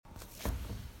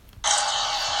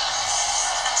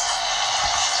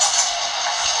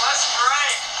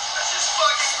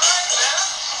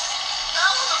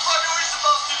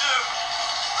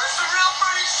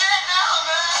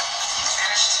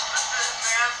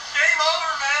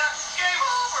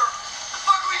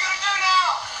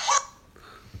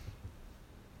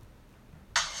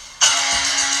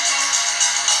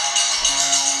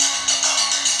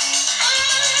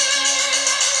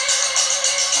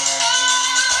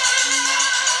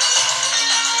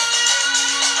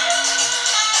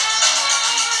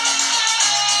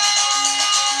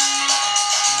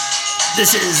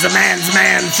This is the Man's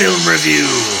Man Film Review.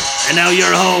 And now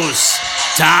your hosts,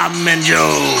 Tom and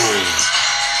Joe.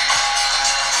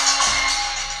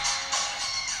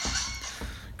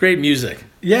 Great music.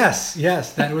 Yes,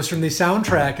 that was from the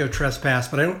soundtrack of Trespass,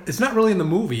 but it's not really in the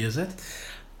movie, is it?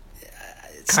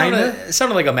 It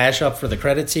sounded like a mashup for the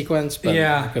credit sequence, but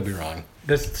yeah. I could be wrong.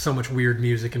 There's so much weird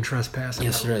music in Trespass.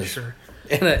 Yes, there is. Sure.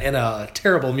 And a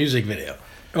terrible music video.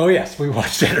 Oh, yes. We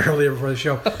watched that earlier before the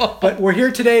show. But we're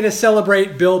here today to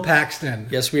celebrate Bill Paxton.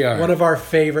 Yes, we are. One of our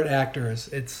favorite actors.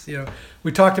 It's,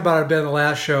 we talked about it a bit in the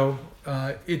last show.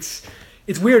 It's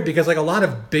weird because like a lot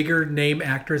of bigger name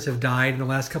actors have died in the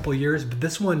last couple of years, but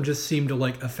this one just seemed to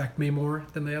like affect me more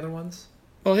than the other ones.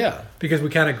 Well, yeah. Because we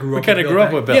kind of grew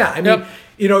up with Bill. Yeah, I mean,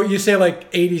 you say like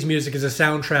 80s music is a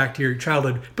soundtrack to your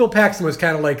childhood. Bill Paxton was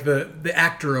kind of like the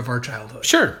actor of our childhood.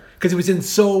 Sure. Because he was in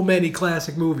so many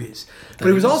classic movies. But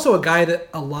he was also a guy that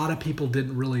a lot of people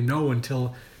didn't really know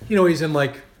until, he's in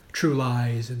like True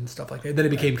Lies and stuff like that. Then he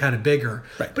became kind of bigger.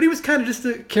 Right. But he was kind of just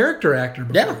a character actor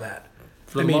before that.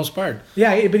 For the most part.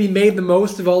 Yeah, but he made the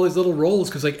most of all these little roles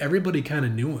because like everybody kind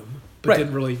of knew him, but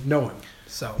didn't really know him.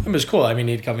 So it was cool. I mean,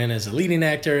 he'd come in as a leading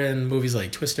actor in movies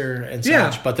like Twister and such,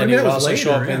 yeah, but then he would also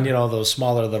show up in those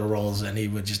smaller little roles, and he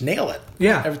would just nail it.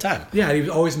 Yeah, every time. Yeah, he was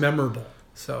always memorable.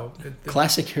 So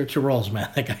classic character roles, man.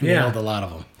 That guy nailed a lot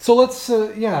of them. So let's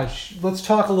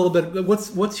talk a little bit.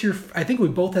 What's your? I think we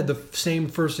both had the same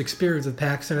first experience with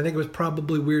Paxton. I think it was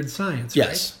probably Weird Science.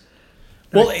 Yes. Right?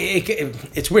 Well,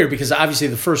 it's weird because obviously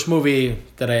the first movie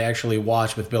that I actually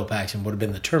watched with Bill Paxton would have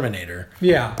been The Terminator.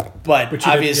 Yeah. But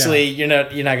obviously you're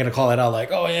not going to call it out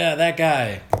like, oh yeah, that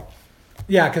guy.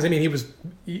 Yeah, because I mean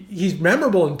he's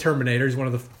memorable in Terminator. He's one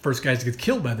of the first guys to get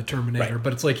killed by the Terminator. Right.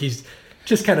 But it's like he's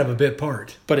just kind of a bit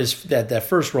part. But that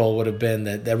first role would have been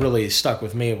that really stuck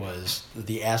with me was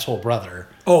the asshole brother.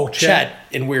 Oh, Chet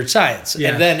in Weird Science.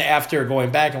 Yes. And then after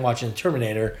going back and watching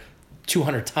Terminator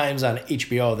 200 times on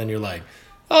HBO, then you're like,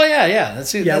 oh, yeah,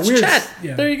 that's Chet.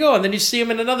 Yeah. There you go. And then you see him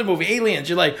in another movie, Aliens.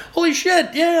 You're like, holy shit,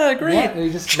 yeah,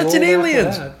 great. Chet's in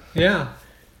Aliens. Yeah.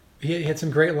 He had some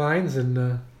great lines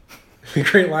in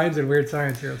Weird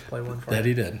Science. Here, let's play one for you. That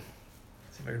he did.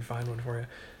 See if I can find one for you.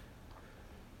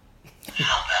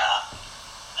 How about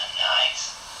a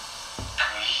nice,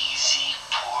 greasy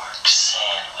pork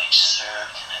sandwich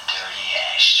served in a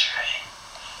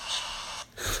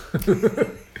dirty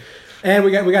ashtray? And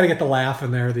we got to get the laugh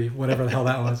in there, the whatever the hell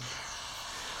that was.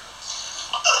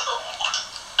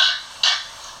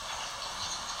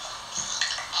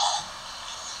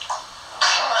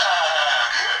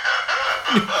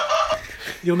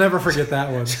 You'll never forget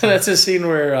that one. So that's a scene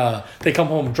where they come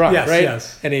home drunk, right?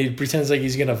 Yes. And he pretends like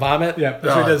he's going to vomit. Yeah, that's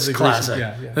what he does. It's classic.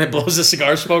 And then blows the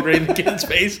cigar smoke right in the kid's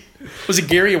face. Was it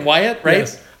Gary and Wyatt, right?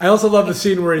 Yes. I also love the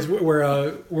scene where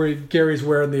where Gary's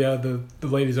wearing the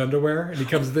lady's underwear and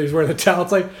he's wearing the towel.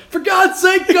 It's like, for God's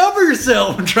sake, cover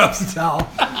yourself, and drops the towel.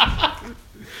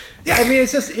 Yeah, I mean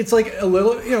it's like a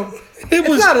little,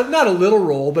 it's not a little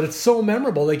role, but it's so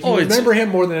memorable. Like you remember him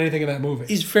more than anything in that movie.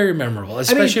 He's very memorable,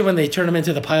 especially when they turn him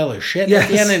into the pile of shit yes.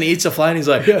 at the end and he eats a fly and he's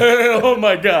like, oh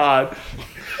my God.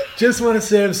 Just want to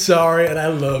say I'm sorry and I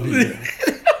love you.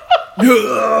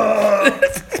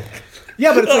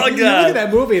 Yeah, but it's like, you look at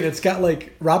that movie and it's got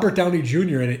like Robert Downey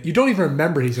Jr. in it. You don't even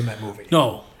remember he's in that movie.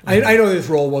 No. I know this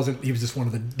role he was just one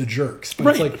of the jerks. But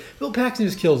It's like Bill Paxton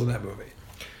just kills in that movie.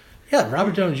 Yeah,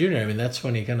 Robert Downey Jr., I mean, that's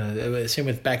when he kind of, same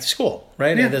with Back to School,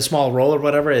 right? Yeah. The small role or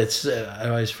whatever, I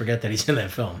always forget that he's in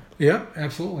that film. Yeah,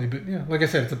 absolutely. But yeah, like I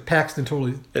said, Paxton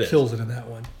totally kills it in that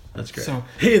one. That's great. So,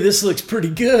 hey, this looks pretty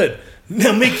good.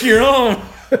 Now make your own.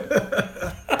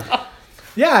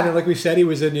 Yeah, and like we said, he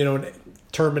was in,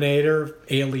 Terminator,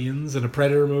 Aliens, and a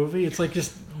Predator movie. It's like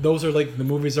just, those are like the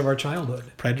movies of our childhood.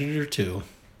 Predator 2.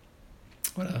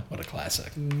 What a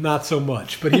classic. Not so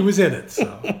much, but he was in it,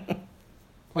 so.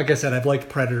 Like I said, I've liked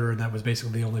Predator, and that was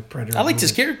basically the only Predator I liked movie.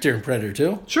 his character in Predator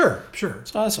 2. Sure.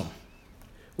 It's awesome.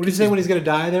 What did he say when he's going to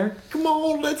die there? Come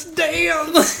on, let's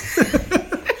dance!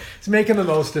 He's making the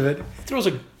most of it. He throws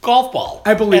a golf ball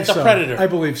at the so. Predator. I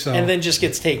believe so. And then just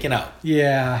gets taken out.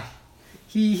 Yeah.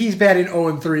 He's batting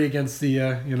 0-3 against the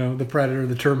the Predator,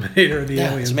 the Terminator, the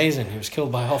Aliens. It's amazing. He was killed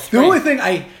by all three. The only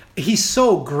thing he's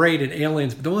so great in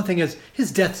Aliens, but the only thing is his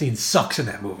death scene sucks in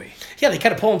that movie. Yeah, they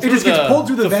kind of pull him through He just gets pulled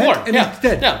through the vent floor. and he's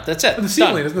dead. Yeah, that's it. The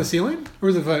ceiling, isn't it the ceiling? Or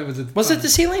was it the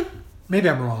ceiling? Maybe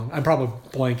I'm wrong. I'm probably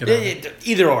blanking on it.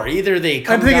 Either or. Either they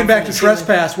come I'm thinking back to ceiling.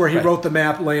 Trespass where he wrote the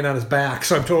map laying on his back,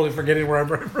 so I'm totally forgetting where I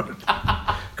wrote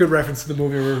it. Good reference to the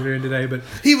movie we're reviewing today, but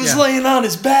he was laying on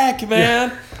his back,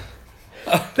 man. Yeah.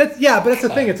 But that's the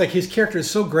thing. It's like his character is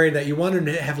so great that you want him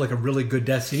to have like a really good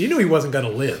death scene. You knew he wasn't going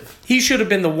to live. He should have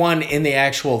been the one in the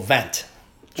actual vent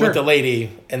with the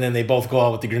lady, and then they both go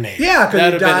out with the grenade. Yeah,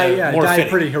 because he died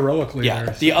pretty heroically.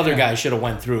 Yeah, the other guy should have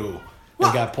went through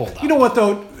and got pulled out. You know what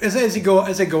though? As they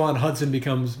go on, Hudson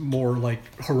becomes more like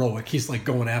heroic. He's like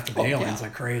going after the aliens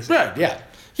like crazy. Right? Yeah.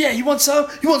 Yeah, you want some?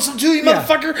 You want some too, you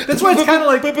motherfucker? That's why it's kind of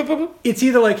like it's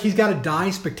either like he's got to die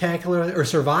spectacularly or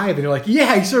survive, and you're like,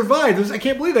 yeah, he survived. I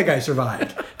can't believe that guy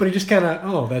survived. But he just kind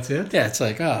of, that's it. Yeah, it's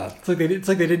like it's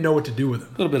like they didn't know what to do with him.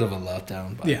 A little bit of a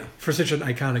letdown. But. Yeah, for such an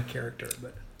iconic character.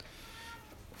 But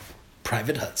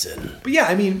Private Hudson. But yeah,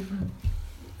 I mean,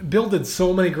 Bill did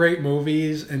so many great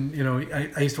movies, and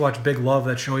I used to watch Big Love,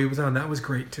 that show he was on. That was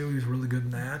great too. He was really good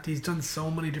in that. He's done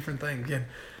so many different things.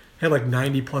 He had like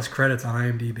 90 plus credits on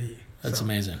IMDb. That's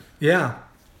amazing. Yeah.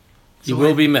 He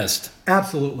will be missed.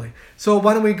 Absolutely. So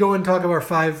why don't we go and talk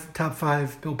about our top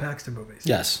five Bill Paxton movies?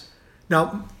 Yes.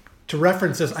 Now, to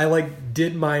reference this, I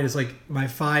did mine as like my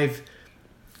five.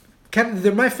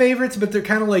 They're my favorites, but they're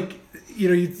kind of like,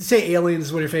 you say Aliens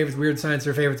is one of your favorites, Weird Science are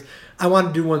your favorites. I wanted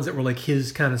to do ones that were like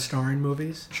his kind of starring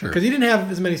movies. Sure. Because he didn't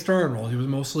have as many starring roles. He was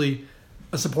mostly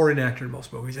a supporting actor in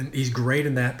most movies, and he's great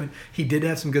in that, but he did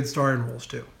have some good starring roles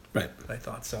too. Right. I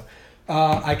thought so.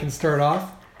 I can start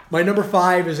off. My number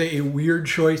 5 is a weird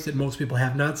choice that most people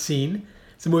have not seen.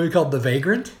 It's a movie called The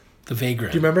Vagrant. The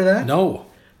Vagrant. Do you remember that? No.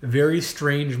 A very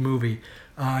strange movie.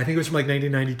 I think it was from like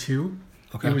 1992.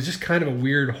 Okay. It was just kind of a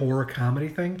weird horror comedy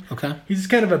thing. Okay. He's just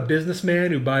kind of a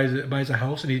businessman who buys a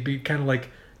house, and he'd be kind of like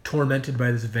tormented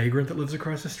by this vagrant that lives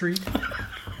across the street.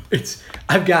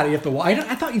 I've got it. You have to watch.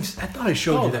 I thought I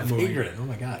showed you that movie. Vagrant. Oh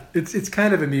my god. It's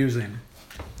kind of amusing.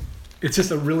 It's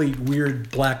just a really weird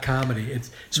black comedy.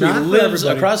 So he lives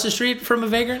across the street from a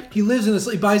vagrant? He lives in this.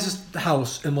 He buys this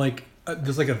house, and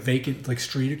there's like a vacant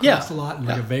street across the lot, and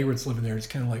a vagrant's living there. He's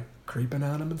kind of like creeping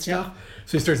on him and stuff. Yeah.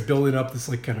 So he starts building up this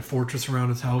like kind of fortress around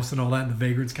his house and all that, and the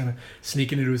vagrant's kind of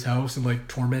sneaking into his house and like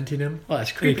tormenting him. Oh,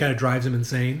 that's creepy. And he kind of drives him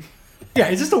insane. Yeah,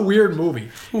 it's just a weird movie.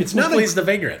 Who plays the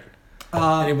vagrant?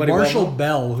 Marshall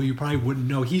Bell, who you probably wouldn't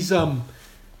know. He's I'm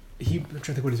trying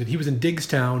to think what he did. He was in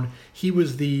Diggstown. He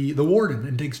was the warden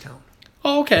in Diggstown.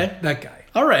 Oh, okay. That guy.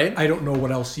 All right. I don't know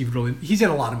what else he's in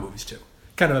a lot of movies too.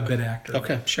 Kind of a bit actor.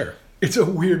 Okay, sure. It's a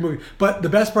weird movie. But the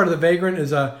best part of The Vagrant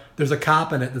is there's a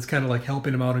cop in it that's kind of like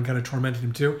helping him out and kind of tormenting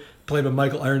him too, played by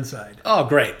Michael Ironside. Oh,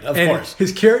 great. Of course.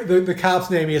 His character, the cop's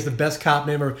name, he has the best cop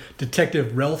name ever,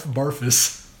 Detective Ralph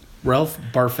Barfus. Ralph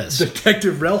Barfus.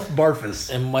 Detective Ralph Barfus.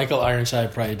 And Michael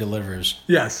Ironside probably delivers.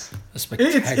 Yes. A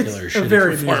spectacular it's a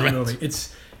very amusing movie.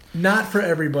 It's not for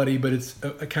everybody, but it's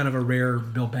a kind of a rare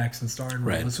Bill Paxton starring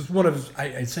role. Right. This was one of his,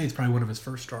 I'd say it's probably one of his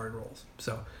first starring roles.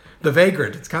 So, The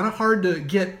Vagrant. It's kind of hard to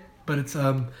get, but it's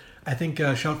I think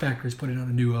Shout Factory's putting out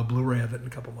a new Blu-ray of it in a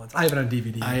couple months. I have it on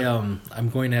DVD. I'm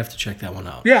going to have to check that one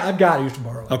out. Yeah, I've got it. You should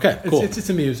borrow it. Okay, cool. It's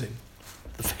amusing.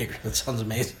 The Vagrant. That sounds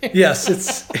amazing.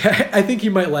 Yes, I think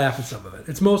you might laugh at some of it.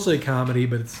 It's mostly a comedy,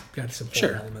 but it's got some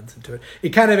fun elements into it. It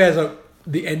kind of has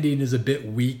the ending is a bit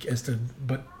weak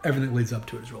but everything that leads up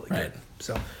to it is really good.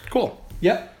 So cool.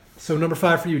 Yep. So number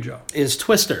 5 for you, Joe, is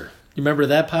Twister. You remember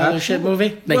that pile of shit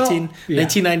movie?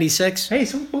 1996. Hey,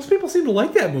 most people seem to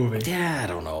like that movie. Yeah, I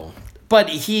don't know, but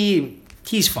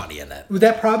he's funny in it.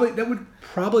 That would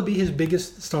probably be his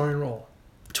biggest starring role.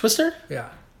 Twister? Yeah.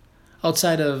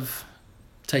 Outside of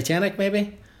Titanic,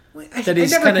 maybe? That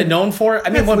he's kind of known for? I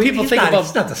mean, when people think about...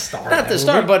 He's not the star. Not the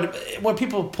star, but when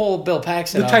people pull Bill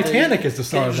Paxton out... The Titanic is the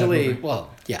star of that movie. Well,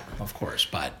 yeah, of course,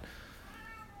 but...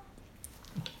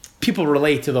 People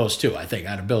relate to those two, I think,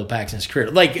 out of Bill Paxton's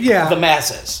career. The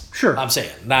masses. Sure. I'm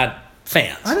saying, not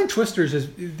fans. I think Twister's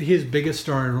his biggest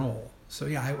starring role. So,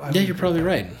 yeah. You're probably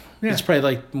right. Yeah. It's probably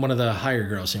like one of the higher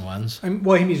grossing ones.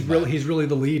 He's really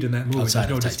the lead in that movie. Outside There's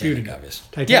no Titanic, disputing obviously.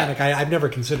 Titanic, yeah. I've never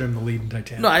considered him the lead in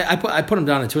Titanic. No, I put him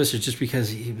down in Twister just because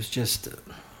he was just,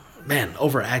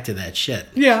 overacted that shit.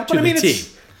 Yeah, but I mean,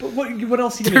 but what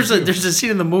else? There's a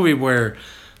scene in the movie where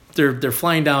they're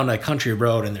flying down a country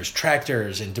road and there's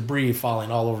tractors and debris falling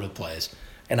all over the place,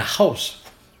 and a house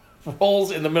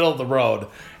rolls in the middle of the road,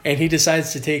 and he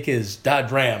decides to take his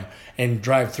Dodge Ram and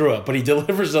drive through it, but he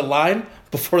delivers a line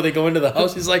before they go into the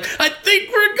house. He's like, I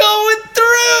think we're going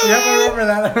through. Yeah, I remember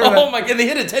that. My God, they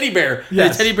hit a teddy bear.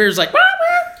 Yes. The teddy bear's like,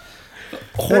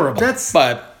 horrible.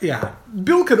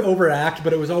 Bill could overact,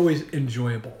 but it was always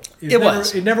enjoyable. It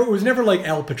was never like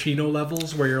Al Pacino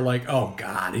levels where you're like, oh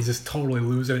God, he's just totally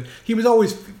losing it. It was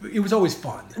always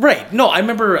fun. Right. No, I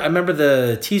remember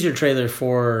the teaser trailer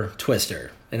for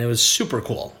Twister, and it was super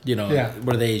cool.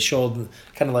 Where they showed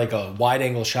kind of like a wide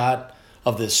angle shot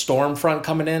of this storm front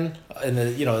coming in, and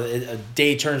a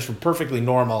day turns from perfectly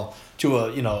normal to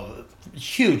a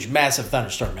huge, massive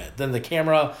thunderstorm hit. Then the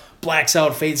camera blacks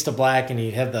out, fades to black, and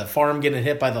you have the farm getting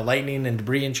hit by the lightning and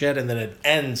debris and shit, and then it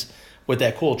ends with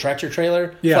that cool tractor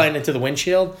trailer flying into the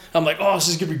windshield. I'm like, oh, this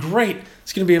is going to be great.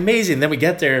 It's going to be amazing. And then we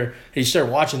get there, and you start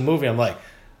watching the movie. I'm like,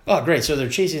 oh, great. So they're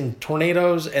chasing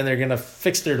tornadoes, and they're going to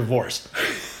fix their divorce.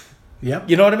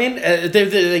 Yep. You know what I mean?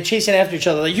 They chasing after each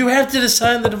other. Like, you have to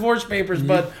sign the divorce papers,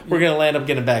 but we're going to land up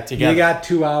getting back together. You got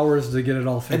 2 hours to get it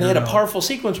all figured out. And they had a powerful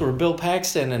sequence where Bill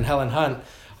Paxton and Helen Hunt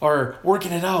are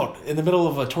working it out in the middle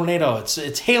of a tornado.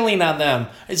 It's hailing on them.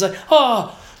 It's like,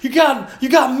 oh, you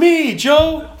got me,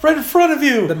 Joe, right in front of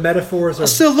you. The metaphors are... I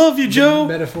still love you, Joe.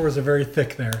 The metaphors are very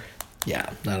thick there. Yeah,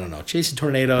 I don't know. Chasing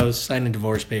tornadoes, signing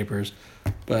divorce papers,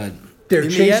 but... They're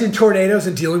chasing tornadoes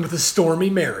and dealing with a stormy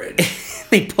marriage.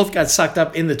 They both got sucked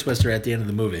up in the twister at the end of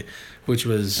the movie, which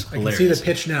was hilarious. I can see the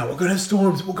pitch now. We're going to have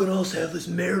storms. We're going to also have this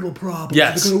marital problem.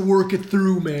 Yes. We're going to work it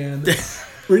through, man.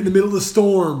 We're in the middle of the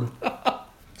storm.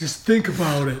 Just think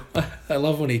about it. I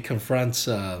love when he confronts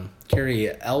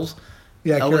Carrie Ells.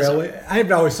 Yeah, Carrie Elwes.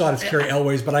 I've always thought it's Carrie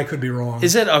Elwes, but I could be wrong.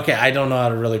 Is it? Okay, I don't know how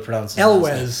to really pronounce it.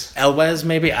 Elwes. Elwes,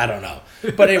 maybe? I don't know.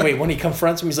 But anyway, when he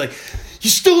confronts him, he's like, you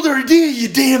stole their idea, you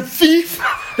damn thief.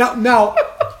 Now,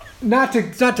 not to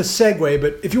segue,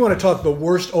 but if you want to talk the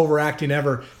worst overacting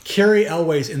ever, Carrie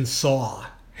Elwes in Saw.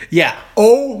 Yeah.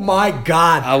 Oh my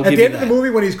God. At the end of the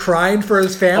movie when he's crying for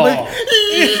his family.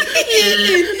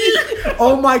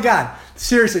 Oh my God.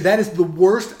 Seriously, that is the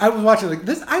worst. I was watching like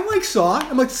this. I like Saw.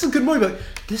 I'm like, this is a good movie. But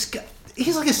this guy,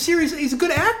 he's like he's a good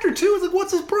actor too. It's like,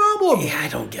 what's his problem? Yeah, I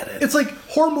don't get it. It's like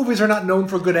horror movies are not known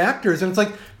for good actors. And it's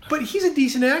like, but he's a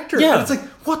decent actor. Yeah. And it's like,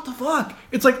 what the fuck?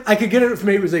 It's like, I could get it if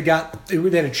maybe they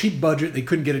had a cheap budget. They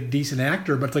couldn't get a decent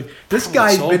actor. But it's like, this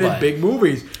guy's been in big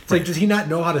movies. It's like, does he not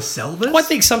know how to sell this? Well, I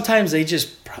think sometimes they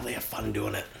just probably have fun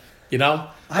doing it. You know?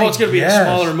 It's going to be a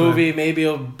smaller movie. Maybe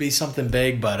it'll be something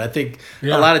big. But I think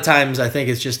a lot of times, I think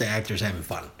it's just the actors having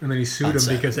fun. And then he sued him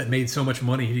because it made so much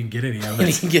money he didn't get any of it.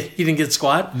 He didn't get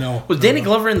squat? No. Was Danny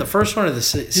Glover in the first one or the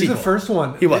sequel? He's the first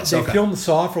one. He was. They filmed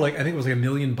Saw for I think it was like $1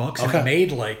 million. And it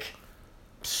made like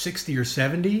 60 or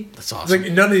 70. That's awesome.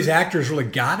 Like none of these actors really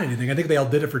got anything. I think they all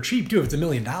did it for cheap too. If it's $1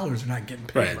 million, they're not getting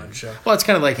paid much. Well, it's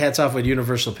kind of like hats off with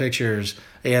Universal Pictures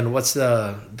and what's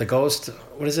the Ghost?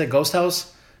 What is it? Ghost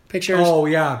House Pictures? Oh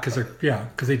yeah,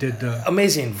 because they did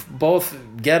amazing. Both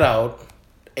Get Out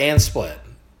and Split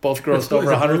both grossed over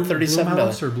 137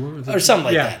 million or something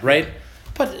like that, right?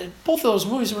 But both of those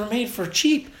movies were made for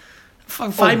cheap.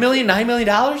 $5 million, $9 million?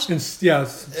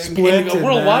 Split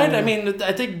worldwide. I mean,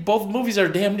 I think both movies are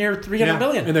damn near $300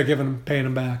 million. And they're paying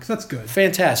them back. So that's good.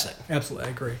 Fantastic. Absolutely,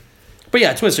 I agree. But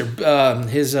yeah, Twister,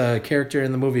 his character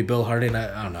in the movie, Bill Harding,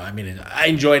 I don't know. I mean, I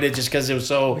enjoyed it just because it was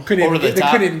so over the top. They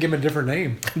couldn't even give him a different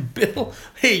name. Bill,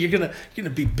 hey, you're gonna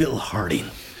be Bill Harding.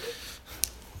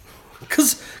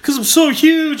 Cause I'm so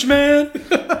huge, man.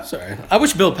 Sorry, I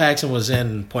wish Bill Paxton was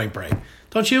in Point Break.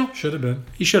 Don't you? Should have been.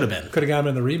 He should have been. Could have got him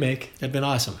in the remake. That'd been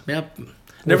awesome. Yep.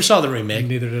 Never saw the remake.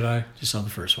 Neither did I. Just saw the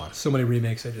first one. So many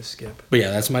remakes I just skip. But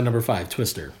yeah, that's my number 5,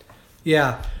 Twister.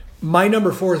 Yeah. My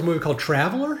number 4 is a movie called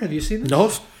Traveler. Have you seen this? No.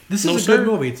 This is a good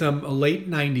movie. It's a late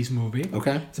 90s movie.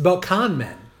 Okay. It's about con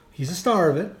men. He's a star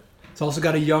of it. It's also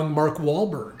got a young Mark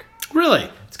Wahlberg. Really?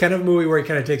 It's kind of a movie where he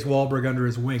kind of takes Wahlberg under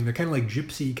his wing. They're kind of like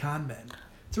gypsy con men.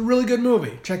 It's a really good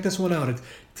movie. Check this one out.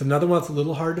 It's another one that's a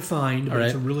little hard to find, but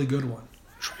it's a really good one.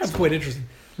 It's quite interesting.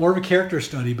 More of a character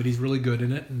study, but he's really good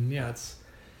in it. And yeah, it's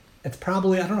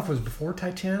probably, I don't know if it was before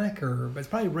Titanic but it's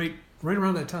probably right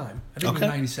around that time. I think it was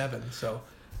 97. So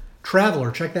Traveler,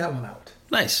 check that one out.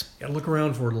 Nice. Gotta look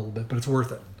around for it a little bit, but it's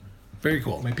worth it. Very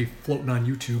cool. It might be floating on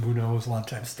YouTube. Who knows? A lot of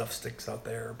times stuff sticks out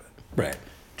there. But right.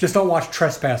 Just don't watch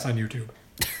Trespass on YouTube.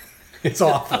 It's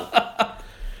awful. A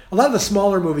lot of the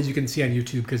smaller movies you can see on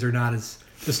YouTube because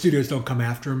the studios don't come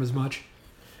after them as much.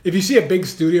 If you see a big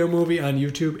studio movie on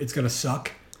YouTube, it's going to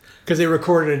suck because they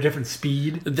record at a different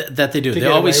speed. That they do. They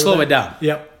always slow it down.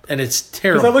 Yep. And it's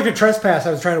terrible. Because I looked at Trespass,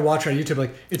 I was trying to watch it on YouTube,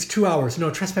 like, it's 2 hours.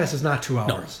 No, Trespass is not 2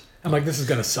 hours. No. I'm like, this is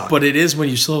going to suck. But it is when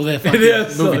you slow that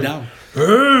movie down.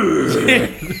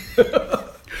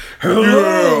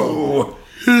 Hello.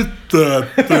 Hit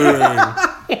that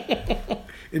thing.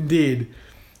 Indeed.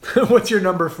 What's your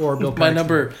number 4, Bill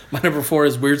Paxton? My number 4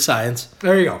 is Weird Science.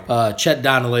 There you go. Chet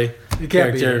Donnelly. You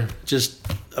can't beat it. Just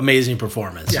amazing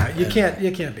performance. Yeah, you can't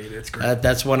beat it. It's great.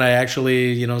 That's when I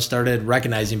actually, started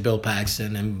recognizing Bill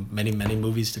Paxton in many, many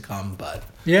movies to come. But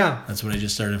yeah, that's when I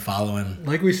just started following.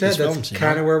 Like we said, that's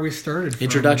kind of where we started.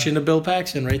 Introduction to Bill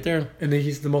Paxton, right there. And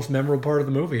he's the most memorable part of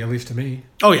the movie, at least to me.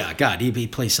 Oh yeah, God, he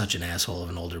plays such an asshole of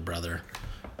an older brother.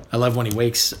 I love when he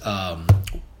wakes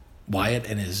Wyatt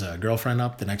and his girlfriend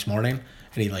up the next morning,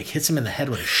 and he like hits him in the head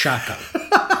with a shotgun.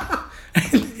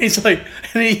 And he's like,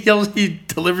 and he yells, he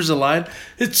delivers a line,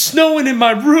 "It's snowing in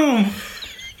my room."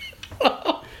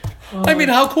 I mean,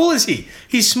 how cool is he?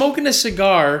 He's smoking a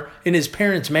cigar in his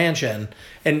parents' mansion,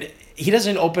 and he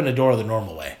doesn't open the door the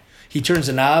normal way. He turns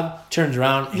the knob, turns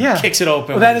around, and kicks it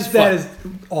open. Well, that is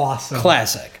awesome.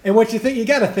 Classic. And what you think? You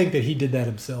got to think that he did that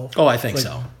himself. Oh, I think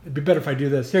so. It'd be better if I do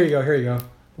this. Here you go.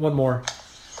 One more.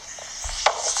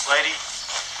 Lady,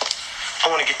 I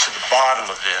want to get to the bottom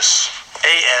of this.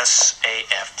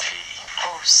 ASAFP.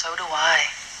 Oh, so do I.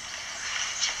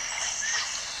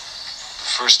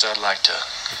 First, I'd like to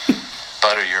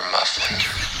butter your muffin.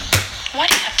 Why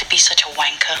do you have to be such a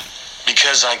wanker?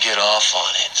 Because I get off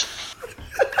on it.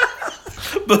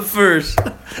 But first,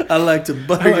 I like to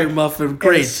butter your muffin.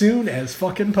 Great. As soon as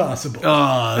fucking possible. Oh,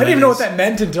 I didn't even know what that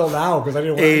meant until now because I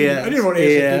didn't know what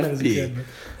ASAP meant as a kid.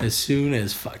 As soon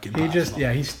as fucking possible.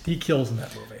 He kills in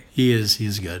that movie.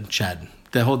 He's good. Chad.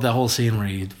 That whole scene where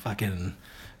he fucking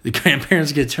the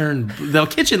grandparents get turned, the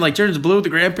kitchen like turns blue. The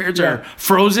grandparents are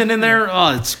frozen in there.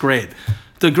 Oh, it's great.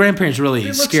 The grandparents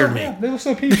really scared me. They look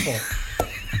so peaceful.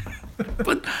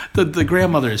 But the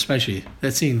grandmother especially,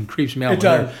 that scene creeps me out. It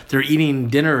does. They're eating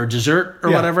dinner or dessert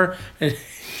or whatever, and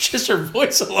just her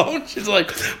voice alone, she's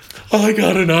like, "I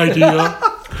got an idea.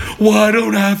 Why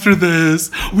don't after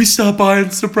this we stop by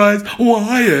and surprise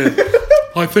Wyatt?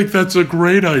 I think that's a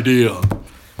great idea."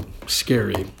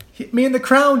 Scary. Hit me in the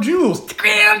crown jewels. The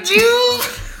crown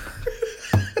jewels.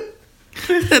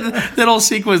 that whole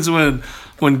sequence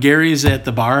when Gary's at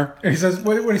the bar. He says,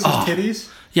 when he says titties?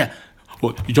 Yeah.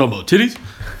 What, you talking about titties?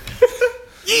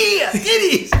 Yeah,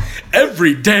 titties.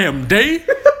 Every damn day.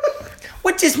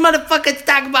 What this motherfucker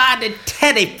talking about the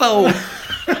teddy phone?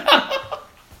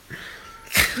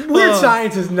 Weird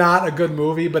Science is not a good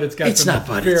movie, but it's got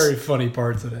some very funny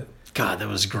parts in it. God, that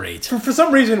was great. For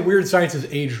some reason, Weird Science has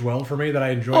aged well for me, that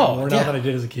I enjoy it more now than I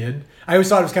did as a kid. I always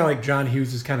thought it was kind of like John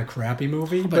Hughes' kind of crappy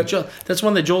movie. But that's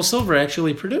one that Joel Silver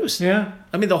actually produced. Yeah.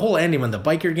 I mean, the whole ending when the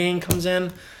biker gang comes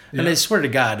in, and I swear to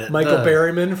God. Michael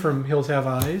Berryman from Hills Have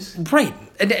Eyes. Right.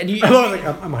 And you,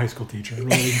 I'm a high school teacher.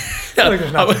 Really, I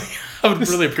would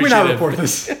really appreciate it. We not report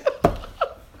this.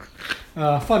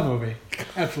 Fun movie.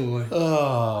 Absolutely.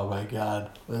 Oh, my God.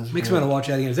 Makes me want to watch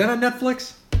that again. Is that on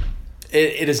Netflix?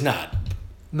 It is not.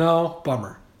 No,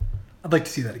 bummer. I'd like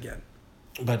to see that again.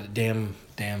 But a damn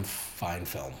fine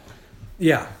film.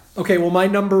 Yeah. Okay, well, my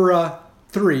number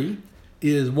 3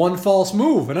 is One False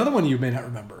Move. Another one you may not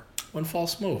remember. One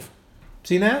False Move.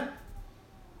 Seen that?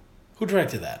 Who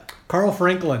directed that? Carl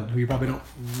Franklin, who you probably don't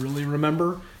really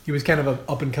remember. He was kind of an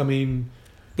up-and-coming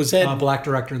black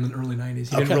director in the early 90s.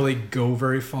 He didn't really go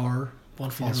very far. One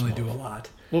False He Move. didn't really do a lot.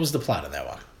 What was the plot of that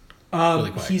one?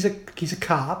 Really he's a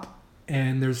cop,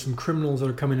 and there's some criminals that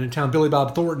are coming into town. Billy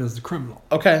Bob Thornton is the criminal.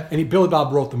 Okay. And Billy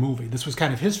Bob wrote the movie. This was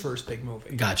kind of his first big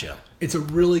movie. Gotcha. It's a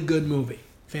really good movie.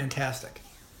 Fantastic.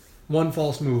 One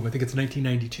False Move. I think it's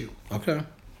 1992. Okay.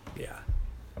 Yeah.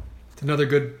 It's another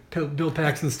good Bill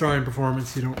Paxton starring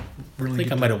performance. You don't really. I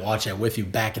think I might have watched that with you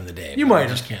back in the day. You might.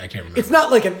 I can't remember. It's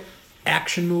not like an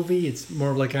action movie. It's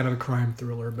more like kind of a crime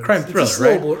thriller. But right?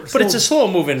 But it's a slow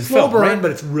moving film, burn, right?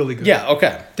 But it's really good. Yeah.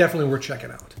 Okay. Definitely worth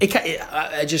checking out.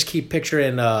 I just keep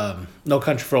picturing No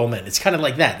Country for Old Men. It's kind of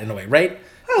like that in a way, right?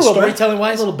 Storytelling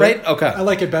wise, a little bit. Right? Okay. I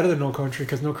like it better than No Country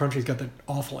because No Country's got that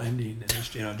awful ending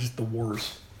and just the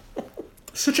worst.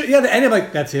 The ending,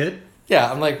 like, that's it.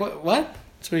 Yeah, I'm like, what?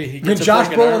 So he gets Josh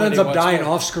Brolin ends up dying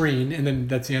off screen, and then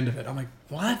that's the end of it. I'm like,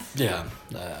 what? Yeah,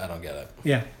 I don't get it.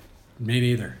 Yeah, me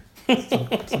neither.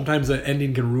 Sometimes the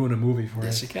ending can ruin a movie for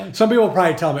yes, you. It can. Some people will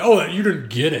probably tell me, "Oh, you didn't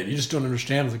get it. You just don't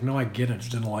understand." I was like, "No, I get it. I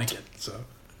just didn't like it." So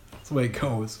that's the way it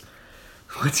goes.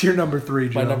 What's your number 3,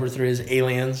 Joe? My number 3 is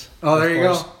Aliens. Oh, there you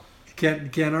go. You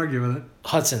can't argue with it.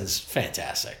 Hudson's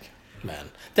fantastic, man.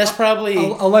 That's probably.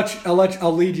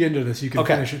 I'll lead you into this. You can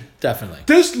finish it. Definitely.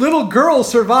 This little girl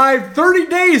survived 30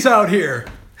 days out here.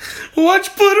 Let's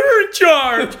put her in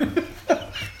charge.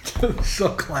 So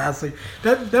classic.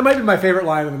 That might be my favorite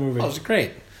line in the movie. Oh, it was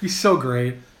great. He's so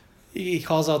great. He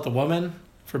calls out the woman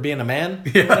for being a man.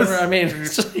 Yes. I mean,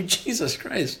 it's just like, Jesus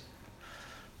Christ.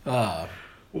 What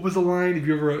was the line? Have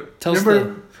you ever has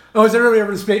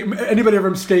anybody ever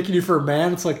mistaken you for a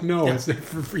man? It's like, no, it's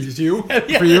for you.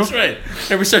 Yeah, for you? That's right.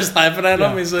 Everybody starts laughing at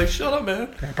him. He's like, shut up,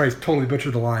 man. I probably totally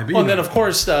butchered the line. But and then, of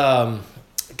course, I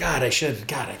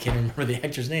can't remember the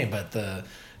actor's name, but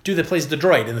dude that plays the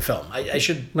droid in the film. I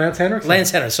should Lance Henriksen.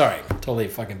 Lance Henriksen. Sorry, totally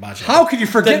fucking botched it. How could you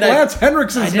forget Lance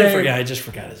Henriksen's name? I didn't forget. I just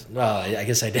forgot his. Well, I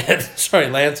guess I did. Sorry,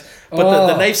 Lance. But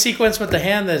the knife sequence with the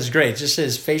hand is great. Just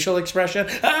his facial expression.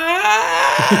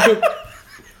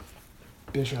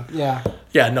 Bishop. Yeah.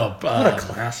 Yeah. No. What a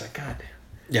classic. God.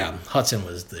 Yeah, Hudson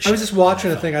was the. I was just watching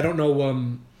a thing. I don't know.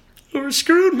 We're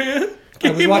screwed, man.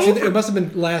 I was watching. It must have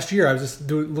been last year. I was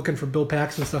just looking for Bill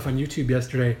Paxton stuff on YouTube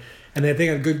yesterday, and they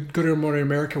think on Good Morning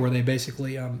America where they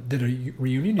basically did a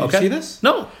reunion. Did you see this?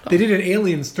 No. They did an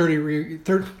Aliens 30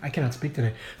 I cannot speak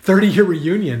today. 30-year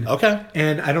reunion. Okay.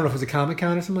 And I don't know if it was a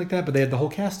Comic-Con or something like that, but they had the whole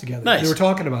cast together. Nice. They were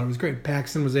talking about it. It was great.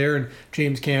 Paxton was there, and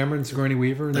James Cameron, Sigourney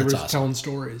Weaver, and they were just awesome. telling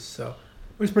stories. So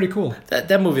it was pretty cool.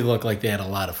 That movie looked like they had a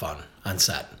lot of fun on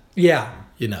set. Yeah.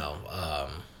 You know,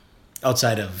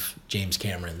 outside of James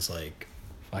Cameron's like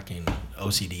fucking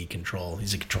OCD control.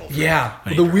 He's a control freak. Yeah.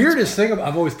 The weirdest thing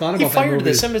I've always thought about he fired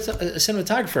that movie the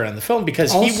cinematographer on the film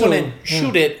because he wouldn't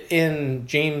shoot it in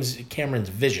James Cameron's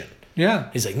vision. Yeah.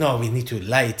 He's like, no, we need to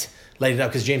light it up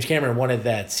because James Cameron wanted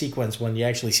that sequence when you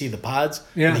actually see the pods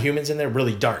and the humans in there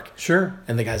really dark. Sure.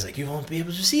 And the guy's like, you won't be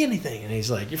able to see anything. And he's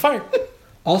like, you're fired.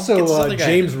 Also,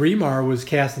 James Remar was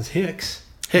cast as Hicks.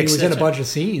 He was in a bunch of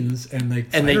scenes, and they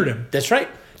fired him. That's right.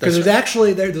 Because there's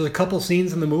actually there's a couple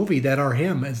scenes in the movie that are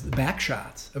him as the back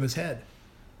shots of his head.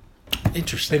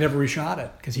 Interesting. They never reshot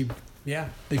it because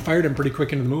they fired him pretty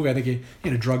quick into the movie. I think he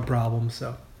had a drug problem.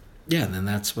 So yeah, and then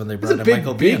that's when they brought in Michael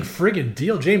Michael Biehn. Big friggin'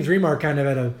 deal. James Remar kind of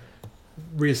had a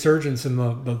resurgence in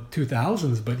the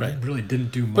 2000s, but really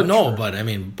didn't do much. But I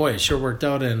mean, boy, it sure worked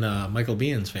out in Michael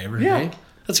Biehn's favor. Yeah, right?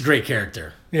 That's a great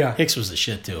character. Yeah, Hicks was the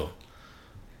shit too.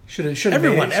 Should have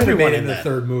made in the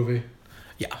third movie.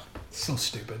 Yeah, so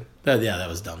stupid. That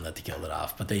was dumb that they killed it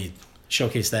off, but they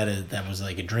showcased that was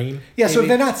like a dream. Yeah, maybe. So if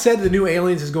they're not said the new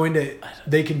Aliens is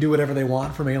they can do whatever they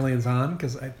want from Aliens on,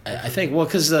 because I think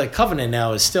because the Covenant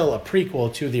now is still a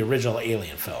prequel to the original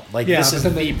Alien film. Like this is the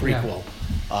prequel.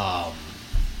 Yeah.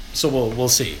 So we'll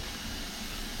see.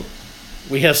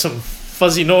 We have some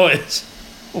fuzzy noise.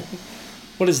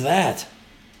 What is that?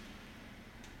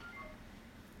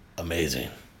 Amazing.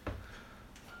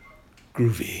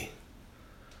 Groovy.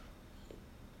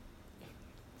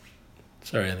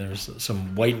 Sorry, there was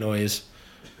some white noise.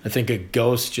 I think a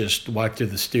ghost just walked through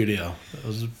the studio. That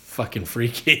was fucking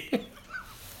freaky.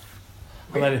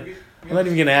 I'm not even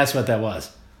going to ask what that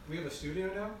was. We have a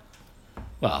studio now?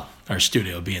 Well, our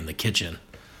studio would be in the kitchen.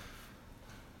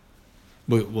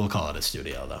 We'll call it a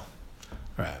studio, though.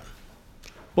 All right.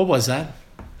 What was that?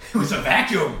 It was a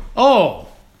vacuum. Oh!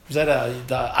 Was that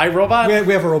the iRobot?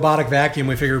 We have a robotic vacuum.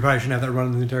 We figure we probably shouldn't have that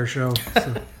running the entire show.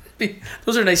 So.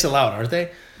 Those are nice and loud, aren't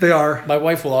they? They are. My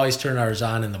wife will always turn ours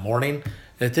on in the morning.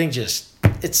 The thing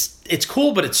it's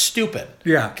cool, but it's stupid.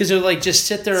 Yeah. Because they'll like just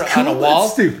sit there on a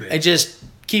wall and just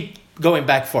keep going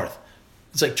back and forth.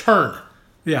 It's like turn.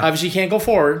 Yeah. Obviously, you can't go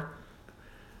forward.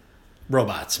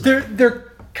 Robots.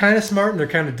 They're kind of smart and they're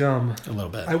kind of dumb. A little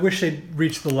bit. I wish they'd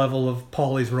reach the level of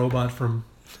Paulie's robot from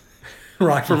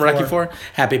Rocky IV.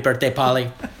 Happy birthday,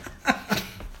 Paulie.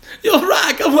 Yo,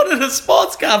 Rock, I wanted a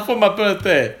sports car for my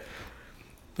birthday.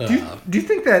 Do you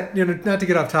think that, not to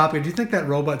get off topic, do you think that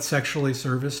robot sexually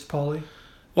serviced Paulie?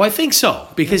 Well, I think so,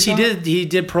 because he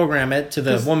did program it to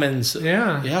the woman's...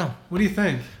 Yeah. What do you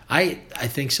think? I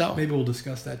think so. Maybe we'll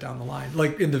discuss that down the line,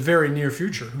 like in the very near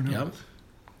future. Who knows? Yep.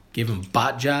 Give him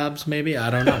bot jobs, maybe? I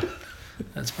don't know.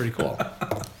 That's pretty cool.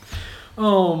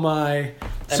 Oh, my.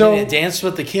 I mean, dance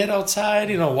with the kid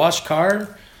outside, wash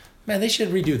car. Man, they should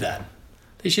redo that.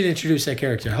 They should introduce that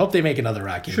character. I hope they make another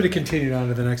Rocky. Should have continued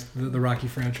on to the Rocky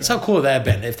franchise. That's how cool would that have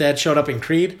been if that showed up in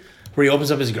Creed, where he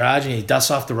opens up his garage and he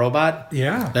dusts off the robot.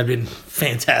 Yeah. That'd been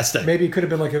fantastic. Maybe it could have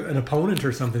been like an opponent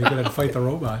or something. He could have to fight the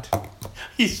robot.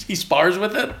 He spars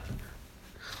with it.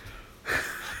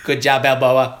 Good job,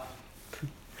 Balboa.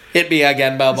 Hit me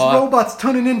again, Balboa. This robot's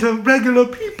turning into regular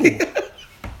people.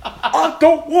 I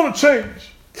don't want to change.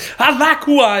 I like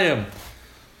who I am.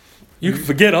 You can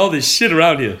forget all this shit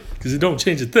around here because it don't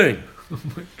change a thing. Oh,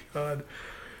 my God.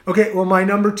 Okay, well, my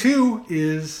number 2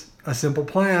 is A Simple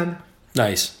Plan.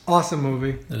 Nice. Awesome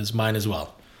movie. That is mine as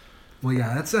well. Well,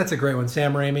 yeah, that's a great one.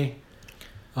 Sam Raimi.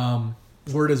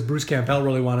 Word is Bruce Campbell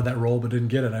really wanted that role but didn't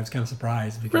get it. I was kind of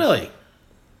surprised. Because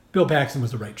Bill Paxton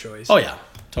was the right choice. Oh, yeah.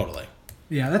 Totally.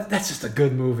 Yeah, that's just a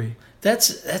good movie.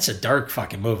 That's a dark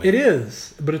fucking movie. It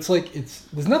is. But it's like,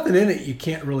 there's nothing in it you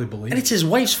can't really believe. And it's his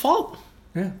wife's fault.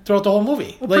 Yeah. Throughout the whole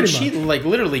movie. Well, she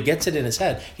literally gets it in his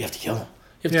head. You have to kill him.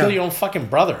 You have to kill your own fucking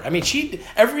brother. I mean,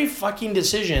 every fucking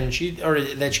decision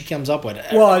that she comes up with.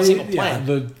 Single plan.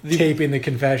 The taping the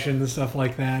confession and stuff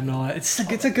like that and all that.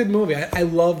 It's a good movie. I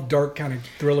love dark kind of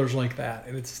thrillers like that,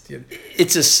 and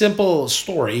it's a simple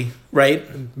story, right?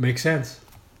 It makes sense.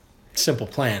 Simple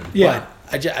plan. Yeah.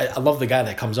 But I love the guy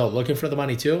that comes out looking for the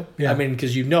money too. Yeah. I mean,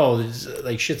 because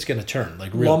like shit's gonna turn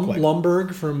like real quick.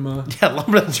 Lumberg from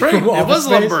Lumberg. That's right. It was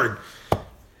Lumberg.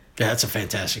 Yeah, that's a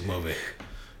fantastic movie.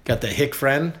 Got the hick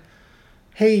friend.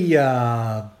 Hey,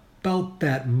 about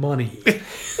that money.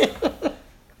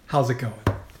 How's it going?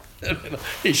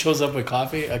 He shows up with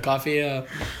a coffee.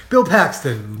 Bill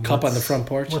Paxton. Cup on the front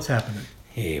porch. What's happening?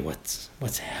 Hey, what's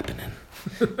happening?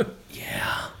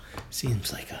 Yeah,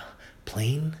 seems like a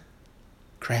plane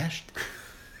crashed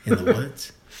in the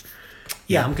woods.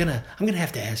 Yeah, I'm gonna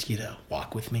have to ask you to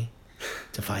walk with me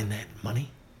to find that money.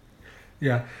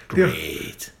 Yeah,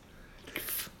 great.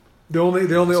 The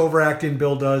only overacting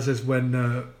Bill does is when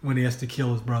he has to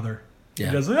kill his brother. Yeah.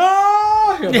 He does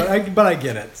but I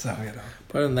get it. So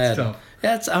But other than that, I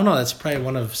don't know. That's probably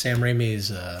one of Sam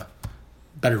Raimi's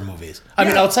better movies. I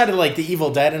mean, outside of like The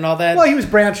Evil Dead and all that. Well, he was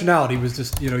branching out. He was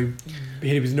just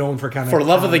he was known for kind of for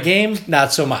love of the game.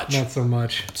 Not so much. Not so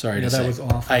much. Sorry to say. That was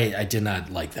awful. I did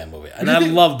not like that movie, and I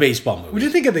love baseball movies. What did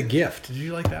you think of The Gift? Did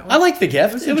you like that one? I like The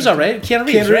Gift. It was all right. Keanu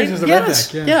Reeves, right? Was the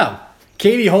redneck, yeah.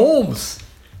 Katie Holmes.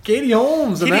 Katie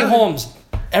Holmes.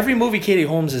 Every movie Katie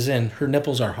Holmes is in, her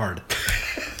nipples are hard.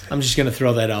 I'm just going to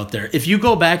throw that out there. If you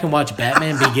go back and watch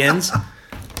Batman Begins,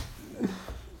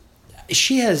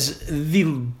 she has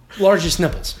the largest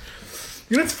nipples.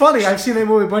 You know, it's funny. I've seen that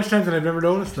movie a bunch of times and I've never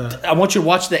noticed that. I want you to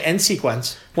watch the end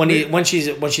sequence when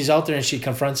she's out there and she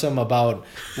confronts him about,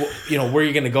 where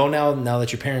you're going to go now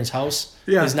that your parents' house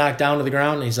is knocked down to the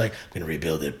ground. And he's like, I'm going to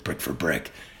rebuild it brick for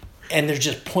brick. And they're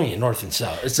just pointing north and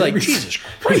south. It's like, Jesus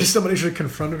Christ. Maybe somebody should have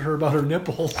confronted her about her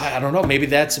nipples. I don't know. Maybe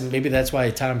that's why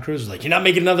Tom Cruise was like, you're not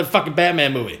making another fucking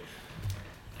Batman movie.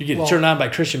 You get turned on by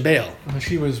Christian Bale.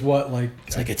 She was what, like...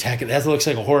 It's like that looks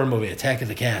like a horror movie, Attack of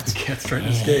the Cats. The cat's trying to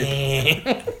escape.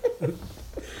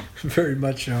 Very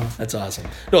much so. That's awesome.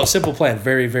 No, Simple Plan,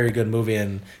 very, very good movie.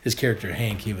 And his character,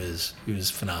 Hank, he was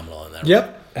phenomenal in that. Yep.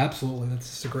 Movie. Absolutely. That's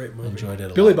just a great movie. Enjoyed it a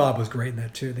lot. Billy Bob was great in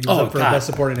that, too. He was up for Best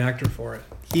Supporting Actor for it.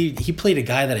 He played a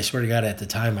guy that I swear to God, at the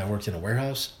time I worked in a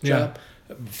warehouse job.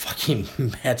 Fucking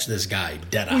match this guy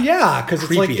dead on. Well, yeah, because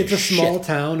it's a small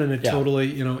town and it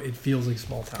totally, it feels like a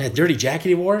small town. That dirty jacket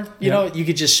he wore, you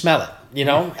could just smell it,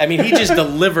 I mean, he just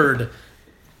delivered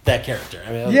that character.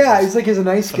 I mean, he's a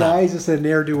nice guy. He's just a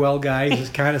ne'er-do-well guy. He's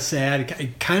just kind of sad.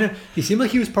 He seemed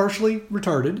like he was partially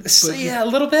retarded. But a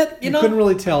little bit, you couldn't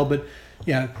really tell, but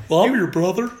yeah. Well, I'm your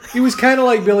brother. He was kind of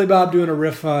like Billy Bob doing a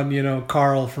riff on,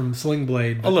 Carl from Sling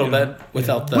Blade. But, a little bit,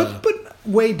 without the... But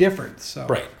way different, so...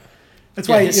 Right. That's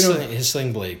why, his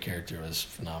Sling Blade character was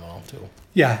phenomenal, too.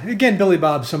 Yeah, again, Billy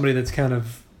Bob's somebody that's kind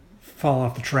of fallen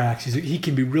off the tracks. He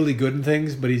can be really good in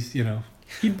things, but he's,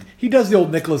 he does the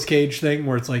old Nicolas Cage thing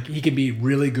where it's like he can be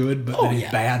really good, but then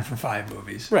he's bad for 5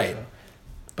 movies. Right. So.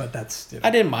 But that's... I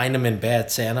didn't mind him in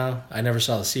Bad Santa. I never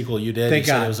saw the sequel. You did. Thank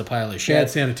God. Said it was a pile of shit. Bad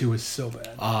Santa 2 was so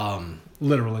bad.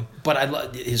 Literally. But I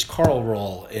love his Carl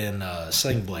role in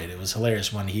Sling Blade. It was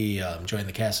hilarious when he joined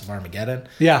the cast of Armageddon.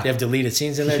 Yeah. They have deleted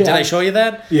scenes in there. Yeah. Did I show you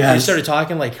that? Yeah. He started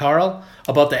talking like Carl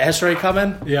about the asteroid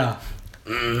coming. Yeah.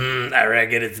 I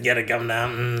reckon it's gonna come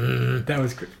down. That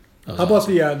was great. How about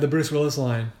the Bruce Willis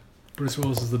line? Bruce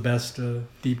Willis is the best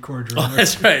deep core driller. Oh,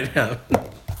 that's right. Yeah.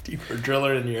 Deeper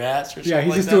driller in your ass or something. Yeah, he's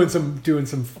like just that. doing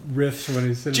some riffs when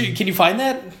he's sitting. Can you find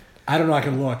that? I don't know. I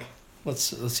can look. Let's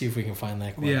see if we can find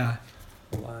that. Yeah.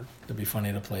 Hold on. It'd be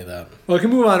funny to play that. Well, I can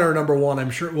move on to our number one. I'm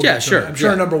sure. Sure. I'm sure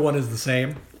our number one is the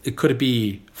same. Could it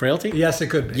be Frailty? Yes, it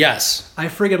could be. Yes. I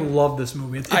friggin' love this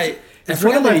movie. It's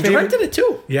one of my favorite. He directed it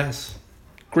too. Yes.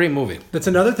 Great movie. That's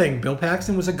another thing. Bill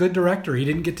Paxton was a good director. He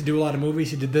didn't get to do a lot of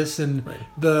movies. He did this and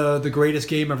the greatest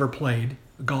game ever played,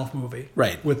 a golf movie.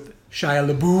 Right. With Shia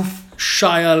LaBeouf.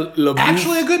 Shia LaBeouf.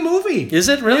 Actually a good movie. Is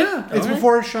it really? Yeah. It's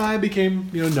before Shia became,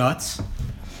 nuts.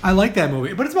 I like that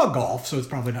movie. But it's about golf, so it's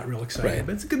probably not real exciting. Right.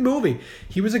 But it's a good movie.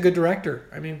 He was a good director.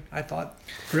 I mean, I thought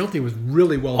Frailty was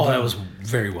really well done. Oh, that was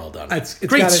very well done. It's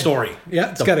great story. Yeah,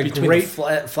 it's got a great...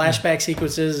 flashback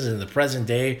sequences and the present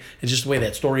day, and just the way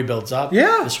that story builds up.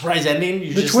 Yeah. The surprise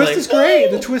ending. The twist is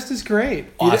great. The twist is great.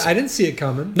 Awesome. I didn't see it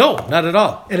coming. No, not at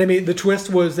all. And I mean, the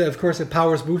twist was that, of course, that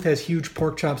Powers Booth has huge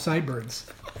pork chop sideburns.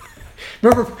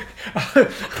 Remember,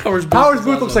 Powers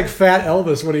Booth looks like Fat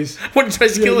Elvis when he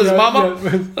tries to kill his mama.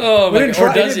 Oh my God!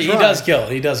 Or does he? He does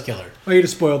kill her. Well, you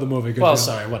just spoiled the movie. Well,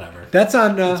 sorry, whatever. That's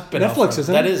on Netflix,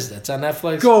 isn't it? That's on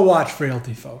Netflix. Go watch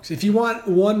Frailty, folks. If you want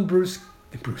one Bruce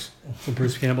Bruce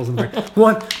Campbell's in there.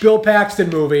 One Bill Paxton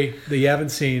movie that you haven't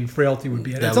seen, Frailty would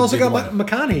be in it. It's also got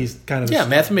McConaughey's kind of. Yeah,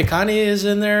 Matthew McConaughey is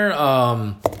in there.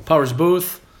 Powers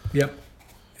Booth. Yep.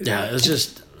 Yeah, it's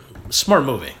just a smart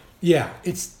movie. Yeah,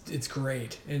 it's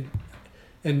great, and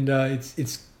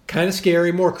it's kind of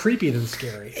scary, more creepy than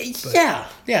scary. Yeah.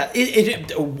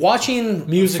 Watching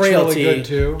music's Frailty really good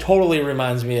too. Totally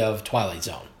reminds me of Twilight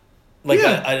Zone, like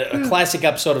a classic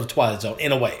episode of Twilight Zone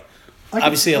in a way.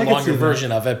 Obviously, a longer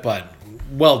version of it, but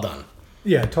well done.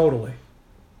 Yeah, totally.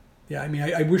 Yeah, I mean,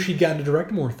 I wish he'd gotten to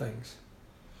direct more things.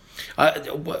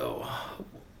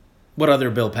 What other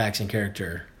Bill Paxton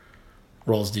character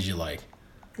roles did you like?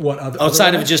 What other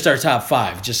outside of just our top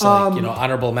 5, just like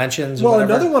honorable mentions? Well, or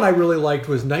whatever? another one I really liked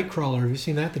was Nightcrawler. Have you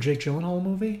seen that? The Jake Gyllenhaal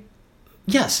movie?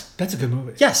 Yes, that's a good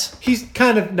movie. Yes, he's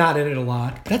kind of not in it a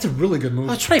lot. But that's a really good movie.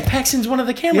 Oh, that's right. Paxton's one of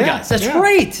the camera guys. That's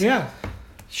right. Yeah.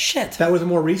 Shit. That was a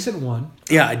more recent one.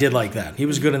 Yeah, I did like that. He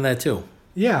was good in that too.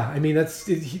 Yeah, I mean it's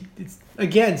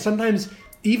again, sometimes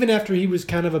even after he was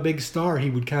kind of a big star, he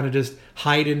would kind of just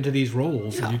hide into these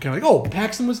roles, and you're kind of like, oh,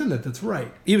 Paxton was in that. That's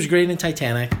right. He was great in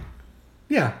Titanic.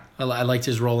 Yeah, I liked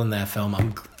his role in that film.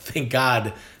 Thank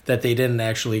God that they didn't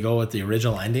actually go with the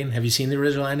original ending. Have you seen the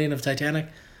original ending of Titanic?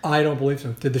 I don't believe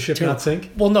so. Did the ship not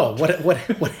sink? Well, no.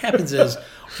 What happens is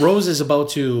Rose is about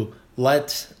to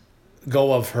let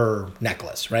go of her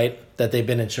necklace, right? That they've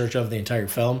been in search of the entire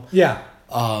film. Yeah.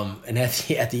 And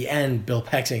at the end, Bill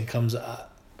Paxton comes.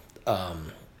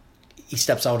 He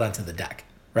steps out onto the deck,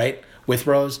 right, with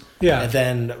Rose. Yeah. And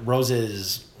then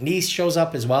Rose's niece shows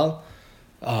up as well,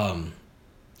 and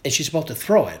she's about to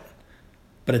throw it,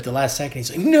 but at the last second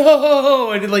he's like,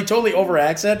 "No!" and he like totally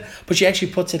overacts it, but she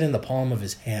actually puts it in the palm of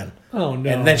his hand. Oh no!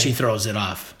 And then she throws it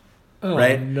off. Oh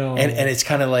right? No! And it's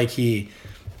kind of like he.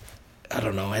 I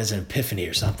don't know, has an epiphany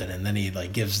or something, and then he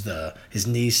like gives his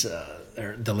niece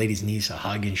or the lady's niece a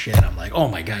hug and shit. I'm like, oh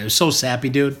my god, it was so sappy,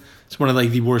 dude. It's one of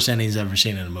like the worst endings I've ever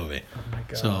seen in a movie. Oh my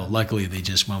god. So luckily they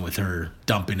just went with her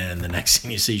dumping it, and the next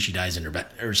thing you see, she dies in her bed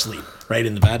or sleep, right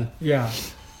in the bed. Yeah.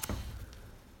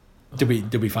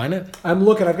 Did we find it? I'm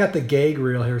looking. I've got the gag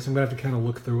reel here, so I'm gonna have to kind of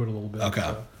look through it a little bit. Okay.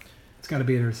 So it's got to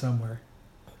be in there somewhere.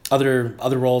 Other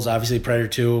roles, obviously Predator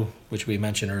 2, which we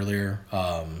mentioned earlier.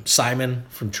 Simon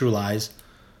from True Lies.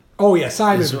 Oh yeah,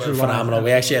 Simon from True Lies. Phenomenal.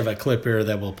 We actually have a clip here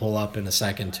that we'll pull up in a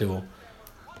second too.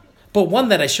 But one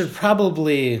that I should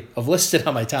probably have listed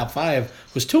on my top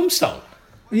 5 was Tombstone.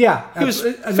 Yeah, he was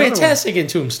fantastic in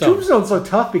Tombstone. Tombstone's so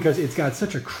tough because it's got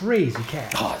such a crazy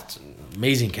cast. Oh, it's an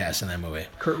amazing cast in that movie.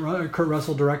 Kurt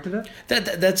Russell directed it.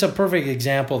 That's a perfect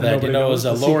example that it was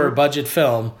a lower budget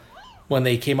film. When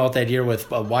they came out that year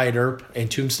with Wyatt Earp and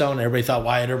Tombstone, everybody thought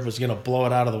Wyatt Earp was going to blow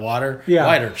it out of the water. Yeah.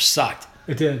 Wyatt Earp sucked.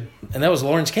 It did. And that was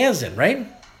Lawrence Kasdan, right?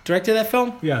 Directed that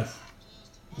film? Yes.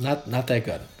 Not that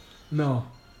good. No.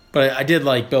 But I did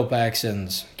like Bill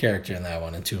Paxton's character in that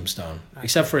one in Tombstone.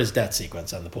 Except for his death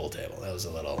sequence on the pool table. That was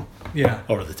a little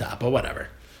over the top, but whatever.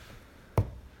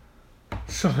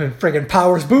 So friggin'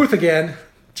 Powers Booth again.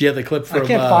 Do you have the clip from I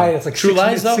can't find it. It's like True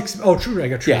Lies, though? True. I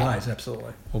got True Lies,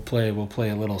 absolutely. We'll play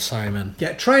a little Simon.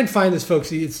 Yeah, try and find this,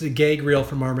 folks. It's a gag reel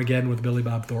from Armageddon with Billy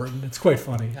Bob Thornton. It's quite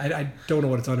funny. I don't know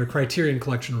what it's under. Criterion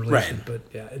Collection released it, but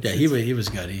yeah. He was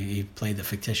good. He played the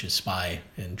fictitious spy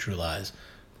in True Lies.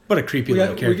 What a creepy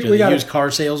little character. The used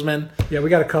car salesman. Yeah, we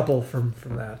got a couple from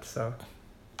that, so.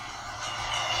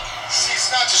 See,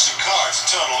 it's not just a car, it's a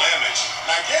total image.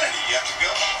 An identity you have to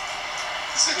go.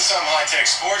 This isn't some high-tech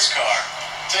sports car.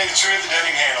 To tell you the truth, it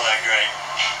doesn't even handle that great.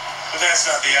 But that's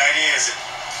not the idea, is it?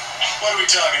 What are we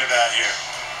talking about here?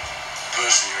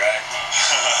 Pussy, right?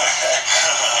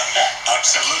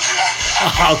 Absolutely.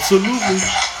 Absolutely.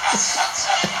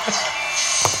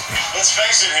 Let's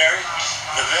face it, Harry.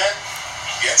 The vet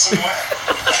gets him wet.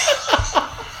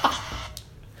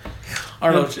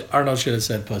 Arnold should have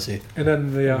said pussy. And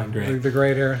then the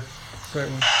great hair.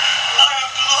 Great one.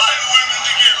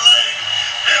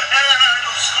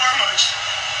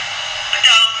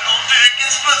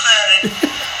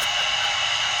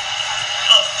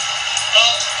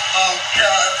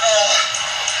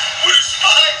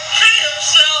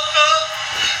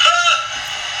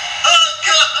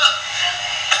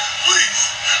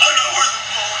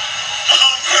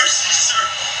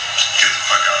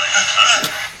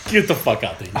 Get the fuck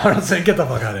out there. Arnold saying, get the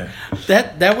fuck out of here.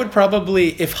 That would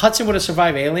probably, if Hudson would have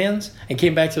survived aliens and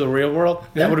came back to the real world,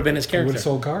 that would have been his character. Would have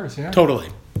sold cars, yeah. Totally.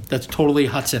 That's totally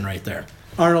Hudson right there.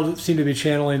 Arnold seemed to be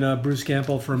channeling Bruce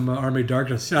Campbell from Army of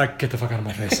Darkness. Get the fuck out of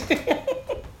my face.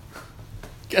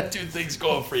 Got two things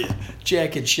going for you.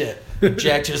 Jack and shit.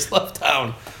 Jack just left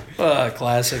town.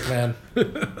 Classic, man.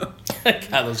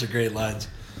 God, those are great lines.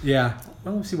 Yeah.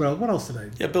 Well, let's see what else did I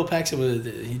do? Yeah, Bill Paxton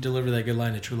he delivered that good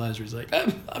line at True Lies where he's like,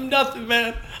 I'm nothing,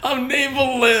 man. I'm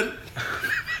Naval Lynn.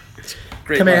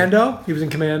 Great Commando. line. He was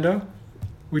in Commando.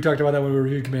 We talked about that when we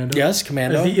reviewed Commando. Yes,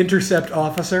 Commando. As the intercept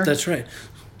officer. That's right.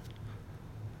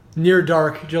 Near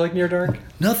Dark. Did you like Near Dark?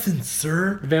 Nothing,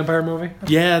 sir. The vampire movie?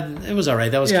 Yeah, it was all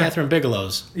right. That was Catherine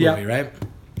Bigelow's movie, right?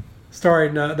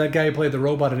 Starring that guy who played the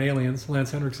robot in Aliens,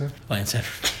 Lance Henriksen. Lance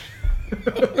Henriksen.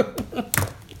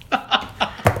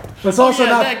 Let's also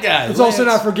that guy. Let's also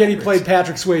not forget he played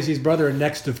Patrick Swayze's brother in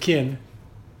Next of Kin.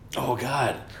 Oh,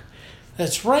 God.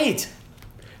 That's right.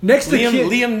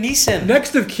 Liam Neeson.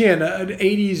 Next of Kin, an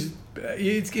 80s...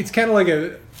 It's kind of like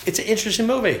a... It's an interesting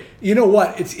movie. You know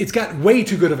what? It's got way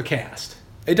too good of a cast.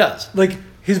 It does. Like,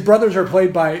 his brothers are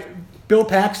played by Bill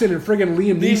Paxton and friggin'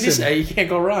 Liam Neeson. You can't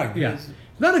go wrong. Yeah.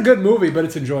 Not a good movie, but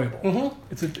it's enjoyable.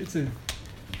 Mm-hmm.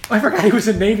 I forgot he was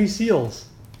in Navy SEALs.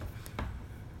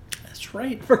 That's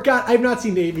right. I've not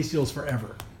seen Navy SEALs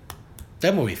forever.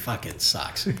 That movie fucking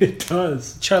sucks. It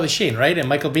does. Charlie Sheen, right? And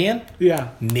Michael Biehn? Yeah.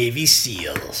 Navy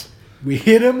SEALs. We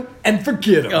hit him and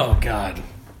forget him. Oh, God.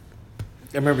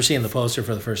 I remember seeing the poster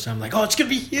for the first time. Like, oh, it's going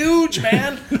to be huge,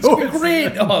 man. It's going to be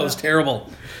great. Oh, it was terrible.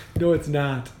 No, it's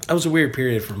not. That was a weird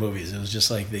period for movies. It was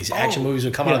just like these action movies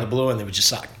would come out of the blue and they would just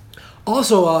suck.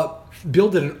 Also, Bill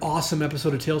did an awesome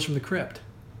episode of Tales from the Crypt.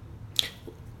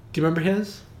 Do you remember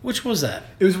his? Which was that?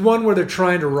 It was one where they're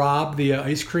trying to rob the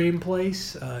ice cream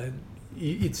place.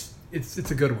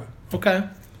 It's a good one. Okay.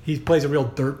 He plays a real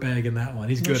dirtbag in that one.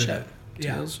 He's good at it.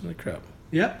 Tales from the Crypt.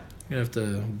 Yep. You have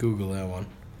to Google that one.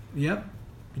 Yep.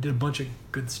 He did a bunch of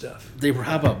good stuff. They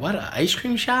rob an ice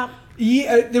cream shop?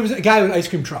 Yeah, there was a guy with an ice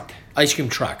cream truck. Ice cream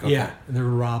truck, okay. Yeah, and they would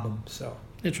rob him, so.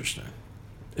 Interesting.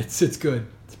 It's good.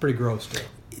 It's pretty gross, too.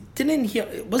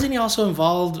 Wasn't he also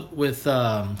involved with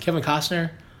Kevin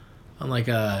Costner on like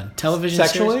a television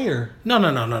Sexually, series? or?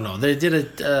 No. They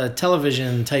did a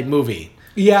television type movie.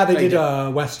 Yeah, they did a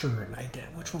Western.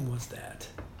 Which one was that?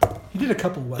 He did a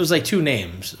couple Westerns. It was like two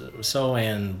names. So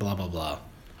and blah, blah, blah.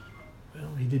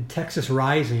 Well, he did Texas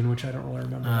Rising, which I don't really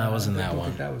remember. It wasn't that one. one. I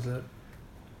think that was it.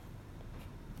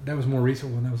 That was a more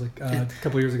recent one. That was like a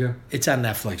couple years ago. It's on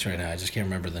Netflix right now. I just can't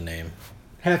remember the name.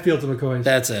 Hatfield to McCoy.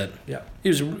 That's it. Yeah.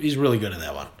 He's really good in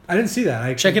that one. I didn't see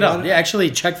that. Check it out. Yeah, actually,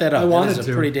 check that out. I wanted It's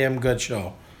to. a pretty damn good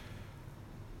show.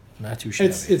 Not too shabby.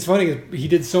 It's funny. He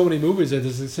did so many movies that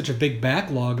there's such a big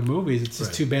backlog of movies. It's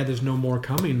just too bad there's no more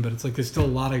coming. But it's like there's still a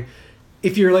lot of.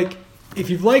 If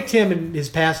you've liked him and his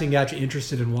passing got you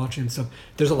interested in watching stuff,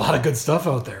 there's a lot of good stuff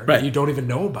out there that you don't even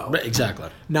know about. Right, exactly.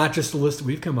 Not just the list that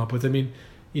we've come up with. I mean,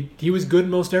 he was good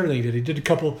in most everything he did. He did a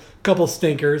couple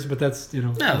stinkers, but that's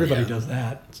everybody does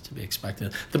that. It's to be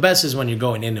expected. The best is when you're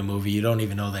going into a movie, you don't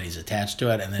even know that he's attached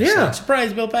to it, and then it's like,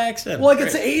 surprise, Bill Paxton. Well,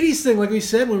 it's the '80s thing, like we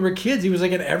said when we were kids. He was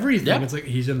like in everything. Yep. It's like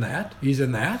he's in that.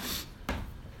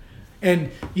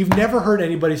 And you've never heard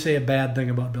anybody say a bad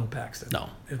thing about Bill Paxton. No.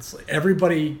 It's like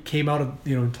everybody came out of,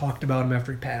 and talked about him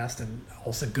after he passed and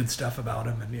all said good stuff about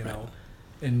him. And,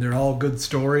 and they're all good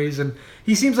stories. And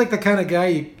he seems like the kind of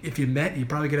guy, if you met, you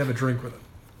probably could have a drink with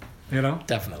him.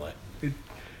 Definitely.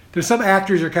 There's some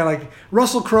actors who are kind of like,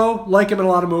 Russell Crowe, like him in a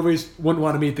lot of movies, wouldn't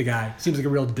want to meet the guy. Seems like a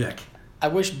real dick. I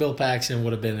wish Bill Paxton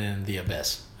would have been in The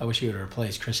Abyss. I wish he would have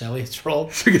replaced Chris Elliott's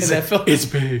role in that film.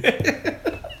 It's me.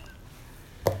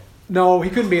 No, he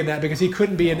couldn't be in that because he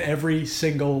couldn't be in every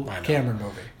single Cameron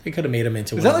movie. They could have made him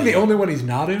into. Is that like the only one he's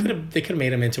not in? They could have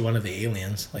made him into one of the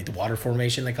aliens, like the water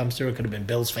formation that comes through. It could have been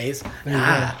Bill's face.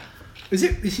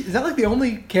 Is that like the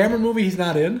only Cameron movie he's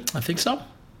not in? I think so.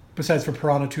 Besides for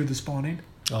Piranha 2: The Spawning.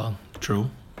 Oh, true.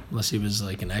 Unless he was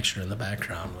like an extra in the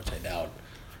background, which I doubt.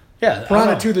 Yeah,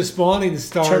 Piranha 2: The Spawning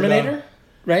starred Terminator,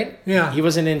 right? Yeah, he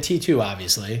wasn't in T2,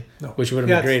 obviously. No. Which would have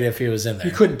been great if he was in there.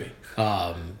 He couldn't be.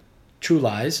 True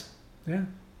Lies. Yeah.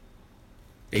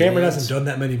 Cameron hasn't done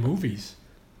that many movies.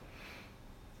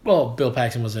 Well, Bill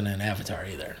Paxton wasn't in Avatar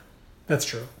either. That's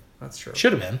true.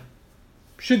 Should have been.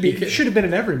 Should have been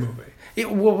in every movie. It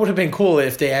would have been cool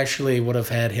if they actually would have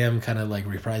had him kind of like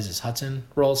reprise his Hudson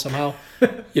role somehow.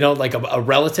 Like a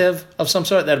relative of some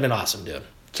sort. That'd have been awesome, dude.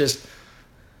 Just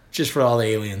for all the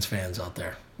Aliens fans out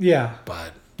there. Yeah.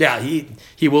 But yeah,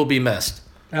 he will be missed.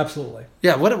 Absolutely.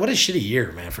 Yeah, what a shitty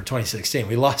year, man, for 2016.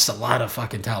 We lost a lot of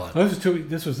fucking talent.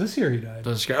 This was this year he died.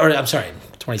 I'm sorry,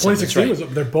 2016. 2016 was,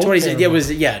 they're both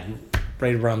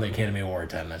right around the Academy Award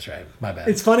time. That's right. My bad.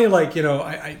 It's funny, like,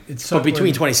 it sucked. But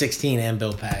between 2016 and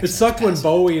Bill Paxton. It sucked when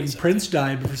Bowie and Prince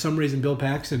died, but for some reason Bill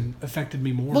Paxton affected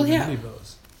me more than any of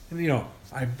those. And,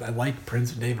 I like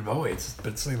Prince and David Bowie, but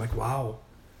it's like, wow.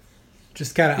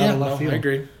 Just kind of out of left field. I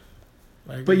agree.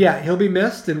 But yeah, he'll be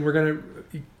missed, and we're going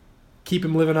to... keep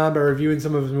him living on by reviewing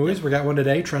some of his movies. We got one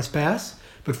today, Trespass.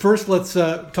 But first, let's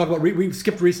talk about... we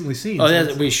skipped recently seen. Oh,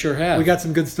 yeah, we sure have. We got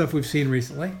some good stuff we've seen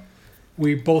recently.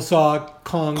 We both saw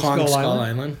Kong Skull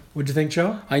Island. What'd you think,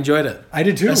 Joe? I enjoyed it. I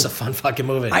did too. That's a fun fucking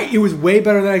movie. It was way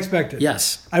better than I expected.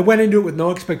 Yes. I went into it with no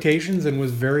expectations and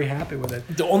was very happy with it.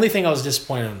 The only thing I was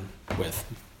disappointed with,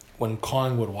 when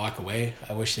Kong would walk away,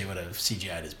 I wish they would have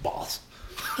CGI'd his balls.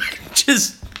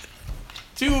 Just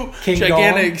two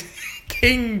gigantic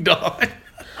King Dong.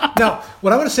 Now,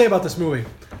 what I want to say about this movie,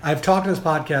 I've talked in this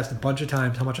podcast a bunch of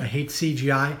times how much I hate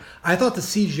CGI. I thought the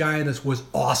CGI in this was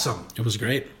awesome. It was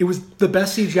great. It was the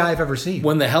best CGI I've ever seen.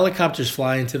 When the helicopters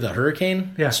fly into the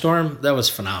hurricane storm, that was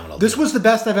phenomenal. This was the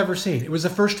best I've ever seen. It was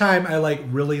the first time I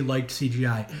really liked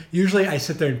CGI. Usually I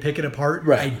sit there and pick it apart.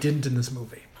 Right. I didn't in this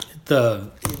movie.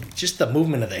 Just the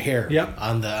movement of the hair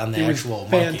on the actual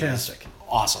monkey. Fantastic.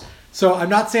 Awesome. So I'm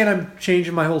not saying I'm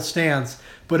changing my whole stance,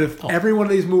 but if every one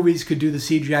of these movies could do the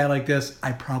CGI like this,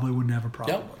 I probably wouldn't have a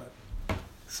problem with it.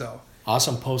 So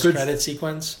awesome post-credit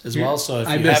sequence as well. So if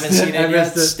you haven't seen it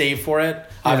yet, stay for it.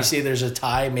 Obviously, there's a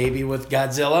tie maybe with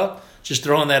Godzilla. Just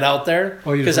throwing that out there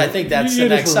because I think that's the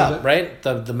next up, right?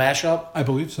 The mashup. I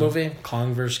believe so. Movie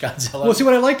Kong vs. Godzilla. Well, see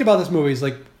what I liked about this movie is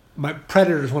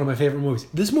Predator is one of my favorite movies.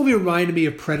 This movie reminded me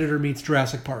of Predator meets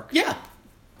Jurassic Park. Yeah.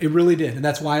 It really did, and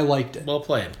that's why I liked it. Well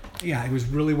played. Yeah, it was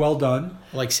really well done.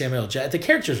 I like Samuel Jackson. The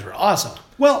characters were awesome.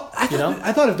 Well,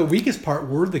 I thought if the weakest part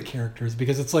were the characters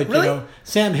because it's like,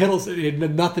 Sam Hiddleston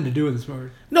had nothing to do in this movie.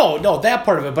 No, that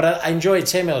part of it, but I enjoyed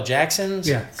Samuel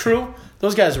Jackson's crew.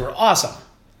 Those guys were awesome.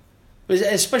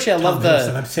 Especially I love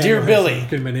the Dear Billy.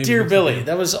 Dear Billy.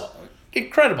 That was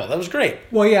incredible. That was great.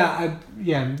 Well,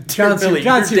 John C. Billy,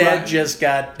 your dad just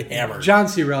got hammered. John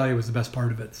C. Reilly was the best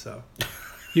part of it, so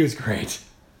he was great.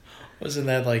 Wasn't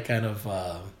that like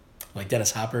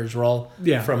Dennis Hopper's role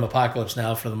from Apocalypse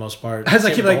Now for the most part? I was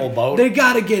like, whole boat. They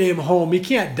got to get him home. He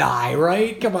can't die,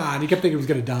 right? Come on. He kept thinking he was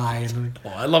going to die.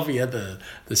 I love he had the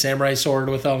samurai sword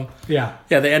with him. Yeah.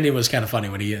 Yeah, the ending was kind of funny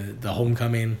when the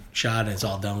homecoming shot and it's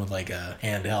all done with like a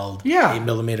handheld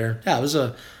 8mm.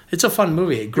 Yeah, it's a fun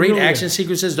movie. Great action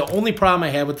sequences. The only problem I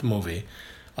had with the movie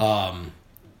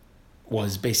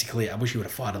was basically I wish you would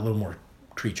have fought a little more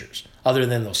creatures other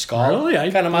than those skull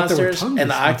kind of monsters and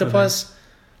the octopus.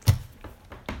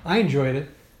 I enjoyed it.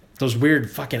 Those weird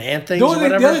fucking ant things. The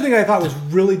other thing I thought was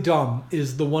really dumb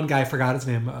is the one guy, I forgot his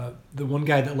name, the one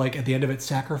guy that at the end of it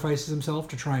sacrifices himself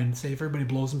to try and save everybody,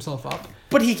 blows himself up.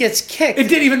 But he gets kicked. It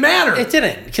didn't even matter. It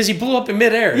didn't because he blew up in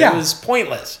midair. Yeah. It was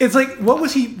pointless. It's like,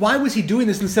 why was he doing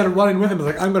this instead of running with him? It's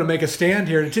like, I'm going to make a stand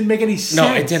here. It didn't make any sense.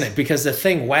 No, it didn't because the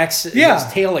thing whacks his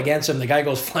tail against him. The guy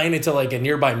goes flying into like a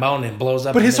nearby mountain and blows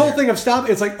up. But his whole thing of stop,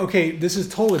 it's like, okay, this is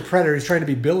totally Predator. He's trying to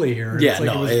be Billy here. Yeah, it's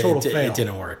like, it was a total fail. It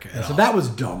didn't work at all. So that was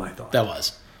dumb, I thought. That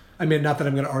was. I mean, not that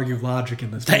I'm going to argue logic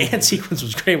in this. The ant sequence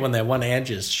was great when that one ant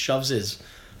just shoves his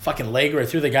fucking leg right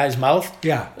through the guy's mouth.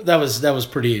 Yeah, that was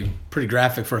pretty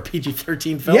graphic for a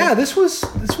PG-13 film. Yeah, this was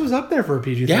up there for a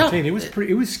PG-13. Yeah.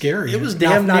 It was scary. It was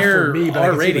damn near for me, but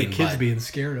R I rating. See the kids being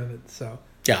scared of it. So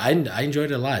yeah, I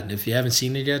enjoyed it a lot. And if you haven't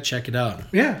seen it yet, check it out.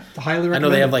 Yeah, highly recommend. I know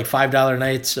they have like $5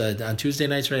 nights on Tuesday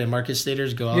nights right at Marcus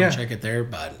Theaters. Go out and check it there,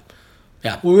 but.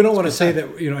 Yeah. Well, we don't want to say that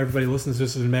everybody listens to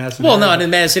this in Madison. Well, not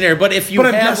in Madison area, but if you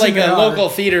have like a local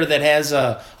theater that has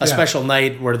a special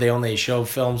night where they only show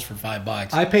films for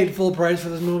 $5, I paid full price for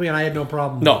this movie and I had no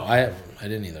problem. No, I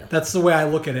didn't either. That's the way I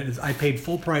look at it. Is I paid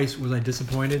full price. Was I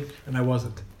disappointed? And I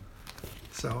wasn't.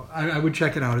 So I would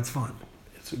check it out. It's fun.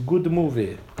 It's a good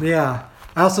movie. Yeah.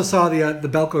 I also saw the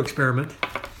Belko Experiment.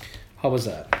 How was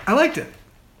that? I liked it.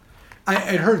 I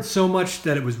had heard so much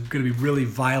that it was going to be really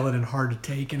violent and hard to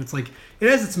take, and it's like it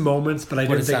has its moments, but I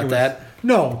didn't think it was that.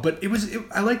 No, but it was.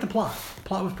 I liked the plot. The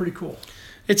plot was pretty cool.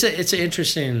 It's an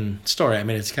interesting story. I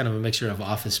mean, it's kind of a mixture of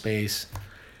Office Space.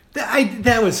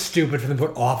 That was stupid for them to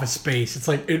put Office Space. It's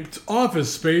like it's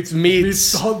Office Space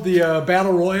meets the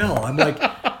Battle Royale. I'm like,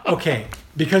 okay,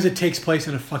 because it takes place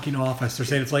in a fucking office. They're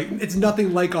saying it's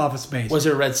nothing like Office Space. Was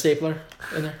there a red stapler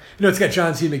in there? It's got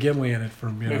John C. McGinley in it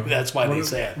from Maybe that's why they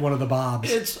say it. One of the Bobs.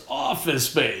 It's Office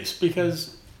Space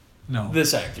because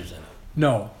this actor's in it.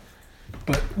 No,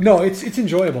 but no, it's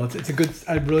enjoyable. It's a good.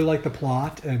 I really like the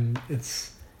plot and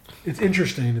it's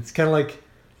interesting. It's kind of like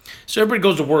so everybody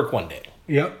goes to work one day.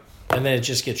 Yep. And then it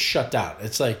just gets shut down.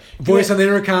 It's like voice on the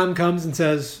intercom comes and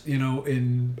says,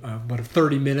 in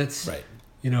 30 minutes, right?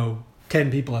 10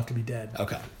 people have to be dead.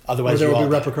 Okay. Otherwise, there will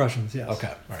be repercussions. Yes.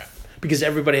 Okay. All right. Because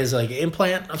everybody has like an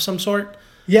implant of some sort.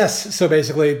 Yes. So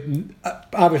basically,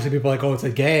 obviously, people are like, oh, it's a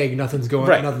gag. Nothing's going.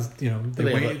 Right. Nothing's.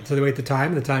 They wait the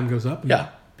time. And the time goes up. And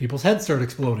people's heads start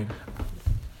exploding.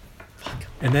 Fuck.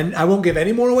 And then I won't give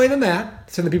any more away than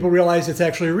that. So then people realize it's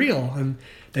actually real, and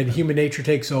then human nature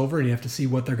takes over, and you have to see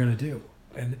what they're going to do.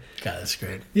 And God, that's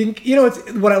great. You know,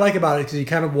 it's what I like about it because you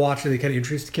kind of watch and they kind of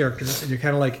introduce the characters, and you're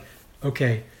kind of like,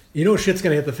 okay, you know, shit's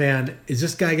going to hit the fan. Is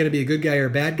this guy going to be a good guy or a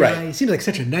bad guy? Right. He seems like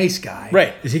such a nice guy.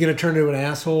 Right. Is he going to turn into an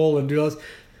asshole and do all this?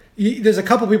 There's a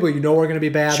couple people you know are going to be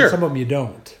bad, Sure. and some of them you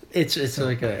don't. It's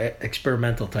like a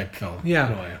experimental type film.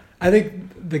 Yeah. I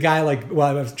think the guy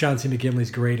John C.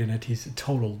 McGinley's great in it. He's a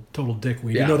total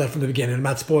dickweed. Yeah. You know that from the beginning. I'm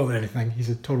not spoiling anything. He's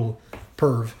a total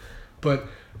perv. But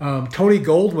Tony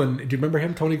Goldwyn, do you remember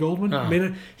him? Tony Goldwyn? Uh-huh. I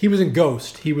mean, he was in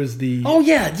Ghost. He was the... Oh,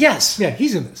 yeah, yes. Yeah,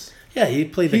 he's in this. Yeah, he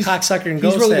played the cocksucker in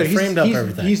Ghost really that good. framed up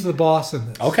everything. He's the boss in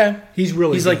this. Okay. He's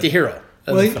really He's good. like the hero.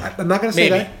 Well, I'm not going to say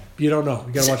Maybe. that. You don't know.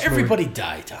 You got to watch the movie. Everybody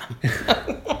died, Tom.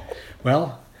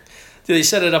 Well... Do they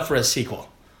set it up for a sequel?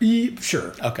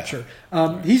 Sure. Okay. Sure.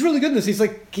 He's really good in this.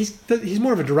 He's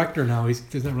more of a director now.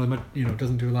 He's not really much,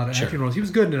 doesn't do a lot of acting roles. He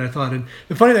was good in it, I thought. And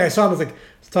the funny thing I saw him was I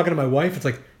was talking to my wife. It's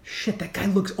like, shit, that guy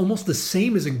looks almost the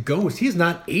same as in Ghost. He is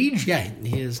not aged. Yeah,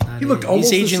 he is not. He looked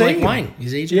almost He's aging the same. like wine.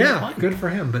 He's aging like wine. Good for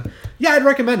him. But yeah, I'd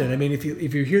recommend it. I mean, if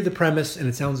you hear the premise and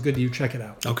it sounds good to you, check it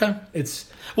out. Okay.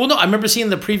 Well, no, I remember seeing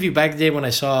the preview back in the day when I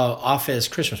saw Office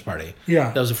Christmas Party.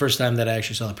 Yeah. That was the first time that I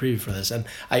actually saw the preview for this. And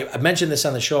I mentioned this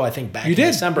on the show, I think, back You in did.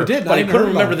 December. You did. But I couldn't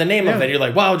remember it. the name of Yeah. it. You're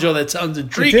like, wow, Joe, that sounds It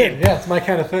intriguing. did. Yeah, it's my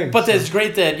kind of thing. But it's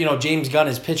great that, James Gunn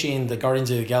is pitching the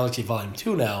Guardians of the Galaxy Volume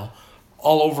 2 now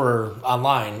all over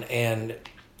online. And,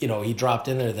 he dropped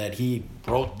in there that he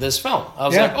wrote this film. I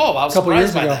was like, oh, I was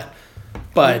surprised by that.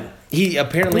 But he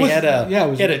apparently had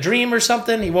a dream or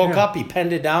something. He woke up, he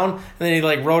penned it down, and then he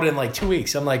wrote it in 2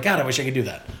 weeks. I'm like, God, I wish I could do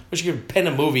that. I wish I could pen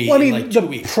a movie in 2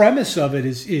 weeks. The premise of it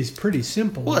is pretty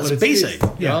simple. Well, it's basic.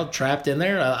 Trapped in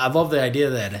there. I love the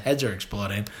idea that heads are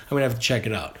exploding. I'm going to have to check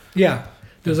it out. Yeah.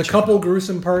 There's a couple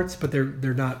gruesome parts, but they're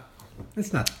not,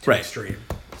 it's not too extreme.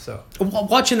 So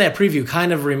watching that preview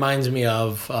kind of reminds me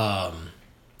of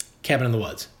Cabin in the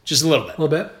Woods. Just a little bit. A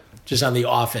little bit? Just on the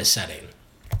Office setting.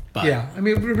 But yeah. I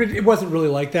mean, it wasn't really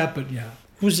like that, but yeah.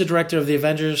 Who's the director of the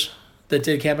Avengers that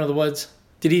did Cabin in the Woods?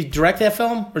 Did he direct that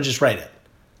film or just write it?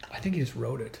 I think he just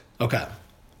wrote it. Okay.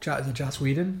 Is it Joss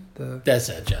Whedon? That's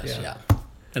it, Joss, yeah.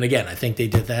 And again, I think they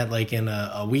did that in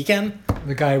a weekend.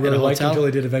 The guy I really liked until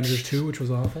he did Avengers 2, which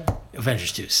was awful.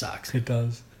 Avengers 2 sucks. It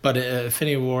does. But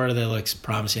Infinity War, that looks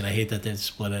promising. I hate that they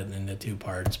split it into two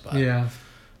parts. But yeah.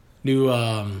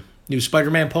 New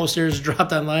Spider-Man posters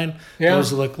dropped online. Yeah.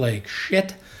 Those look like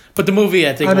shit. But the movie,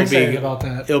 I think, I'm excited about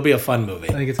that. It'll be a fun movie.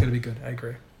 I think it's going to be good. I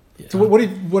agree. Yeah. So what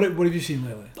have you seen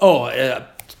lately? Oh,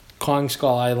 Kong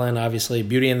Skull Island, obviously.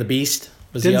 Beauty and the Beast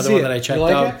was the other one that I checked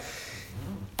out. It?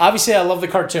 Obviously, I love the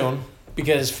cartoon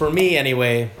because for me,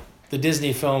 anyway, the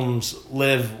Disney films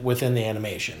live within the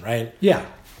animation, right? Yeah.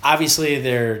 Obviously,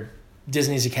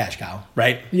 Disney's a cash cow,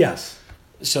 right? Yes.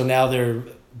 So now they're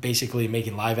basically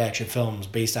making live-action films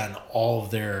based on all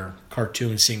of their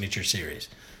cartoon signature series.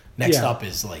 Next up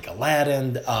is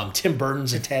Aladdin. Tim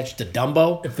Burton's attached to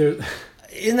Dumbo.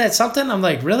 Isn't that something? I'm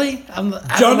like, really?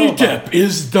 Johnny Depp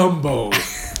is Dumbo.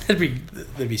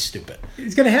 that'd be stupid.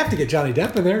 He's going to have to get Johnny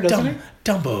Depp in there, doesn't he?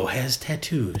 Dumbo has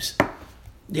tattoos.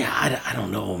 Yeah, I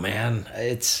don't know, man.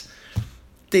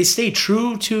 They stay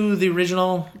true to the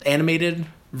original animated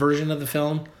version of the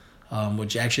film,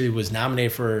 which actually was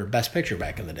nominated for Best Picture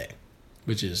back in the day,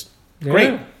 which is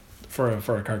great for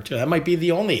a cartoon. That might be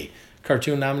the only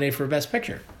cartoon nominated for Best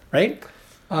Picture, right?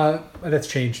 That's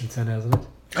changed since then, hasn't it?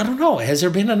 I don't know. Has there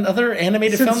been another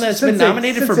animated film that's been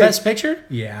nominated for Best Picture?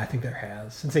 Yeah, I think there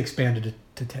has. Since they expanded it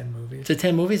to 10 movies. To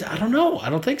 10 movies? I don't know. I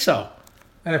don't think so.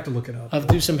 I'd have to look it up. I'll have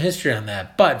to do some history on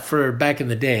that. But for back in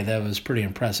the day, that was pretty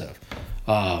impressive.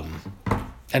 I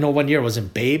know one year,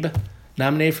 wasn't Babe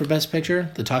nominated for Best Picture?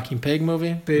 The Talking Pig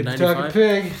movie? Babe the Talking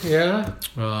Pig, yeah.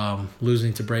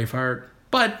 Losing to Braveheart.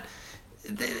 But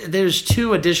there's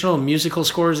 2 additional musical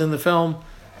scores in the film.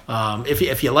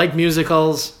 If you like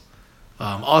musicals,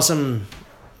 awesome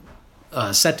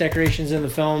set decorations in the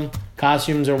film.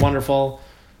 Costumes are wonderful.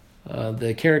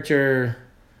 The characters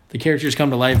come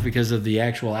to life because of the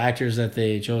actual actors that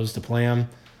they chose to play them.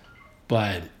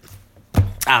 But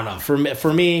I don't know.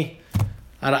 For me,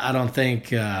 I don't think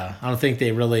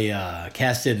they really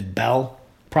casted Belle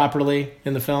properly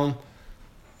in the film.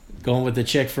 Going with the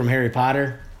chick from Harry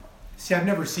Potter. See, I've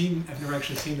never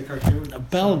actually seen the cartoon.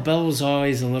 Belle was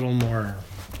always a little more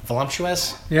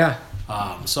voluptuous. Yeah.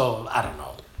 So I don't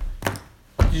know.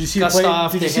 Did you see her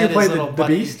play the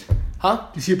Beast? Huh?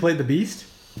 Did you see her play the Beast?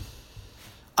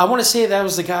 I want to say that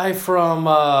was the guy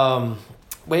from.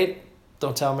 Wait,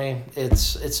 don't tell me.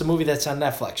 It's a movie that's on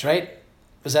Netflix, right?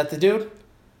 Was that the dude?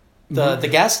 The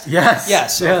guest? Yes.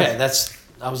 Yes. Okay, that's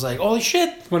I was like, holy shit!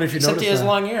 What if you Except noticed he has that?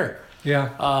 long hair. Yeah.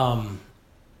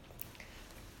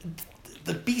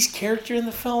 The Beast character in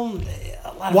the film.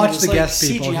 A lot Watch of the it was guest,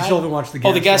 like people. CGI. You still haven't watched the guest.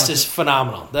 Oh, the guest Watch is it.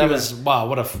 phenomenal. That Do was that. wow.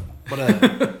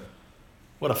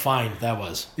 What a find that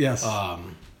was. Yes.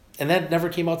 And that never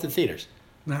came out to theaters,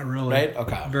 Not really. right?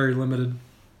 Okay. Very limited.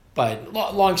 But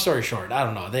long story short, I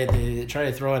don't know. They try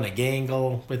to throw in a gay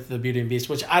angle with the Beauty and Beast,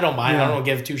 which I don't mind. Yeah. I don't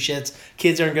give two shits.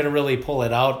 Kids aren't going to really pull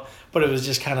it out. But it was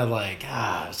just kind of like,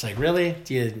 it's like, really?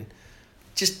 Do you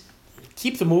just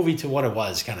keep the movie to what it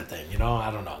was kind of thing? You know,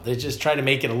 I don't know. They just try to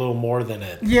make it a little more than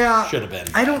it should have been.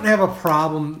 I don't have a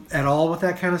problem at all with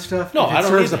that kind of stuff. No, if it I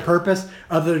don't serves either. a purpose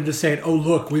other than just saying, "Oh,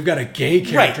 look, we've got a gay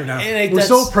character Right. now. And We're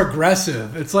so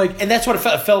progressive." It's like And that's what it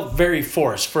felt. It felt very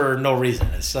forced for no reason.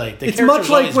 It's like the it's character much was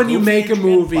like always when you goofy make a and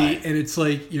movie shit, but- and it's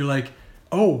like you're like,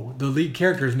 "Oh, the lead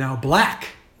character is now black."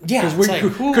 Yeah, because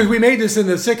it's like, we made this in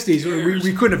the '60s.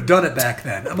 We couldn't have done it back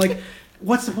then. I'm like,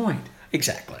 what's the point?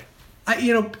 Exactly.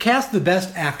 Cast the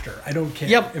best actor. I don't care.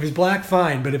 Yep. If he's black,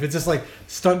 fine. But if it's just like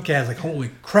stunt cast, like holy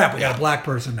crap, we got a black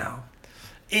person now.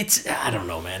 I don't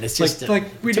know, man. It's just to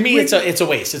me, it's a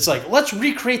waste. It's like let's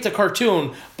recreate the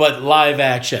cartoon but live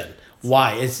action.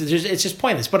 Why? It's just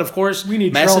pointless. But of course, we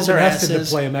need messes Charlton our Heston asses.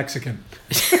 to play a Mexican.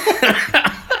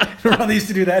 Remember they used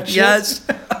to do that shit? Yes.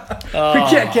 We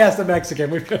can't cast a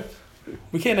Mexican.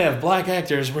 We can't have black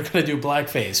actors. We're gonna do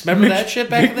blackface. Remember that shit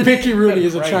back in the day? Mickey Rooney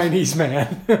is a Christ. Chinese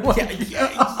man.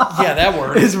 Yeah, that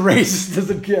worked. As racist as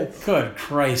it gets. Good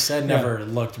Christ, that never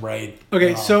looked right.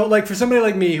 Okay, so like for somebody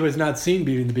like me who has not seen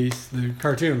Beauty and the Beast, the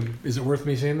cartoon, is it worth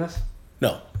me seeing this?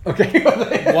 No. Okay.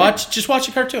 Just watch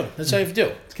a cartoon. That's all you have to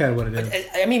do. It's kind of what it is.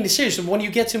 I mean, seriously, when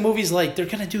you get to movies like they're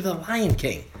gonna do The Lion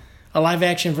King, a live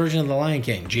action version of The Lion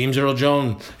King. James Earl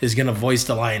Jones is gonna voice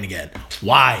the lion again.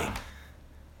 Why?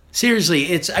 Seriously,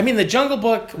 the Jungle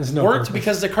Book worked purpose.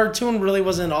 because the cartoon really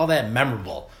wasn't all that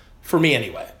memorable for me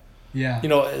anyway. Yeah. You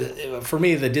know, for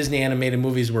me, the Disney animated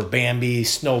movies were Bambi,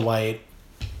 Snow White.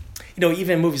 You know,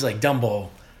 even movies like Dumbo,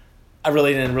 I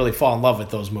really didn't fall in love with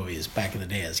those movies back in the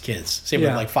day as kids. Same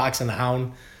with like Fox and the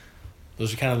Hound.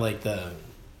 Those are kind of like the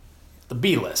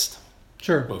B list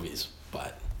movies.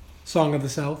 But Song of the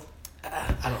South.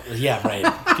 I don't. Yeah, right.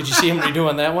 Could you see him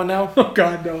redoing that one now? Oh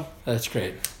God, no. That's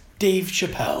great. Dave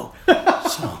Chappelle.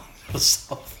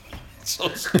 So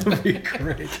That would be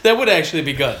great. that would actually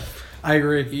be good. I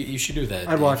agree. You should do that.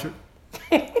 I'd watch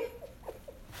it.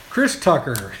 Chris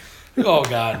Tucker. Oh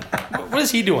God, what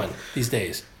is he doing these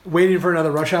days? Waiting for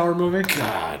another Rush Hour movie.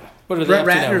 God, what are they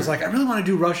Brett up to now? Ratner's like, I really want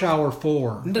to do Rush Hour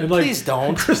 4. And Please don't.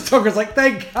 And Chris Tucker's like,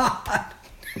 thank God.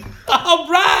 All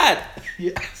right,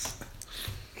 Yes.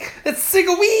 let's sing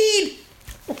a weed.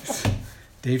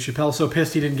 Dave Chappelle's so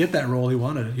pissed he didn't get that role he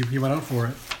wanted. He went out for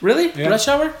it. Really? Yeah. Rush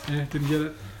Hour? Yeah, didn't get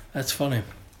it. That's funny.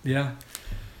 Yeah.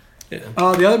 Yeah.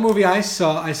 The other movie I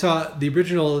saw the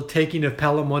original Taking of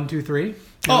Pelham 1, 2, 3.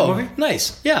 Oh,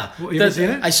 nice. Yeah. Well, you ever seen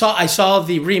it? I saw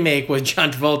the remake with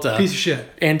John Travolta. Piece of shit.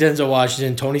 And Denzel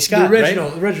Washington, Tony Scott. The original,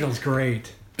 right? the original's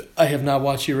great. I have not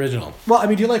watched the original. Well, I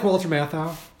mean, do you like Walter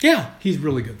Matthau? Yeah. He's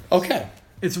really good. Okay.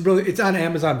 It's on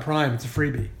Amazon Prime. It's a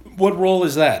freebie. What role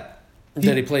is that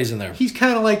he plays in there? He's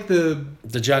kind of like the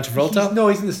John Travolta?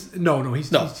 he's in this. No,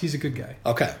 he's a good guy.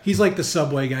 Okay. He's like the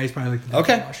Subway guy. He's probably like the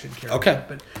Okay. Washington character. Okay.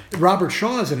 But Robert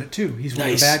Shaw's in it too. He's one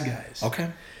of the bad guys.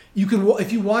 Okay. You can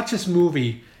if you watch this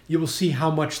movie, you will see how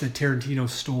much that Tarantino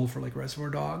stole for like Reservoir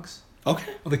Dogs.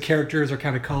 Okay. Well, the characters are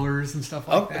kind of colors and stuff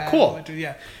like that. Cool.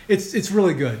 Yeah, it's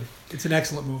really good. It's an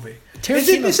excellent movie. Tarantino it's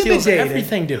a bit steals dated.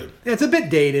 everything, dude. Yeah, it's a bit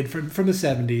dated from the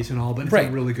 70s and all, but it's Right.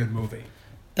 a really good movie.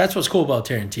 That's what's cool about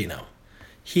Tarantino.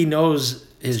 He knows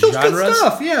his Still genres. good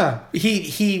stuff, yeah.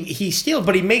 He steals,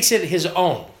 but he makes it his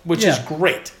own, which is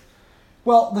great.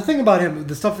 Well, the thing about him,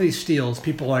 the stuff that he steals,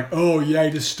 people are like, oh yeah,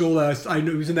 he just stole that. I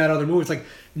know he was in that other movie. It's like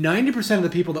 90% of the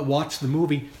people that watch the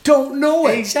movie don't know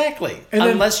it. Exactly. And then-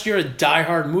 Unless you're a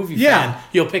diehard movie Yeah. fan,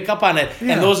 you'll pick up on it.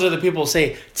 Yeah. And those are the people who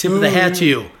say, tip of the hat to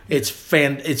you. It's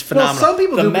Well, phenomenal. some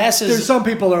people the do. masses, There's some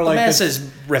people are like the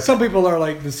masses rip Some it. people are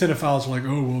like the cinephiles are like,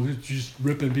 oh well, he's just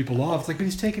ripping people off. It's like, but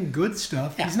he's taking good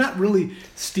stuff. Yeah. He's not really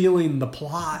stealing the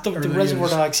plot. The or Reservoir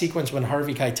Dogs sequence when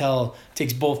Harvey Keitel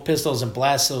takes both pistols and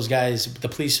blasts those guys, the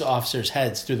police officers'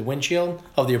 heads through the windshield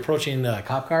of the approaching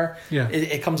cop car. Yeah.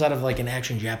 It comes out of like an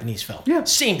action Japanese film. Yeah.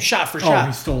 Same shot for Oh, shot.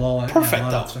 he stole all that. Perfect, a lot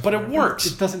of though, that stuff. but it works.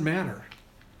 It doesn't matter.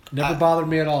 Never bothered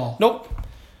me at all. Nope.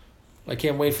 I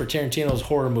can't wait for Tarantino's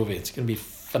horror movie. It's going to be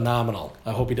phenomenal.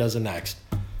 I hope he does it next.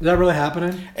 Is that really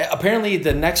happening? Apparently,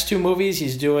 the next two movies,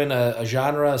 he's doing a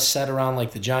genre set around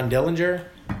like the John Dillinger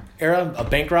era of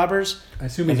bank robbers. I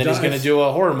assume and then he's going to do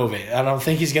a horror movie. I don't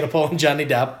think he's going to pull in Johnny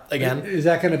Depp again. Is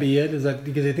that going to be it? Is that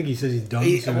because I think he says he's done?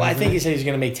 I think he said he's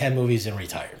going to make 10 movies and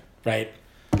retire. Right.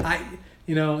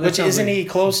 Which isn't he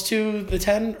close to the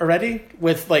 10 already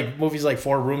with like movies like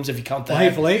Four Rooms if you count that? Well,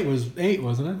 Hateful Eight was 8,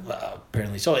 wasn't it?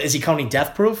 Apparently so. Is he counting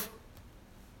Death Proof?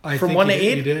 From 1 to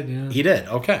 8? He did, yeah. He did,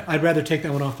 okay. I'd rather take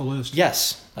that one off the list.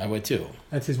 Yes, I would too.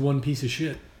 That's his one piece of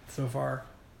shit so far.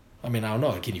 I mean, I don't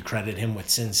know. Can you credit him with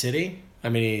Sin City? I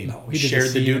mean, he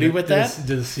shared the duty with that.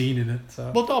 Did a scene in it.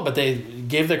 So. Well, no, but they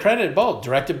gave the credit both.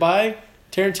 Directed by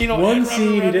Tarantino. One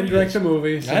scene, he didn't direct the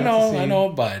movie. So I know,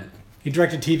 but... He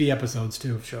directed TV episodes,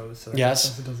 too, of shows. So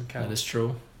yes, it doesn't count. That is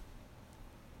true.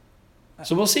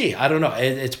 So we'll see. I don't know.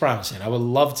 It's promising. I would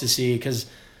love to see, because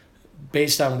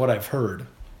based on what I've heard...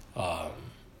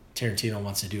 Tarantino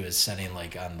wants to do his setting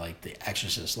like on like the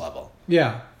Exorcist level.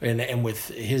 Yeah. And with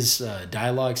his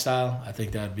dialogue style, I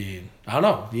think that would be, I don't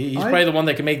know. He's probably the one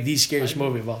that can make the scariest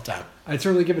movie of all time. I'd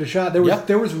certainly give it a shot.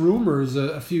 There was rumors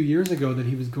a few years ago that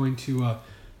he was going to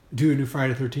do a new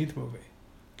Friday the 13th movie.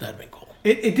 That'd be cool.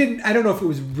 It didn't, I don't know if it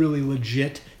was really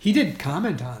legit. He did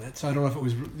comment on it, so I don't know if it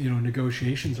was,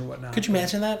 negotiations or whatnot. Could you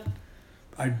imagine that?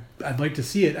 I'd like to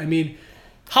see it. I mean,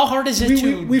 how hard is it to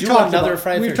do another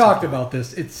Friday the 13th? We've talked about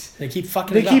this. They keep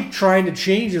fucking it up. They keep trying to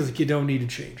change it like you don't need to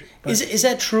change it. But is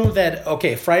that true that,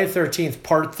 Friday the 13th,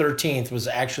 part 13th was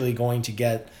actually going to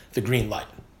get the green light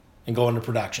and go into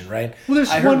production, right? Well,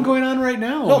 there's one going on right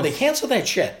now. No, they canceled that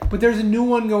shit. But there's a new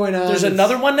one going on. There's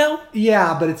another one now?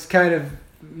 Yeah, but it's kind of,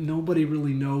 nobody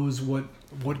really knows what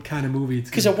kind of movie it's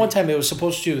going to be. Because at one time it was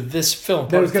supposed to, this film,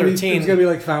 part 13... It was going to be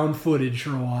like found footage for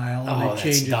a while. And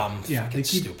that's dumb. Yeah, they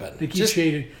keep stupid. They keep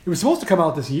changing. It was supposed to come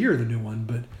out this year, the new one,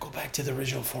 but... Go back to the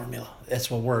original formula.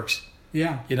 That's what works.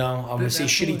 Yeah. I'm going to see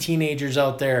shitty teenagers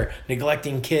out there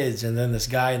neglecting kids, and then this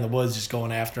guy in the woods just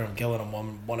going after them, killing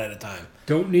them one at a time.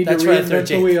 Don't need to reinvent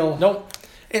the wheel. Nope.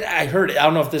 I heard, I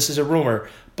don't know if this is a rumor,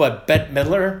 but Bette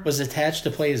Midler was attached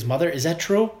to play his mother. Is that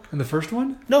true? In the first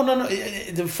one? No.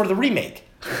 For the remake.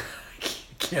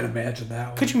 Can't imagine that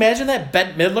one. Could you imagine that?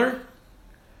 Bette Midler?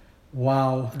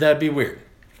 Wow. That'd be weird.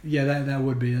 Yeah, that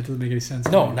would be. That doesn't make any sense.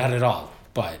 No, not at all.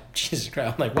 But, Jesus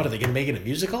Christ, I'm like, what, are they going to make it a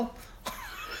musical?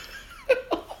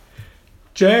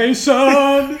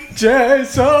 Jason!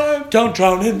 Don't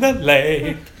drown in the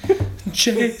lake.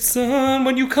 Jason,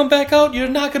 when you come back out, you're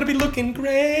not going to be looking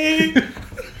great.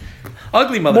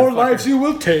 Ugly motherfucker. More lives you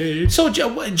will take. So,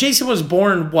 Jason was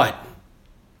born what?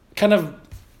 Kind of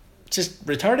just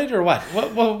retarded or what?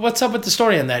 What's up with the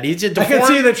story on that? He's just deformed? I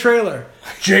can see the trailer.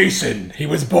 Jason, he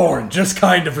was born just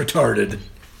kind of retarded.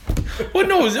 What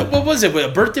was it? A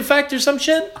birth defect or some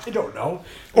shit? I don't know.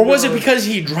 Or was it because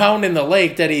he drowned in the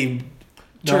lake that he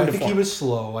turned I think he was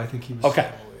slow. Okay. Slow,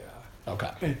 yeah.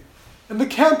 Okay. And the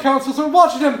camp counselors were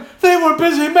watching him. They were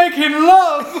busy making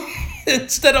love.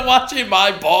 Instead of watching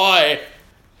my boy.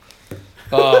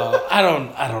 I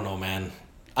don't know, man.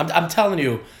 I'm telling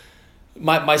you,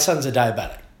 my son's a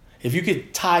diabetic. If you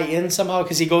could tie in somehow,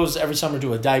 because he goes every summer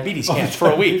to a diabetes camp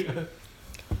for a week.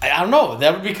 I don't know.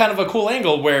 That would be kind of a cool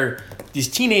angle where these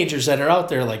teenagers that are out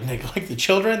there like neglect the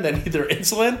children that need their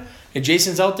insulin, and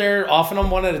Jason's out there offering them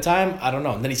one at a time. I don't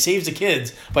know. And then he saves the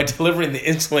kids by delivering the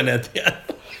insulin at the end.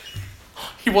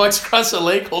 He walks across the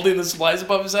lake holding the supplies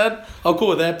above his head. How cool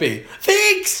would that be?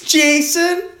 Thanks,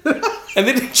 Jason. And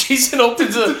then Jason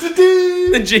opens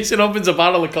a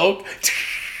bottle of Coke.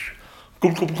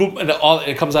 And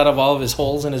it comes out of all of his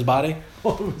holes in his body.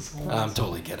 I'm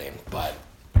totally kidding, but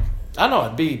I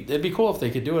don't know. It'd be cool if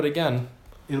they could do it again.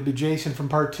 It'll be Jason from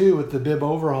part 2 with the bib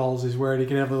overalls he's wearing. He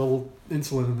can have a little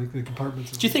insulin in the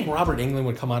compartments. Do you think Robert Englund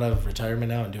would come out of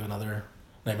retirement now and do another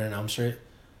Nightmare on Elm Street?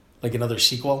 Like another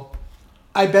sequel?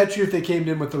 I bet you if they came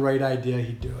in with the right idea,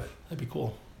 he'd do it. That'd be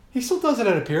cool. He still does it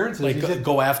at appearances. Like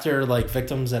go after like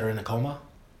victims that are in a coma?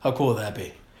 How cool would that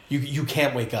be? You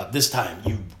can't wake up. This time,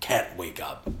 you can't wake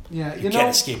up. Yeah, you can't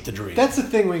escape the dream. That's the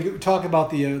thing when you talk about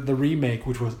the remake,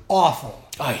 which was awful.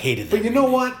 I hated that. But you know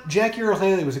what? Jackie Earle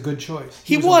Haley was a good choice.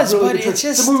 He was really but it's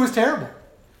just... The movie was terrible.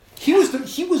 He was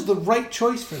the right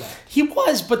choice for that. He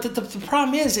was, but the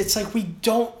problem is, it's like we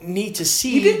don't need to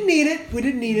see. We didn't need it. We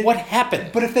didn't need it. What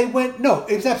happened? But if they went, no,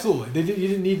 it was absolutely. You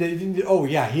didn't need. Oh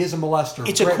yeah, he is a molester.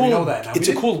 It's a cool. We know that now. It's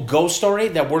a cool ghost story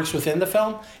that works within the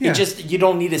film. Yeah. It just you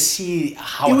don't need to see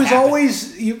how it was happened.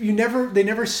 Always you never. They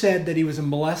never said that he was a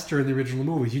molester in the original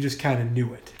movies. You just kind of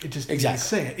knew it. It just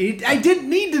exactly. Didn't say it. I didn't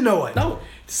need to know it. No,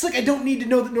 it's like I don't need to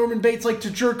know that Norman Bates liked to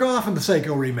jerk off in the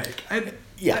Psycho remake. I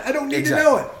don't need to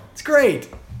know it. It's great.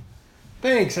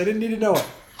 Thanks. I didn't need to know it.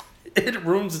 It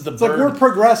ruins the It's bird. like we're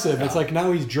progressive. Yeah. It's like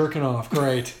now he's jerking off.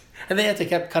 Great. And they had to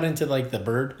keep cutting to like the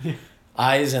bird.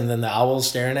 eyes and then the owl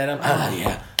staring at him. Ah,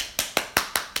 yeah.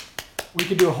 We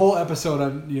could do a whole episode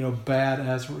on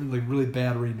badass, like really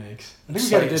bad remakes. I think we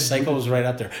got to Psycho was right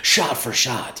up there, shot for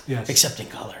shot, yes. except in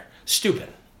color. Stupid.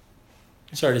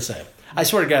 Sorry to say. I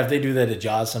swear to God, if they do that to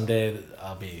Jaws someday,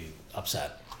 I'll be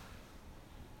upset.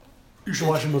 You should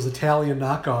watch them. Those Italian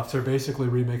knockoffs are basically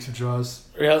remakes of Jaws,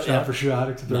 shot for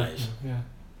shot. Nice.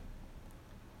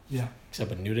 Yeah. Except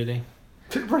with nudity.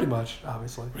 Pretty much,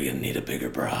 obviously. We're gonna need a bigger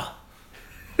bra.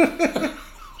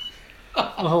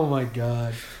 Oh my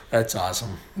God. That's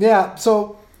awesome. Yeah,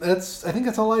 so I think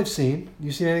that's all I've seen.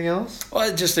 You seen anything else?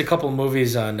 Well, just a couple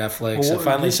movies on Netflix. I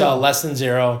finally saw Less Than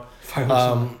Zero.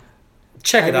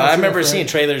 Check it out. I remember seeing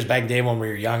trailers back day when we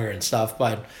were younger and stuff,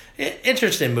 but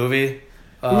interesting movie.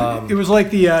 It was like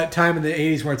the time in the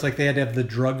 80s where it's like they had to have the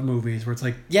drug movies where it's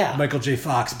like Michael J.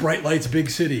 Fox, Bright Lights, Big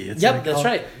City. It's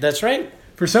right. That's right.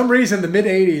 For some reason, the mid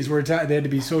 80s where they had to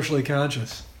be socially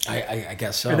conscious. I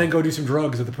guess so. And then go do some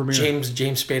drugs at the premiere.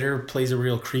 James Spader plays a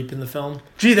real creep in the film.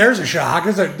 Gee, there's a shock.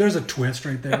 There's a twist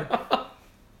right there.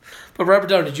 But Robert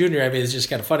Downey Jr., I mean, it's just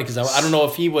kind of funny because I don't know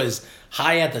if he was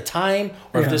high at the time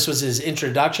or if this was his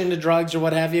introduction to drugs or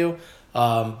what have you.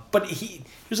 But he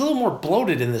was a little more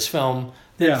bloated in this film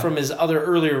than from his other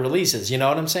earlier releases. You know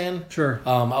what I'm saying? Sure.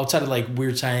 Outside of like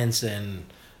Weird Science and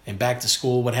Back to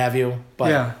School, what have you.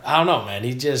 But I don't know, man.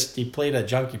 He played a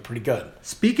junkie pretty good.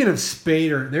 Speaking of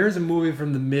Spader, there's a movie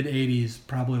from the mid 80s,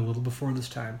 probably a little before this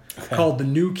time, called The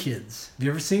New Kids. Have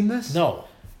you ever seen this? No.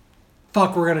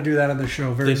 Fuck, we're going to do that on the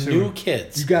show very soon. The New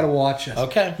Kids. You got to watch it.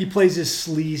 Okay. He plays this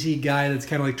sleazy guy that's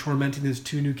kind of like tormenting these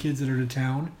two new kids that are in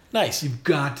town. Nice. You've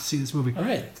got to see this movie. All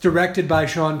right. It's directed by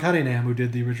Sean Cunningham, who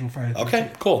did the original Friday the 13th.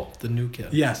 Okay, cool. The New Kid.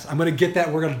 Yes, I'm going to get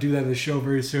that. We're going to do that in the show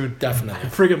very soon. Definitely. I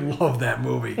freaking love that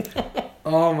movie.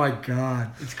 Oh, my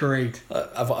God. It's great.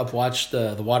 I've watched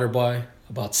The Waterboy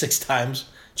about 6 times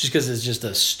just because it's just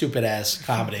a stupid-ass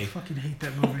comedy. I fucking hate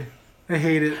that movie. I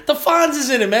hate it. The Fonz is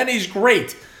in it, man. He's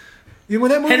great. You know,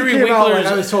 when that movie came out,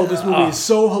 I was told this movie is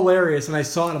so hilarious, and I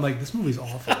saw it, I'm like, this movie's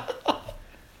awful.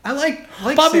 I like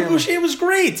Bobby Sandler. Boucher was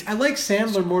great. I like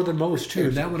Sandler more than most,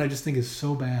 too. That one I just think is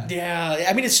so bad. Yeah,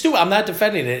 I mean, it's stupid. I'm not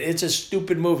defending it. It's a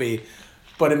stupid movie,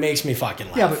 but it makes me fucking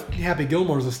laugh. Yeah, but Happy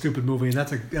Gilmore is a stupid movie, and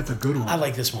that's a good one. I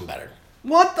like this one better.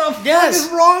 What the fuck is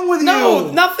wrong with you?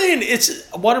 No, nothing. It's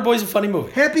Waterboy's a funny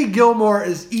movie. Happy Gilmore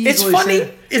is easily... It's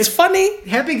funny. It's funny.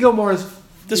 Happy Gilmore is...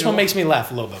 This one makes me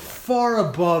laugh a little bit more. Far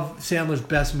above Sandler's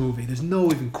best movie. There's no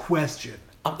even question.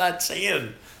 I'm not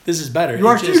saying this is better. You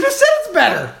just said it's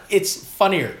better. It's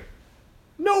funnier.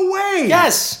 No way.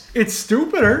 Yes. It's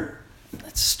stupider.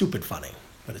 That's stupid funny,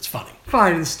 but it's funny.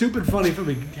 Fine, it's stupid funny for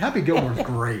me. Happy Gilmore's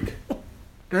great.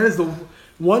 That is the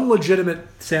one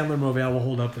legitimate Sandler movie I will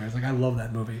hold up there. It's like, I love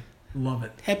that movie. Love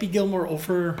it. Happy Gilmore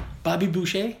over Bobby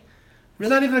Boucher? Really?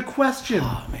 Not even a question.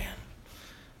 Oh, man.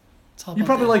 You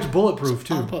probably liked Bulletproof,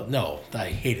 too. No, I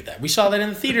hated that. We saw that in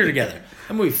the theater together.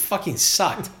 That movie fucking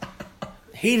sucked.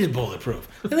 Hated Bulletproof.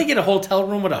 Didn't they get a hotel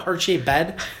room with a heart-shaped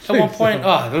bed at one point?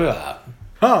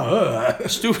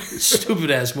 Stupid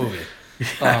ass movie.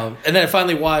 And then I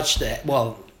finally watched,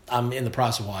 I'm in the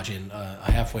process of watching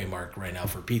a halfway mark right now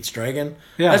for Pete's Dragon.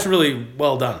 Yeah. That's really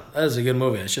well done. That is a good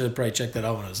movie. I should have probably checked that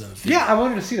out when I was in the theater. Yeah, I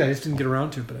wanted to see that. I just didn't get around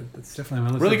to it, but it's definitely on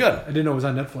my list. Really good. I didn't know it was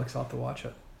on Netflix. I'll have to watch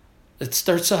it. It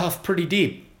starts off pretty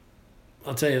deep.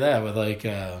 I'll tell you that with I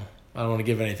don't want to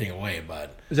give anything away,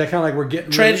 but... Is that kind of like we're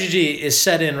getting... Tragedy is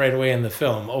set in right away in the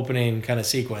film, opening kind of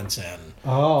sequence, and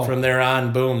from there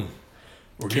on, boom.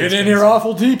 We're getting in here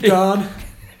awful deep, Don. A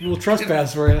little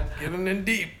trespass for you. Getting in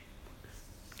deep.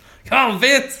 Come on,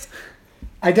 Vince.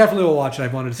 I definitely will watch it. I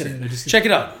wanted to see it. Check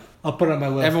it out. I'll put it on my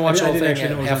list. I haven't watched the whole thing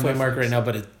at halfway mark right now,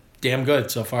 but it's damn good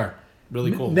so far.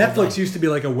 Really cool. Netflix used to be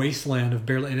like a wasteland of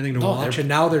barely anything to watch, and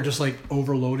now they're just like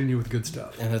overloading you with good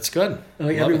stuff. And that's good. And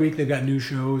like every week they've got new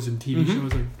shows and TV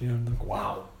shows. Like,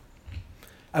 wow.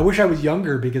 I wish I was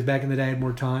younger because back in the day I had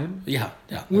more time. Yeah.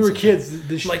 When we were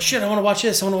kids. Like, shit, I want to watch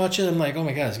this. I want to watch it. I'm like, oh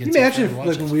my God. It's getting imagine if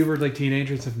like when we were like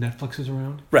teenagers, if Netflix was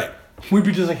around. Right. We'd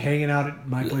be just like hanging out at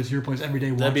my place, your place every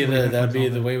day. That'd be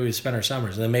the way we spend our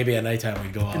summers. And then maybe at nighttime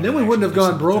we'd go out. And then we wouldn't have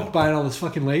gone broke buying all this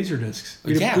fucking laser discs.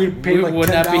 We'd pay like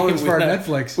 $10 for our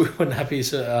Netflix. We would not be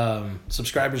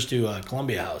subscribers to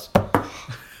Columbia House.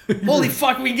 Holy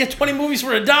fuck, we can get 20 movies for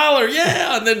 $1.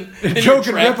 Yeah. And then Joe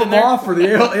can rip them off for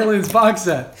the Aliens box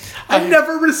set. I've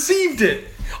never received it.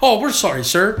 Oh, we're sorry,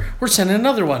 sir. We're sending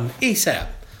another one ASAP.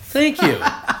 Thank you.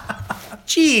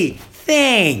 Gee,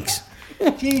 thanks.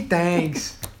 Gee,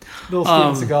 thanks. Little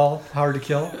Steven Seagal, Hard to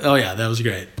Kill. Oh, yeah, that was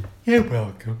great. You're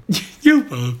welcome. You're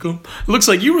welcome. Looks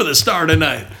like you were the star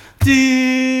tonight.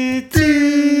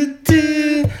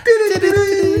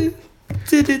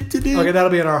 Okay, that'll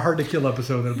be in our Hard to Kill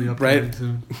episode. That'll be up right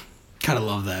soon. Kind of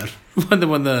love that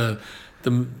when the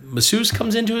masseuse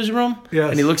comes into his room, yes.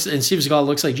 and he looks, and Steven Seagal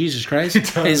looks like Jesus Christ.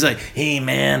 And he's like, "Hey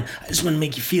man, I just want to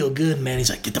make you feel good, man." He's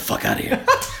like, "Get the fuck out of here."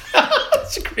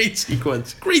 It's a great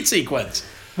sequence. Great sequence.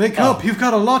 Wake up! You've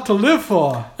got a lot to live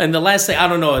for. And the last thing, I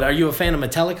don't know. Are you a fan of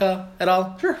Metallica at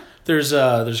all? Sure. There's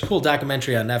a cool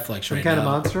documentary on Netflix right now. Kind of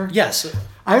Monster? Yes.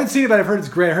 I haven't seen it, but I've heard it's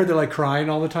great. I heard they're like crying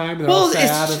all the time. They're all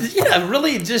sad.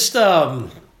 Really just, I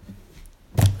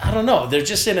don't know. They're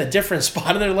just in a different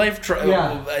spot in their life.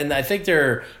 And I think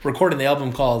they're recording the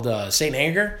album called Saint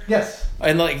Anger. Yes.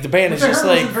 And like the band is just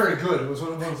like... Wasn't very good. It was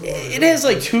one of those... It has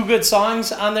like 2 good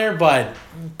songs on there, but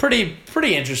pretty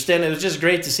interesting. It was just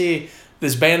great to see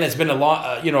this band that's been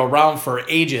around for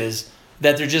ages,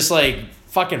 that they're just like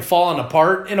fucking falling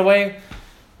apart in a way.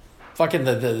 Fucking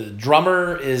the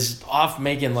drummer is off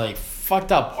making like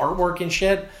fucked up artwork and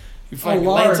shit.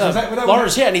 Lars.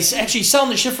 Lars, yeah, and he's actually selling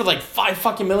the shit for like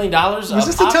 $5 million. Was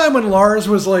this the time when Lars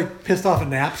was like pissed off at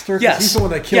Napster? Yes. He's the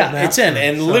one that killed Napster. Yeah, it's in,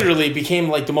 and literally became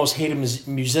like the most hated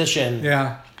musician.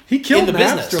 Yeah. He killed in the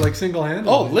Napster business. like single-handedly.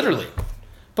 Oh, literally.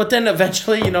 But then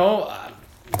eventually,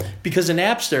 because of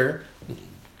Napster,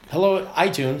 hello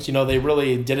iTunes, they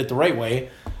really did it the right way.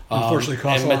 Unfortunately,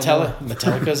 cost and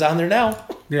Metallica's on there now.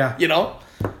 Yeah.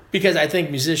 Because I think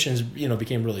musicians,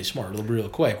 became really smart real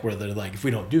quick, where they're like, if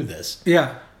we don't do this,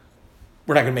 yeah,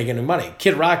 we're not going to make any money.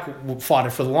 Kid Rock fought it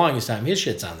for the longest time. His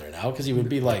shit's on there now, because he would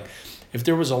be like, if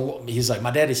there was he's like,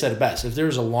 my daddy said it best, if there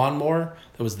was a lawnmower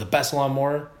that was the best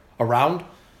lawnmower around,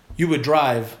 you would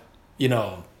drive,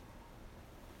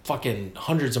 fucking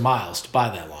hundreds of miles to buy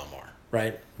that lawnmower,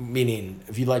 right? Meaning,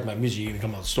 if you like my music, you can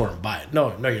come out to the store and buy it.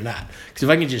 No, you're not. Because if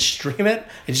I can just stream it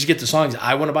and just get the songs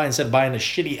I want to buy instead of buying a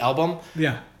shitty album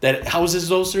that houses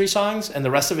those 3 songs and the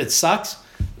rest of it sucks,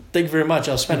 thank you very much.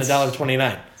 I'll spend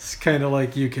 $1.29. It's kind of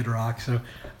like you, Kid Rock. So,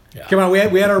 come on, we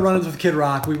had our run-ins with Kid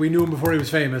Rock. We knew him before he was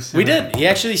famous. We did. He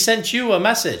actually sent you a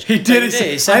message. He did.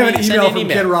 I have an email from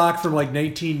Kid Rock from like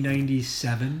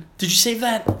 1997. Did you save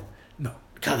that? No.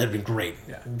 God, that'd been great.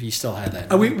 Yeah, if you still had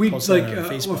that. We like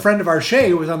a friend of ours, Shay,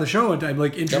 who was on the show one time,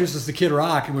 like introduced us to Kid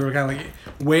Rock, and we were kind of like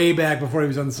way back before he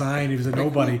was unsigned. He was a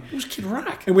nobody. Who's Kid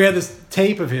Rock? And we had this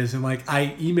tape of his, and like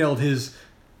I emailed his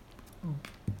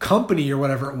company or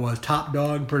whatever it was, Top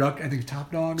Dog I think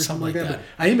Top Dog or something like that. But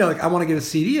I emailed I want to get a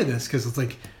CD of this, because it's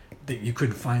like you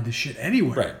couldn't find this shit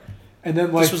anywhere. Right. And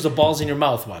then this was the balls in your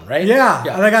mouth one, right? Yeah.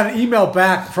 And I got an email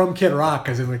back from Kid Rock,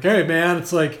 because he was like, hey man,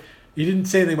 it's like, he didn't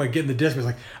say anything about getting the disc. He was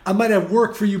like, I might have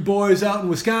work for you boys out in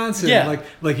Wisconsin. Yeah.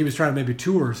 Like he was trying to maybe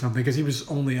tour or something, because he was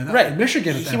only in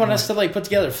Michigan at that He wanted us to like put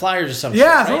together flyers or something.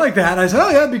 Yeah, something like that. And I said, oh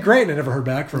yeah, that'd be great. And I never heard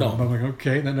back from him. I'm like,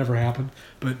 okay, that never happened.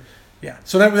 But yeah,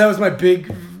 so that was my big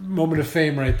moment of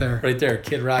fame right there. Right there,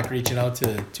 Kid Rock reaching out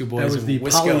to 2 boys. That was the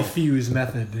Polyfuse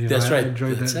method. That's right. I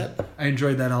enjoyed that. I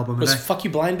enjoyed that album. Was Fuck You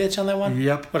Blind Bitch on that one?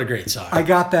 Yep. What a great song. I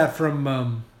got that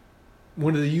from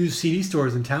one of the used CD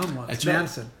stores in town once. That's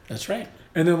Madison. Right. That's right.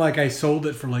 And then I sold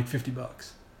it for like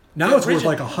 $50. Now it's worth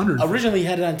like $100. Originally, you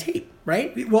had it on tape,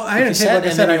 right? Well, I had tape. Like I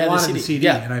said, I wanted the CD,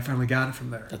 yeah. and I finally got it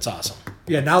from there. That's awesome.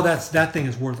 Yeah, now that thing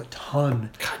is worth a ton.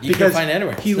 God, you can't find it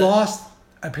anywhere. He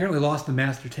apparently lost the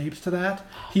master tapes to that.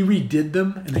 He redid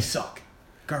them, and they suck.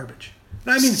 Garbage.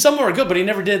 I mean, some were good, but he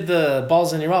never did the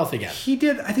balls in your mouth again. He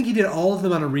did. I think he did all of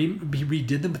them on he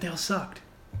redid them, but they all sucked.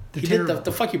 He did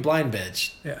the Fuck You Blind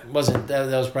Bitch. Yeah. That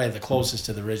was probably the closest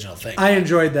to the original thing. I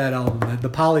enjoyed that album, the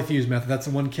Polyfuse method. That's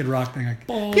the one Kid Rock thing.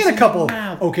 He had a couple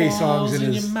okay songs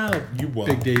in his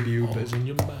big debut. Balls in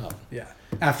your mouth. Yeah.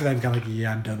 After that, I'm kind of like,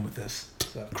 I'm done with this.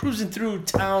 So. Cruising through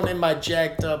town in my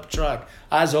jacked up truck.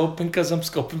 Eyes open because I'm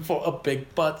scoping for a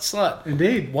big butt slut.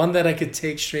 Indeed. One that I could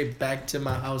take straight back to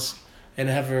my house and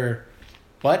have her,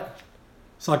 what?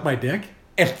 Suck my dick?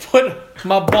 And put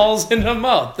my balls in her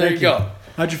mouth. There you go.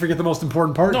 How'd you forget the most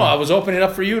important part? No, I was opening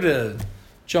up for you to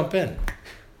jump in.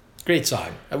 Great song.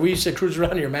 We used to cruise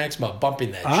around your Maxima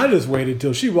bumping that shit. I just waited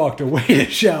till she walked away to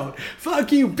shout,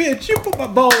 "Fuck you, bitch! You put my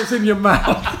balls in your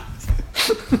mouth."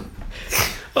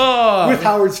 With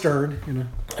Howard Stern,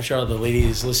 I'm sure all the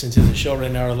ladies listening to the show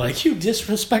right now are like, "You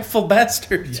disrespectful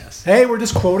bastards." Yes. Hey, we're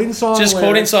just quoting songs. Just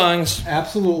quoting songs.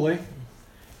 Absolutely.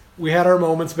 We had our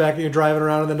moments back driving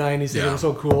around in the 90s. It was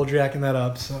so cool, jacking that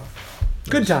up. So.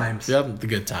 Good times. Yep, the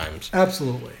good times.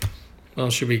 Absolutely.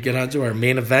 Well, should we get on to our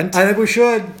main event? I think we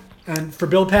should. And for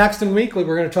Bill Paxton Weekly,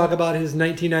 we're going to talk about his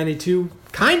 1992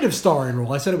 kind of starring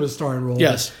role. I said it was a starring role.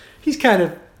 Yes. He's kind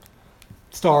of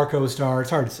star, co-star. It's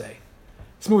hard to say.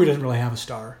 This movie doesn't really have a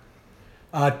star.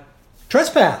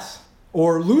 Trespass,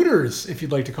 or Looters, if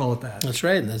you'd like to call it that. That's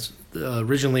right. That's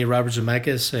originally Robert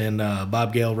Zemeckis and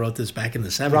Bob Gale wrote this back in the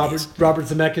 70s. Robert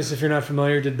Zemeckis, if you're not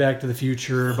familiar, did Back to the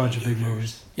Future, a bunch of big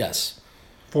movies. Yes.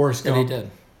 Forrest Gump. And he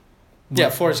did. Yeah,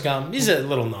 Forrest Gump. He's a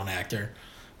little known actor.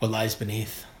 What Lies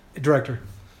Beneath. Director.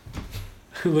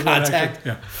 Contact.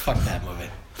 Yeah. Fuck that movie.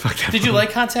 Did you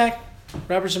like Contact?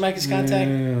 Robert Zemeckis' Contact?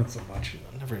 Not so much.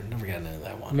 Never got into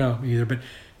that one. No, me either. But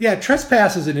yeah,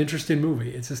 Trespass is an interesting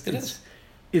movie. It's a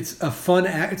fun.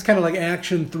 It's kind of like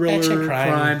action thriller,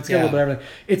 crime. It's got a little bit of everything.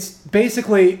 It's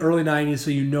basically early '90s,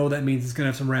 so you know that means it's gonna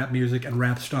have some rap music and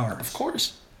rap stars. Of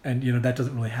course. And that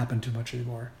doesn't really happen too much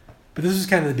anymore. But this is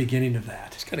kind of the beginning of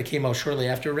that. This kind of came out shortly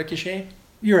after Ricochet.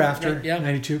 Year after, yeah,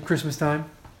 '92, Christmas time.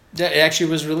 Yeah, it actually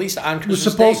was released on Christmas Day. It was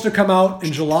supposed to come out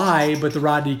in July, but the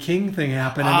Rodney King thing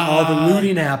happened, and all the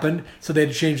looting happened, so they had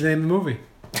to change the name of the movie.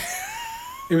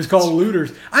 It was called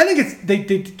Looters. I think they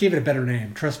gave it a better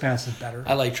name. Trespass is better.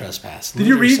 I like Trespass. Did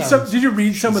you read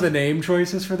some of the name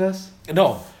choices for this?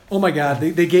 No. Oh my God,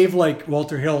 they gave like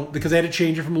Walter Hill because they had to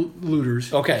change it from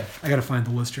Looters. Okay. I gotta find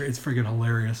the list here. It's friggin'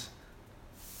 hilarious.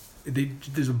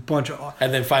 There's a bunch of.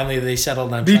 And then finally they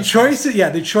settled on the choices. Yeah,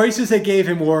 the choices they gave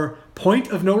him were Point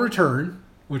of No Return,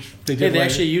 which they did. They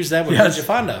actually used that with Bridget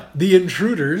Fonda. The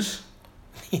Intruders.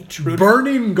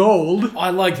 Burning Gold. Oh, I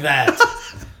like that.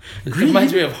 It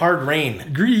reminds me of Hard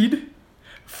Rain. Greed,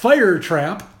 Fire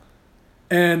Trap,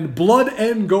 and Blood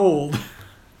and Gold.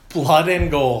 Blood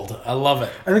and Gold. I love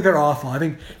it. I think they're awful. I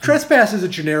think Trespass is a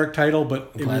generic title,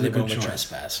 but I'm glad they go with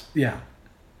Trespass. Yeah.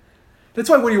 That's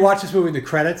why when you watch this movie in the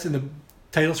credits and the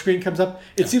title screen comes up,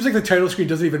 it seems like the title screen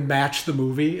doesn't even match the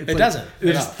movie. It doesn't.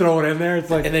 They just throw it in there. It's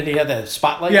like, and then you have the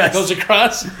spotlight that goes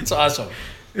across. It's awesome.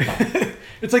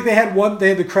 It's like they had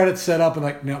the credits set up and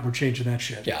like, no, we're changing that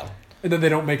shit. Yeah. And then they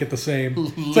don't make it the same.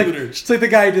 It's like the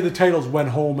guy who did the titles went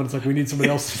home and it's like, we need somebody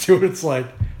else to do it. It's like,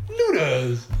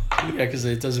 Looters. Yeah, because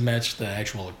it doesn't match the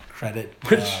actual credit.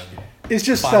 Which it's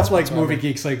just stuff like movie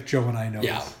geeks like Joe and I know.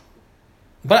 Yeah.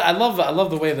 But I love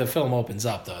the way the film opens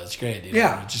up, though. It's great. You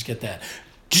just get that.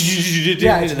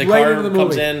 Yeah, it's the right car into the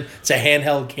comes movie. in. It's a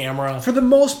handheld camera. For the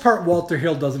most part, Walter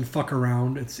Hill doesn't fuck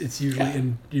around. It's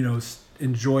usually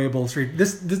enjoyable.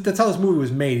 That's how this movie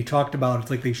was made. He talked about it's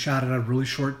like they shot it on a really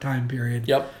short time period.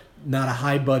 Yep. Not a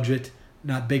high budget,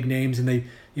 not big names, and they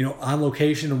on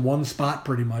location in one spot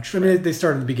pretty much. I mean, they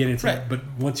started in the beginning, but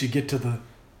once you get to the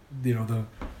the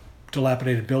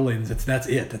dilapidated buildings, that's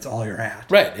it. That's all you're at.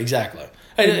 Right. Exactly.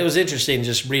 It was interesting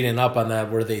just reading up on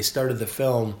that where they started the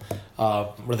film,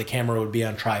 where the camera would be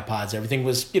on tripods. Everything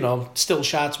was, still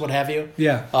shots, what have you.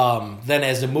 Yeah. Then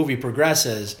as the movie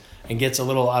progresses and gets a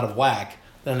little out of whack,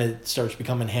 then it starts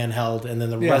becoming handheld, and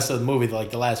then the rest of the movie, like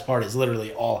the last part, is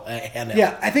literally all handheld.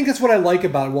 Yeah, I think that's what I like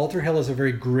about it. Walter Hill has a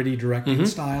very gritty directing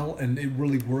style, and it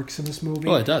really works in this movie.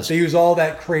 Well, it does. They use all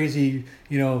that crazy,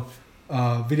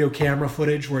 video camera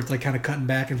footage where it's like kind of cutting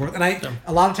back and forth. And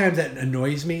a lot of times that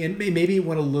annoys me, and maybe it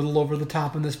went a little over the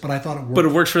top in this, but I thought it worked. But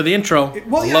it works for the intro. I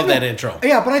love that intro.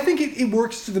 Yeah, but I think it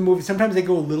works to the movie. Sometimes they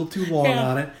go a little too long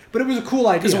on it, but it was a cool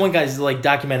idea. Because one guy's like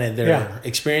documented their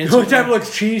experience. The only time it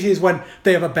looks cheesy is when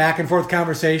they have a back and forth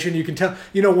conversation. You can tell,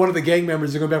 one of the gang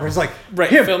members is going back and it's like,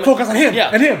 him, focus on him,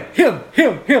 and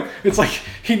him. It's like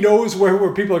he knows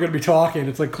where people are going to be talking.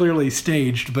 It's like clearly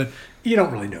staged, but you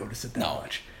don't really notice it that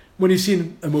much. When you've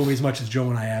seen a movie as much as Joe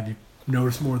and I have, you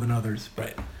notice more than others.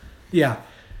 Right. Yeah.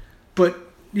 But,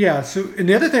 and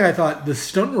the other thing I thought, the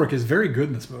stunt work is very good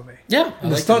in this movie. Yeah.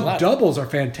 The stunt doubles are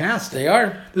fantastic. They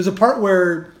are. There's a part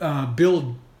where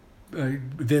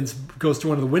Vince goes to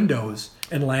one of the windows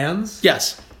and lands.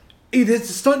 Yes. It's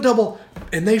a stunt double,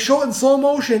 and they show it in slow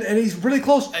motion, and he's really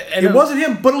close. It wasn't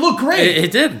him, but it looked great.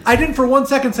 It did. I didn't for 1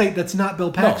 second say, that's not Bill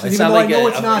Paxton, even though I know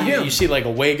it's not him. You see like a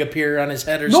wig appear on his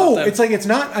head or something? No, it's like it's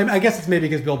not. I guess it's maybe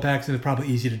because Bill Paxton is probably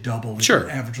easy to double. He's an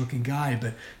average-looking guy,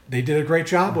 but they did a great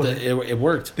job with it. It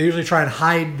worked. They usually try and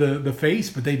hide the face,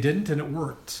 but they didn't, and it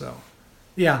worked. So,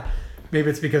 yeah. Maybe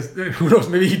it's because, who knows,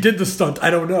 maybe he did the stunt. I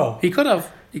don't know. He could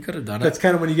have. He could have done it. That's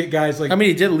kind of when you get guys like... I mean,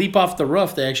 he did leap off the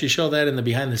roof. They actually show that in the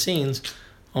behind the scenes.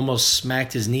 Almost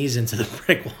smacked his knees into the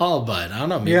brick wall, but I don't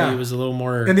know. Maybe he was a little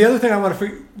more... And the other thing I want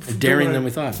to... daring than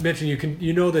we thought. Mention,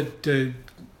 you know that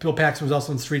Bill Paxton was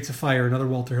also in Streets of Fire, another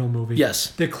Walter Hill movie.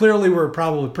 Yes. They clearly were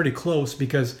probably pretty close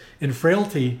because in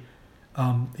Frailty...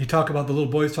 you talk about the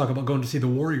little boys talk about going to see the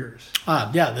Warriors.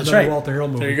 Yeah, that's right. Walter Hill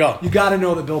movie. There you go. You got to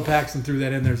know that Bill Paxton threw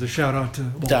that in there as a shout out to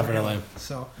Walter Definitely. Hill.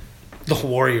 So the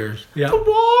Warriors. Yeah. The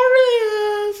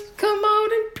Warriors come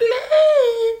out and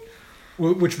play.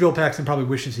 Which Bill Paxton probably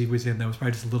wishes he was in. That was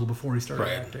probably just a little before he started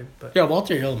acting. But. Yeah,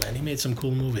 Walter Hill, man, he made some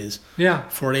cool movies. Yeah.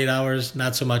 48 Hours,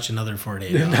 not so much Another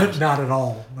 48 Hours. Not at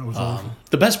all. That was awful.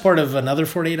 The best part of Another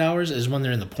 48 Hours is when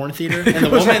they're in the porn theater and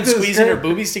the woman squeezing her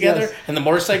boobies together and the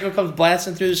motorcycle comes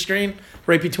blasting through the screen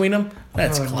right between them.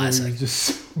 That's classic. Just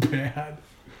so bad.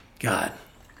 God.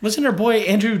 Wasn't our boy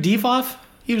Andrew Divoff?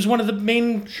 He was one of the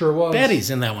main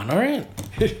baddies in that one. All right.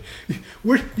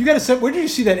 Where did you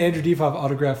see that Andrew Divoff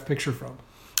autographed picture from?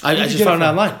 I just found it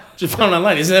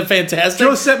online. Isn't that fantastic?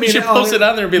 Joe sent me. You should post it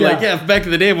on there and be like, back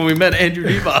in the day when we met Andrew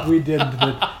Divoff. We did.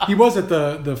 But he was at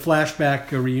the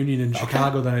flashback reunion in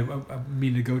Chicago that I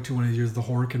mean to go to one of these years, the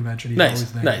horror convention. He's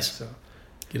always there. Nice. So.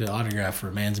 Get an autograph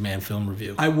for Man's Man Film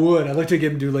Review. I would. I'd like to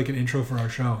get him do like an intro for our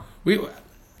show.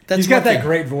 He's got that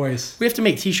great voice. We have to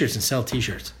make T-shirts and sell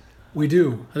T-shirts. We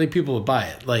do. I think people would buy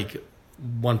it. Like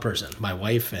one person, my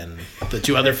wife and the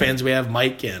 2 other fans we have,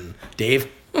 Mike and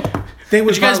Dave. Would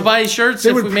you guys buy shirts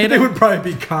if we made them? They would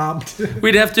probably be comped.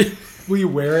 We'd have to. Will you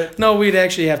wear it? No, we'd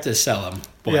actually have to sell them.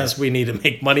 Boys, yes. We need to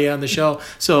make money on the show,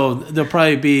 so they'll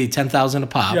probably be $10,000 a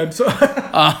pop.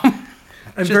 Yeah,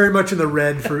 I'm very much in the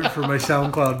red for my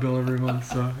SoundCloud bill every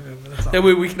month. So that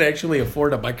way we can actually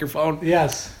afford a microphone.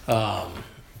 Yes.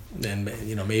 And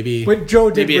maybe. But Joe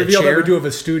did reveal that we do have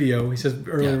a studio. He says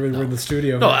earlier we're in the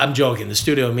studio. No, I'm joking. The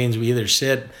studio means we either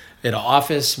sit at an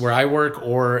office where I work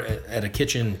or at a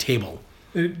kitchen table.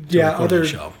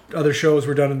 Other shows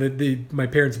were done in my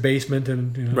parents' basement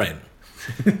and right.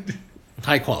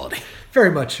 High quality.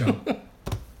 Very much so.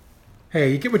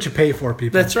 Hey, you get what you pay for,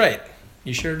 people. That's right.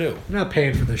 You sure do. I'm not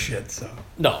paying for this shit, so.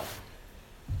 No.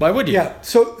 Why would you? Yeah.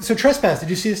 So Trespass. Did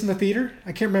you see this in the theater?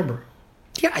 I can't remember.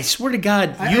 Yeah, I swear to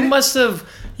God, you must have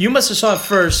saw it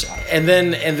first, and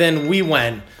then we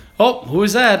went. Oh, who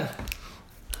is that?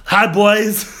 Hi,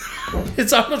 boys.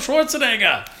 It's Arnold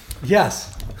Schwarzenegger.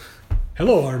 Yes.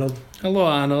 Hello, Arnold. Hello,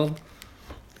 Arnold.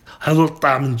 Hello,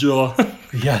 Tom and Joe.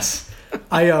 Yes.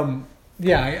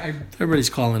 Everybody's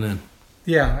calling in.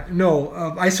 Yeah.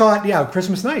 No, I saw it. Yeah,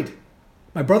 Christmas night.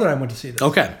 My brother and I went to see this.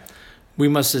 Okay. We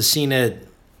must have seen it.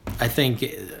 I think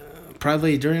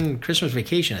probably during Christmas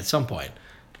vacation at some point.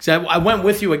 Because I went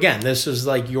with you again. This was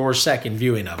like your second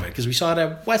viewing of it because we saw it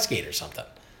at Westgate or something.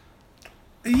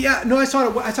 Yeah, no, I saw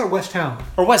it at West Town.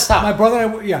 Or West Town. My brother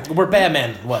and I, yeah. Where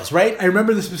Batman was, right? I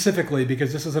remember this specifically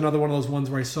because this is another one of those ones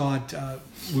where I saw it.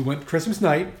 We went Christmas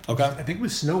night. Okay. I think it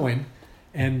was snowing.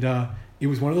 And it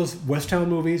was one of those West Town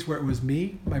movies where it was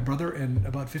me, my brother, and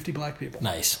about 50 black people.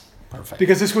 Nice. Perfect.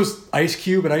 Because this was Ice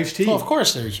Cube and Ice-T. Well, of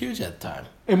course, they were huge at the time.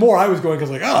 And more, I was going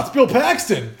because it's Bill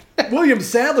Paxton. William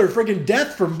Sadler, friggin'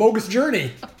 Death from Bogus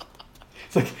Journey.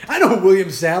 It's like, I know who William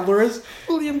Sadler is.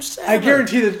 William Sadler. I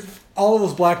guarantee that all of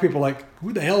those black people are like,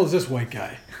 who the hell is this white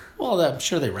guy? Well, I'm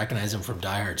sure they recognize him from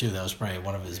Die Hard, too. That was probably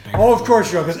one of his big... Oh, of course,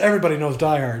 Joe, because everybody knows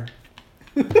Die Hard.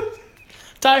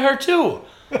 Die Hard 2.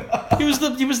 He was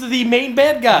the main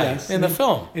bad guy in the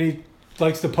film. And he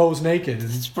likes to pose naked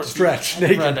and stretch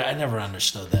naked. I never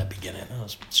understood that beginning. That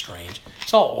was strange.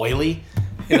 It's all oily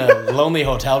in a lonely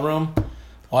hotel room,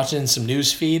 watching some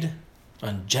news feed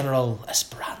on General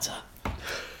Esperanza.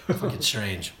 Fucking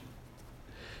strange.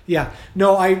 Yeah.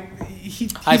 No, I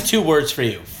have 2 words for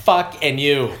you. Fuck and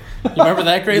you. You remember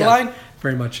that great line?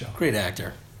 Very much so. Great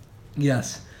actor.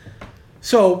 Yes.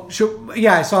 So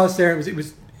yeah, I saw us there.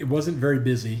 It wasn't very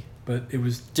busy, but it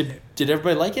was. Did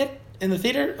everybody like it in the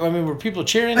theater? I mean, were people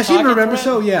cheering? I seem to remember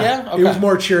so. Yeah. Yeah. Okay. It was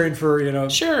more cheering for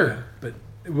Sure. Yeah, but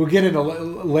we'll get into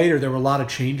later. There were a lot of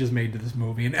changes made to this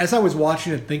movie, and as I was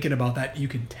watching it, thinking about that, you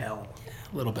could tell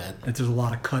a little bit that there's a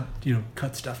lot of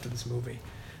cut stuff to this movie.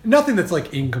 Nothing that's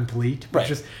like incomplete, but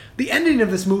just the ending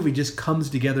of this movie just comes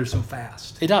together so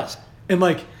fast. It does. And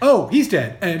like, oh, he's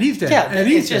dead, and he's dead, and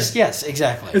he's dead. Yes,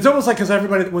 exactly. It's almost like because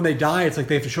everybody, when they die, it's like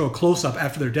they have to show a close up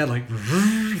after they're dead. Like,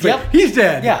 he's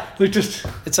dead. Yeah, like just.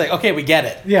 It's like, okay, we get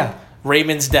it. Yeah,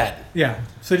 Raymond's dead. Yeah,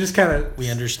 so just kind of.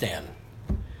 We understand.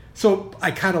 So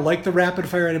I kind of like the rapid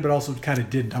fire ending, but also kind of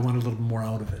didn't. I wanted a little more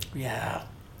out of it. Yeah.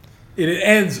 It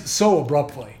ends so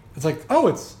abruptly. It's like, oh,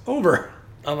 it's over.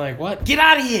 I'm like, what? Get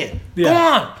out of here! Yeah. Go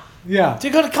on! Yeah.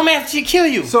 They're going to come after you, kill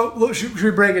you. So, look, should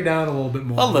we break it down a little bit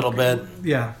more? A little bit.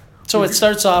 Yeah. So it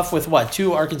starts off with what?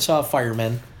 2 Arkansas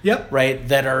firemen. Yep. Right?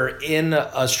 That are in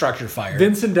a structure fire.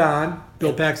 Vince and Don.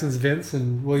 Bill Paxton's Vince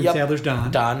and William Sadler's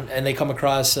Don. Don. And they come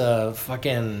across a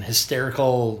fucking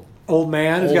hysterical... old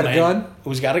man a gun.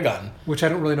 Who's got a gun. Which I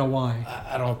don't really know why.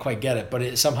 I don't quite get it. But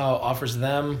it somehow offers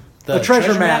them The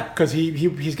treasure map, because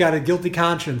he's got a guilty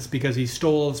conscience because he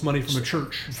stole all this money from a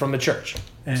church. From a church.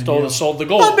 And, Sold the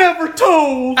gold. I'm never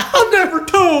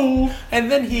told.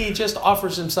 And then he just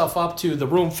offers himself up to the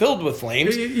room filled with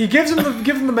flames. He gives him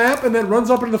the map and then runs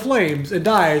up into the flames and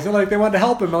dies. And they wanted to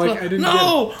help him. I didn't get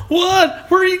it. What?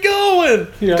 Where are you going?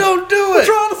 Yeah. Don't do I'm it.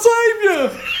 trying to save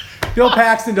you. Bill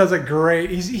Paxton does a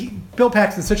great. Bill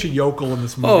Paxton's such a yokel in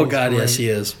this movie. Oh God, yes he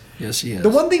is. Yes he is. The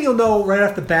one thing you'll know right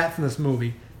off the bat from this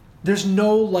movie, there's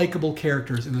no likable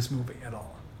characters in this movie at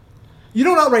all. You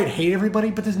don't outright hate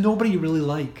everybody, but there's nobody you really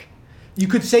like. You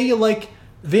could say you like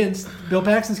Vince, Bill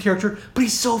Paxton's character, but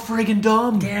he's so friggin'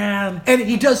 dumb. Yeah. And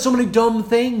he does so many dumb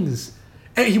things.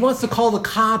 And he wants to call the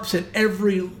cops at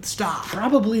every stop.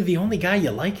 Probably the only guy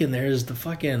you like in there is the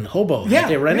fucking hobo that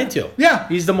they run into. Yeah.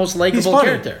 He's the most likable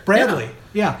character. Bradley.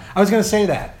 Yeah. I was going to say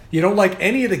that. You don't like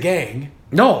any of the gang.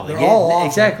 No. They're all awful.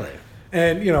 Exactly.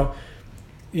 And,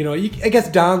 I guess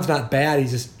Don's not bad.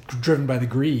 He's just driven by the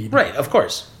greed. Right, of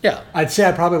course. Yeah. I'd say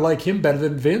I'd probably like him better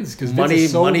than Vince because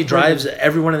money drives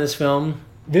everyone in this film.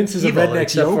 Vince is evil, a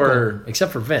redneck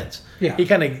except for Vince. Yeah. He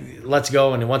kind of lets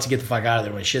go and wants to get the fuck out of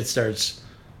there when shit starts,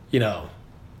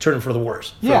 turning for the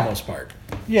worse for the most part.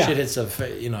 Yeah. Shit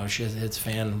hits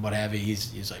fan, what have you.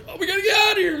 He's like, oh, we gotta get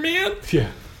out of here, man.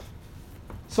 Yeah.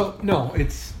 So no,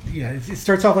 it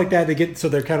starts off like that.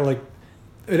 They're kind of like.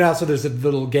 And also, there's a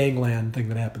little gangland thing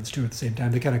that happens too at the same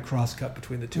time. They kind of cross cut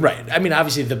between the two. Right. I mean,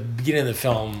 obviously, the beginning of the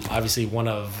film, one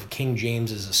of King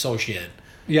James's associate.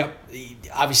 Yep.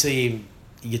 Obviously,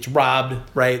 he gets robbed.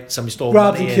 Right. Somebody stole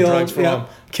Robbed money and killed, drugs from him.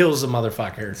 Kills the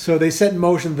motherfucker. So they set in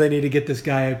motion that they need to get this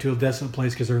guy out to a desolate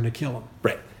place because they're going to kill him.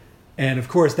 Right. And of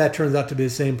course, that turns out to be the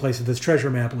same place that this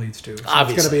treasure map leads to. So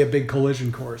obviously, it's going to be a big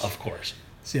collision course. Of course.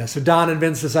 So Don and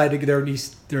Vince decide they're in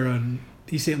East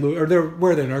St. Louis, or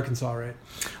they're in Arkansas, right?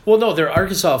 Well, no, they're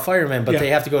Arkansas firemen, but they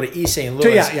have to go to East St.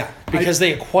 Louis. Because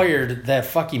they acquired that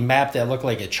fucking map that looked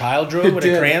like a child drew with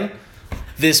a crayon.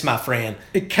 This, my friend,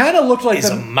 it kind of looked like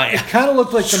the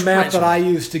map that I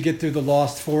used to get through the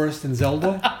Lost Forest in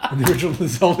Zelda, in the original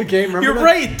Zelda game. Remember that?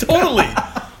 Right, totally.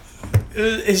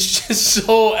 It's just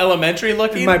so elementary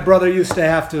looking. My brother used to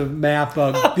have to map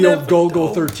the old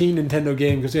Golgo 13 Nintendo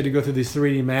game because he had to go through these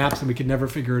 3D maps and we could never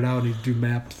figure it out. He'd do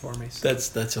maps for me. So.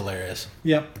 That's hilarious.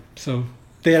 Yep. So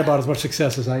they had about as much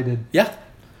success as I did. Yeah.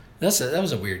 That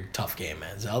was a weird, tough game,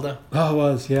 man. Zelda. Oh, it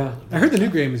was, yeah. I heard the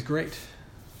new game is great.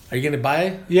 Are you going to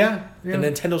buy the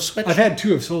Nintendo Switch? I've had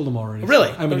 2. I've sold them already. Really?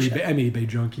 So I'm an eBay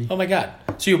junkie. Oh, my God.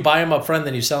 So you buy them up front,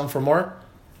 then you sell them for more?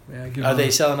 Yeah, Are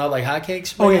they selling out like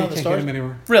hotcakes? Oh, yeah, you can't get them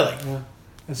anywhere. Really? Yeah.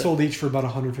 I sold each for about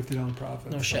 $150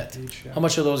 profit. No shit. Each, yeah. How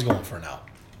much are those going for now?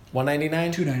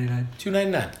 $199? $299.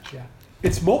 $299. Yeah.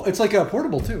 It's like a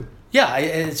portable, too. Yeah,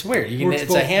 it's weird.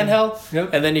 It's a handheld,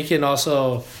 yep. And then you can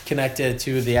also connect it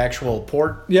to the actual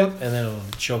port. Yep. And then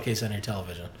it'll showcase on your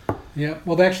television. Yeah.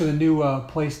 Well, actually, the new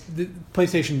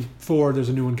PlayStation 4, there's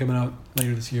a new one coming out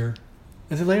later this year.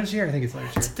 Is it later this year? I think it's later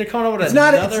this year. They're coming out with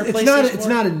another PlayStation 4? It's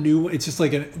not a new one. It's just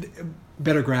like a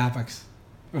better graphics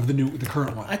of the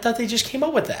current one. I thought they just came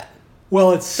up with that.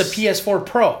 Well, it's the PS4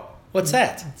 Pro. What's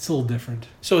that? It's a little different.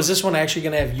 So is this one actually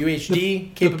going to have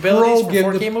UHD capabilities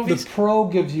for 4K movies? The Pro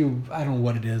gives you, I don't know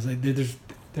what it is.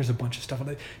 There's a bunch of stuff on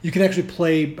it. You can actually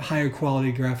play higher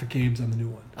quality graphic games on the new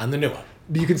one. On the new one.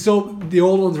 But you can still, the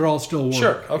old ones are all still work.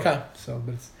 Sure, okay.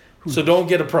 Yeah, so don't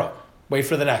get a Pro. Wait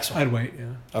for the next one. I'd wait,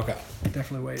 yeah. Okay.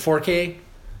 Definitely wait. 4K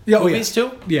movies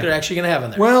too? Yeah. They're actually going to have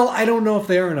in there. Well, I don't know if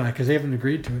they are or not because they haven't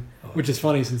agreed to it. Which is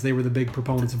funny since they were the big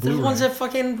proponents of Blu-ray. They're the ones that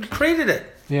fucking created it.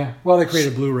 Yeah. Well, they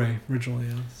created Blu-ray originally,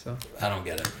 yeah. So I don't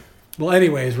get it. Well,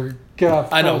 anyways, we're get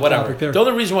off. I know, whatever. The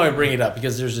only reason why I bring it up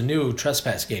because there's a new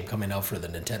Trespass game coming out for the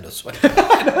Nintendo Switch.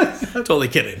 Totally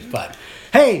kidding, but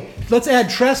hey, let's add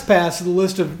Trespass to the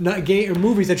list of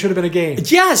movies that should have been a game.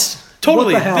 Yes,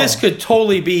 totally. What the hell? This could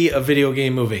totally be a video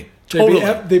game movie. Totally.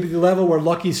 They'd be the level where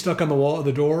Lucky's stuck on the wall of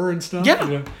the door and stuff. Yeah.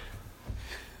 You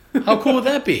know? How cool would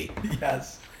that be?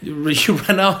 Yes. You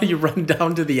run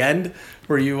down to the end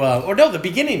where the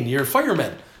beginning. You're a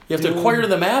fireman. You have to acquire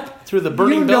the map through the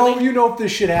burning building. You know if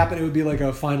this shit happened, it would be like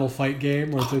a Final Fight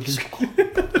game. Where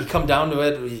you come down to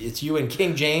it. It's you and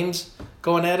King James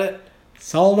going at it.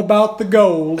 It's all about the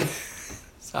gold.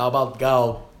 It's all about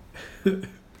gold. The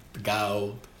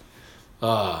gold.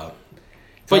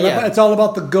 It's all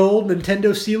about the gold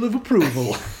Nintendo seal of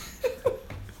approval.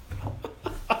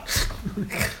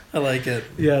 I like it.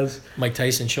 Yes. Mike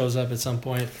Tyson shows up at some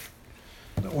point.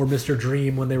 Or Mr.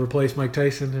 Dream when they replace Mike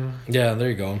Tyson. Yeah, there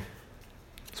you go.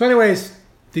 So anyways,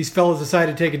 these fellas decide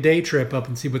to take a day trip up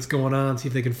and see what's going on, see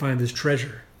if they can find this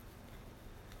treasure.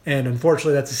 And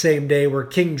unfortunately, that's the same day where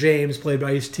King James, played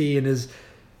by Ice-T, and his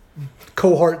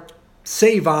cohort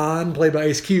Savon, played by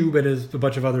Ice Cube, and a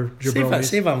bunch of other jabronis.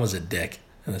 Savon was a dick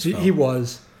in this film. He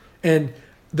was. And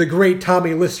the great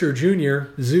Tommy Lister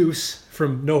Jr., Zeus,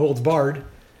 from No Holds Barred,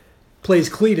 plays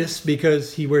Cletus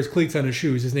because he wears cleats on his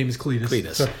shoes. His name is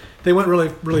Cletus. So they went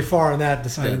really, really far on that,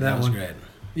 deciding that one. That was great.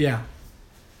 Yeah.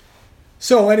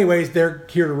 So anyways, they're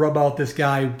here to rub out this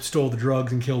guy who stole the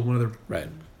drugs and killed one of their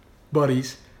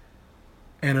buddies.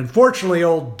 And unfortunately,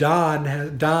 old Don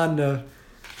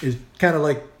is kind of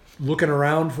like looking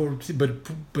around for, but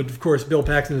of course, Bill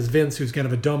Paxton as Vince, who's kind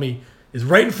of a dummy, is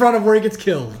right in front of where he gets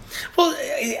killed. Well,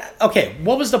 okay,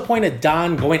 what was the point of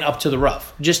Don going up to the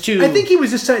roof? Just to... I think he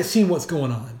was just seeing what's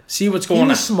going on. See what's going on.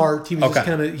 He was smart. He was just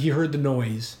kind of... He heard the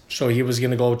noise. So he was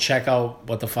going to go check out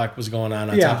what the fuck was going on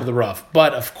top of the roof.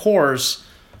 But, of course,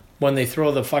 when they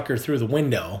throw the fucker through the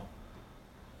window,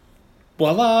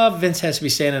 Vince has to be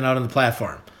standing out on the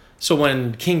platform. So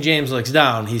when King James looks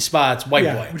down, he spots White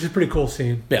Boy. Which is a pretty cool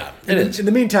scene. Yeah, it is. In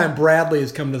the meantime, Bradley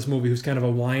has come to this movie, who's kind of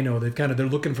a wino. They're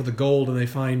looking for the gold, and they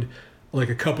find like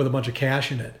a cup with a bunch of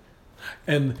cash in it.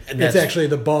 And it's actually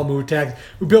the bum who attacked.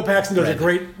 Bill Paxton does a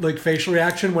great like facial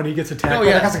reaction when he gets attacked. Oh,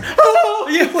 yeah. Like, oh,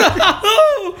 yeah.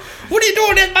 What are you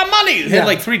doing with my money? It had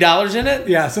like $3 in it?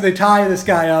 Yeah, so they tie this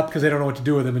guy up because they don't know what to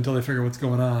do with him until they figure what's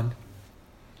going on.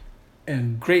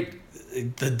 And great.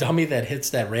 The dummy that hits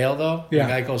that rail, though, the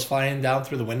guy goes flying down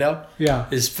through the window,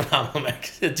 is phenomenal.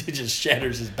 It just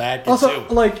shatters his back. Also,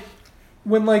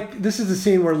 when this is the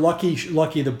scene where Lucky,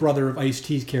 the brother of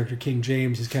Ice-T's character, King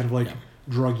James, is kind of like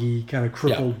druggy, kind of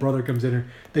crippled brother comes in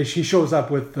here. She shows up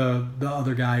with the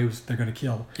other guy who's they're going to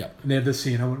kill. Yep. And they have this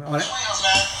scene. I'm going to drive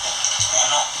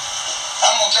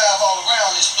all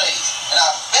around this place, and I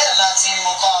better not see any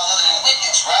more cars other than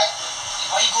Witness, right?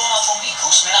 Why you going off on me,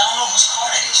 Goose, man? I don't know whose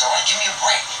car that is, all right? Give me a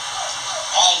break.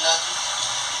 All right, nothing.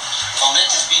 Don't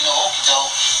let this be no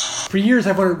okey-doke. For years,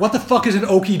 I've wondered, what the fuck is an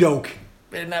okey-doke?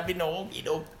 Better not be no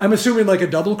okey-doke. I'm assuming like a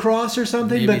double cross or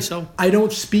something, Maybe but so. I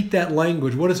don't speak that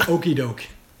language. What is okey-doke?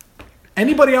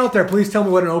 Anybody out there, please tell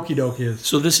me what an okey-doke is.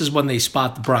 So this is when they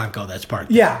spot the Bronco that's parked.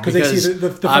 Yeah, because they see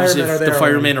the firemen are there. The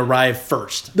firemen arrive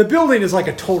first. The building is like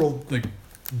a total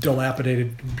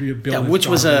dilapidated building. Yeah, which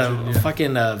was a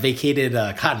fucking vacated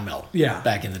cotton mill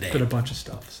back in the day. Did a bunch of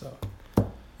stuff, so.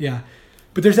 Yeah.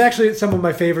 But there's actually some of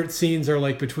my favorite scenes are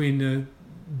like between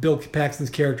Bill Paxton's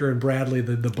character and Bradley,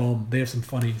 the bum. They have some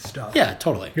funny stuff. Yeah,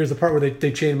 totally. Here's the part where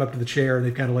they chain him up to the chair and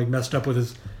they've kind of like messed up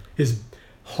with his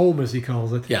home, as he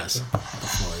calls it. Yes. So. The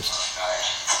floors.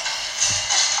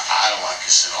 I don't like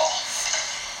this at all.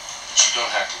 But you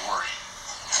don't have to worry.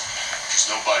 Because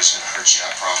nobody's going to hurt you, I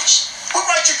promise. What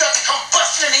right you got to come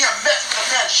busting in here and messing with a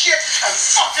man's shit and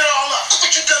fuck it all up? Look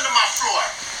what you done to my floor.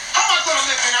 How am I going to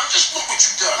live in now? Just look what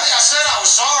you done. Like I said, I was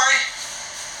sorry.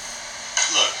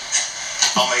 Look,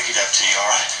 I'll make it up to you, all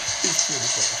right?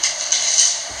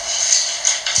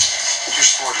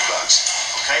 Here's $40,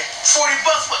 okay?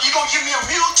 $40? What, you going to give me a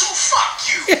mule too? Fuck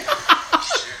you. If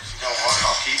you don't want it,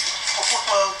 I'll keep it.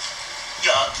 Well,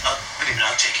 yeah, believe me,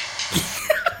 I'll take it.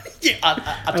 Yeah,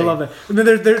 I love that. And then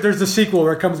there's the sequel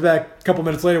where it comes back a couple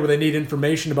minutes later where they need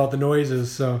information about the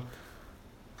noises. So.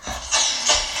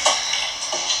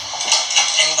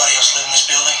 Anybody else live in this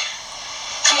building?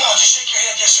 Come on, just shake your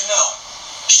head, yes or no.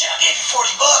 Shit, I gave you $40.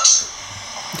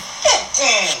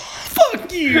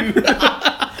 Fuck you.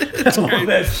 I love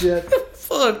that shit.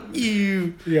 Fuck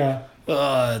you. Yeah.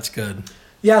 Oh, that's good.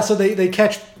 Yeah, so they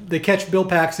catch Bill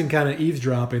Paxton kind of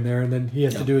eavesdropping there, and then he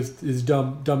has to do his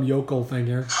dumb yokel thing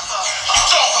here. What?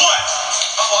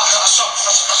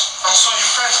 I saw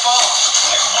your friend's ball.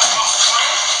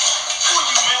 Who are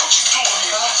you, man? What you doing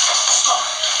here?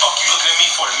 Fuck you looking at me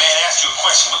for? The man asked you a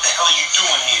question. What the hell are you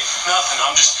doing here? Nothing.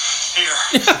 I'm just here.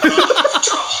 I'm not looking for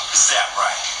trouble. Is that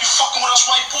right? You fucking with us,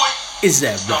 white boy? Is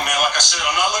that right? No, man. Like I said,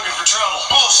 I'm not looking for trouble.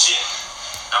 Bullshit.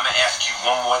 I'm gonna ask you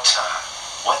one more time.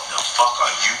 What the fuck are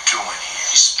you doing here?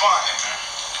 You're spying, man.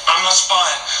 I'm not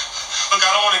spying. Look, I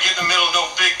don't want to get in the middle of no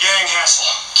big gang hassle.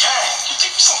 Gang? You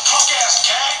think you're some punk-ass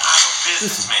gang? I'm a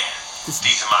businessman.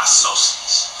 These are my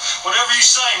associates. Whatever you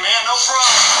say, man, no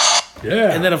problem.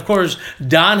 Yeah. And then, of course,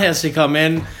 Don has to come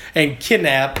in and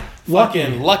kidnap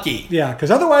fucking Lucky. Yeah,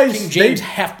 because otherwise... King James'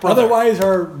 half-brother. Otherwise,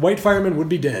 our white firemen would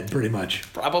be dead, pretty much.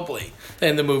 Probably.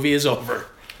 And the movie is over.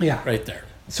 Yeah. Right there.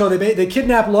 So they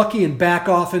kidnap Lucky and back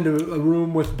off into a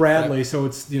room with Bradley. Right. So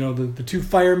it's, the two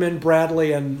firemen,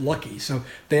 Bradley and Lucky. So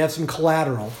they have some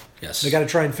collateral. Yes. They got to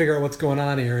try and figure out what's going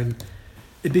on here. And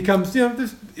it becomes,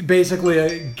 there's basically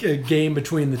a game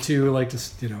between the two, like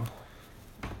just,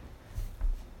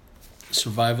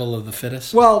 Survival of the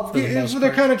fittest. Well,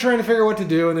 they're kind of trying to figure out what to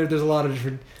do, and there's a lot of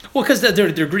different... Well, because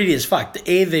they're greedy as fuck.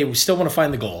 They still want to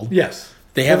find the gold. Yes.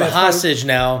 They have a hostage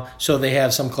now, so they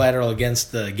have some collateral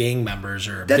against the gang members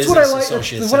or that's business what I like.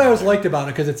 associates. That's what I always liked about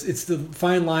it, because it's the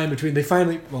fine line between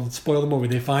let's spoil the movie.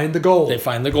 They find the gold. They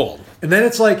find the gold. And then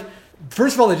it's like,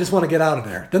 first of all, they just want to get out of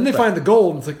there. Then they find the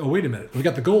gold, and it's like, oh, wait a minute. We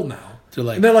got the gold now. So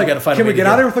like, and they're like, can we get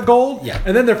out of here with the gold? Yeah.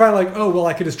 And then they're finally like, oh, well,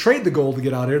 I could just trade the gold to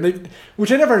get out of here.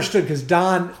 Which I never understood, because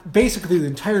Don, basically the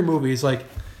entire movie is like,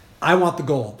 I want the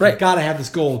gold. Right. I've got to have this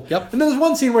gold. Yep. And then there's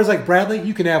one scene where it's like, Bradley,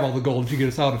 you can have all the gold if you get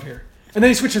us out of here. And then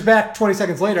he switches back 20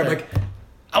 seconds later. I'm like,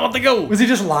 I want the gold. was he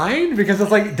just lying? Because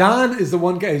it's like, Don is the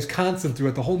one guy who's constant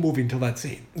throughout the whole movie until that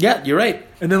scene. Yeah, you're right.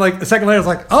 And then like a second later, it's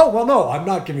like, oh, well, no, I'm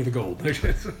not giving you the gold.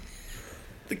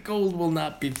 The gold will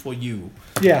not be for you.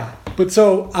 Yeah, but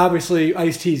so obviously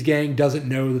Ice-T's gang doesn't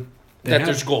know that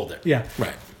There's gold there. Yeah,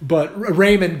 Right. But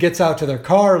Raymond gets out to their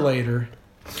car later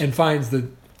and finds the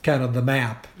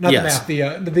map, not Yes. the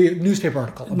map, the newspaper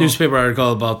article. Newspaper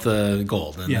article about the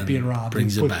gold. And then being robbed.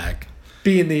 Brings it back.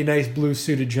 Being the nice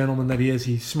blue-suited gentleman that he is,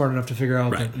 he's smart enough to figure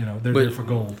out that they're there for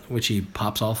gold. Which he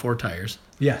pops all 4 tires.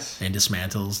 Yes. And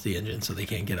dismantles the engine so they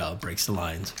can't get out, breaks the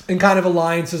lines. And kind of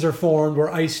alliances are formed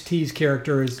where Ice-T's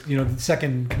character is, the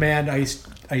second command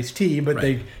Ice-T, but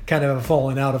they kind of have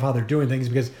fallen out of how they're doing things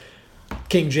because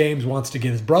King James wants to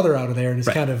get his brother out of there and is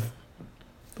kind of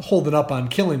holding up on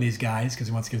killing these guys because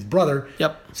he wants to get his brother.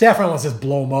 Yep. Saffron wants to just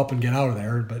blow him up and get out of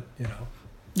there, but,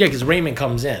 Yeah, because Raymond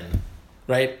comes in,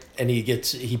 right? And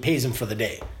he pays him for the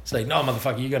day. It's like, no,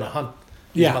 motherfucker, you're going to hunt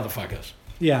these motherfuckers.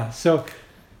 Yeah, so...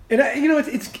 And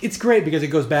it's great because it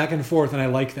goes back and forth, and I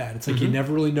like that. It's like you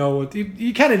never really know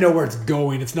you kind of know where it's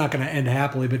going. It's not going to end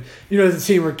happily, but there's a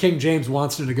scene where King James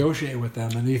wants to negotiate with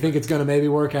them, and you think it's going to maybe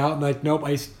work out, and like, nope,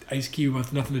 Ice Cube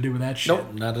wants nothing to do with that shit.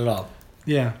 Nope, not at all.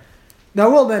 Yeah. Now I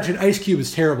will mention Ice Cube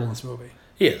is terrible in this movie.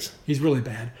 He is. He's really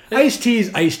bad.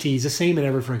 Ice-T's the same in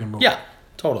every friggin' movie. Yeah,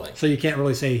 totally. So you can't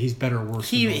really say he's better or worse.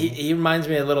 He reminds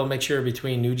me of a little mixture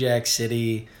between New Jack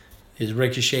City, his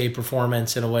Ricochet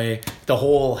performance in a way, the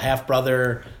whole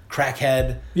half-brother,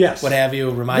 crackhead, what have you,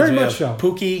 reminds me of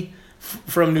Pookie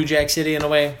from New Jack City in a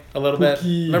way, a little bit.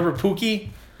 Remember Pookie?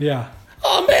 Yeah.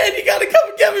 Oh, man, you gotta come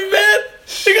and get me, man.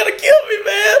 You gotta kill me,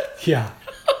 man. Yeah.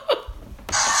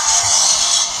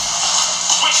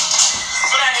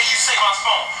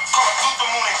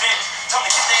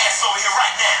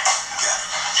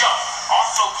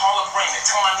 Call up Raymond.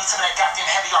 Tell him I need some of that goddamn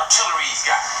heavy artillery he's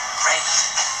got. Raymond,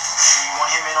 sure you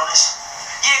want him in on this?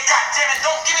 Yeah, goddamn it,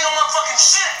 don't give me no motherfucking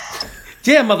shit.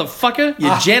 Yeah, motherfucker.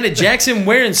 You Janet Jackson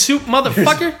wearing suit,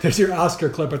 motherfucker. There's your Oscar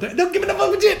clip right there. Don't give me no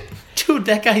fucking shit. Dude,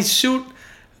 that guy's suit,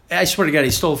 I swear to God,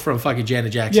 he stole from fucking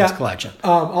Janet Jackson's collection.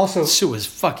 Also, suit is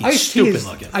fucking stupid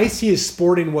looking. Ice-T is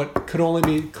sporting what could only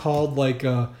be called like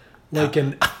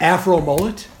an afro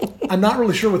mullet. I'm not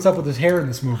really sure what's up with his hair in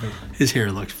this movie. His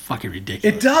hair looks fucking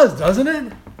ridiculous. It does, doesn't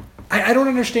it? I don't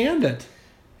understand it.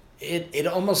 It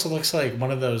almost looks like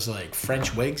one of those like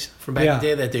French wigs from back in the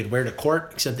day that they'd wear to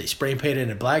court, except they spray painted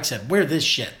it black. Said, wear this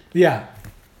shit. Yeah.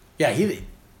 Yeah, he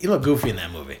looked goofy in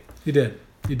that movie. He did.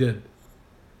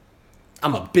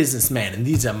 I'm a businessman, and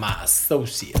these are my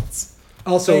associates.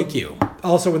 Also, thank you.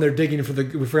 Also, when they're digging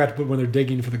we forgot to put when they're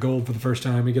digging for the gold for the first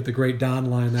time, we get the great Don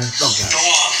line there. Oh, God.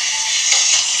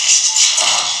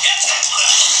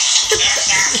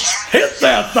 Hit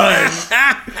that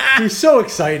thing. He's so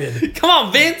excited. Come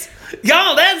on, Vince.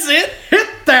 Yo, that's it. Hit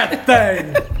that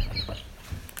thing.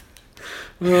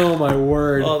 Oh, my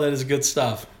word. Oh, that is good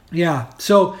stuff. Yeah.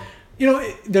 So,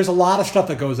 there's a lot of stuff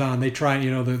that goes on. They try,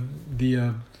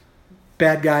 the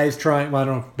bad guys trying. Well, I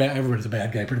don't know. Everybody's a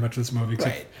bad guy pretty much in this movie.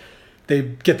 Right. They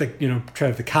get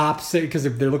try the cops because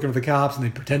they're looking for the cops and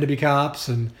they pretend to be cops,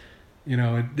 and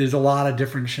there's a lot of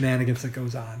different shenanigans that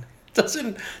goes on.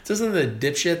 Doesn't the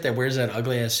dipshit that wears that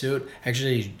ugly ass suit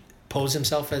actually pose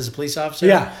himself as a police officer?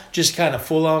 Yeah. Just kind of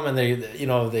fool them, and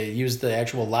they use the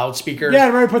actual loudspeaker. Yeah,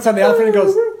 and Ray puts on the outfit and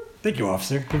goes, "Thank you,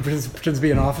 officer." He pretends to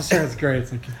be an officer. That's great.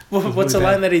 It's like, what's the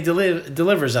line that he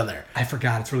delivers on there? I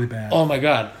forgot. It's really bad. Oh my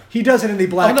God. He does it in the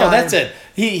black. Oh no, that's it.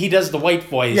 He does the white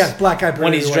voice. Yeah, black guy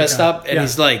when he's dressed up and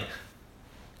he's like,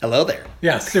 "Hello there."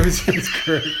 Yes, it was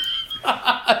great.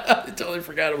 I totally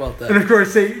forgot about that. And of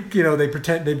course, they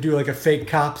pretend they do like a fake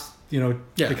cops.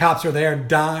 The cops are there and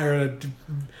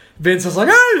Vince is like,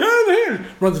 "Hey,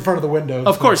 runs in front of the window."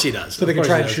 Of course he does. So they can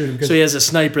try and shoot him. So he has a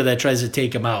sniper that tries to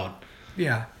take him out.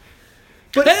 Yeah.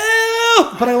 But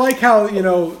I like how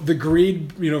the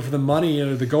greed for the money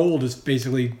the gold is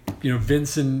basically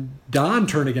Vince and Don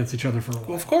turn against each other for a while.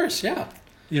 Well, of course, yeah.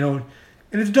 And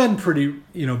it's done pretty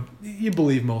you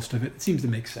believe most of it. It seems to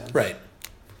make sense. Right.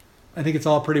 I think it's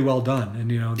all pretty well done, and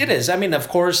it is. I mean, of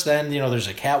course, then there's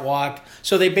a catwalk,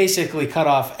 so they basically cut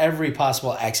off every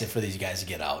possible exit for these guys to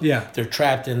get out. Yeah, they're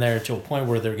trapped in there to a point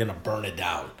where they're gonna burn it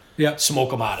down. Yeah,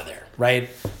 smoke them out of there, right?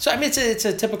 So I mean, it's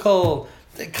a typical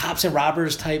cops and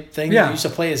robbers type thing. Yeah, that we used to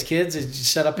play as kids. It's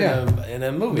set up in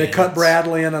a movie. They cut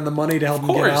Bradley in on the money to help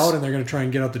him get out, and they're gonna try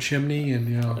and get out the chimney,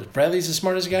 and Bradley's the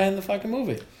smartest guy in the fucking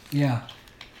movie. Yeah.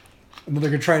 And then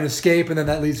they're going to try and escape, and then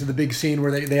that leads to the big scene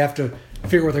where they have to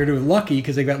figure out what they're going to do with Lucky,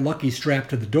 because they've got Lucky strapped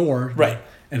to the door. Right.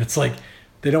 And it's like,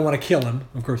 they don't want to kill him,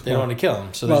 of course. They don't want to kill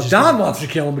him. So Don wants to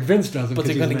kill him, but Vince doesn't. But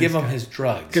they're going to give him his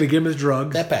drugs. Going to give him his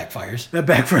drugs. That backfires. That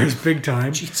backfires big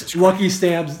time. Jesus Lucky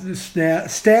stabs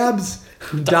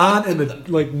Don in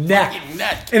the neck.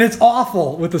 And it's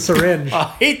awful with the syringe. I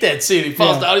hate that scene. He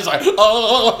falls down. He's like,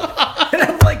 oh. And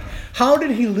I'm like, how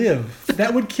did he live?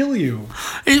 That would kill you.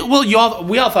 Well,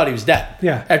 we all thought he was dead.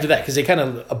 Yeah. After that, because they kind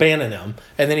of abandoned him,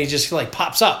 and then he just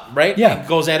pops up, right? Yeah. And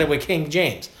goes at it with King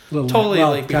James. Becomes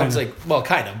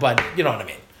kind of, but you know what I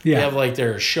mean. Yeah. They have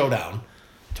their showdown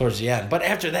towards the end, but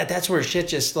after that, that's where shit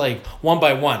just one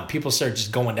by one, people start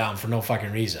just going down for no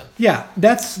fucking reason. Yeah,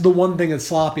 that's the one thing that's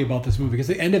sloppy about this movie, because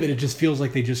at the end of it just feels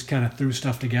like they just kind of threw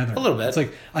stuff together. A little bit. It's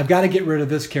like, I've got to get rid of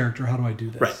this character. How do I do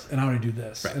this? Right. And how do I do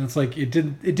this? Right. And it's like it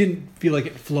didn't feel like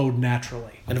it flowed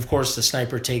naturally. And of course, the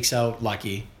sniper takes out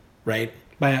Lucky, right?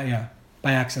 By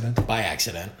accident. By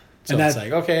accident. So and it's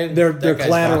like, okay, their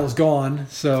collateral's gone.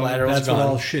 So collateral's that's gone. when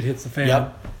all shit hits the fan.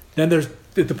 Yep. Then there's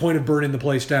at the point of burning the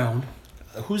place down.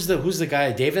 Who's the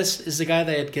guy? Davis is the guy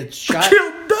that gets shot.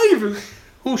 Kill Davis.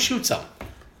 Who shoots him?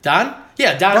 Don?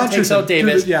 Yeah, Don takes out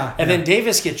Davis. And then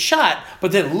Davis gets shot,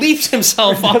 but then leaps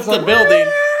himself off the building.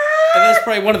 And that's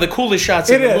probably one of the coolest shots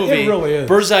in the movie. It really is.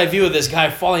 Bird's eye view of this guy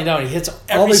falling down. He hits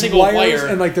every single wire.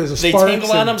 And there's a they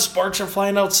tangle on him. Sparks are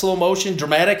flying out, slow motion,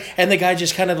 dramatic. And the guy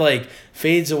just kind of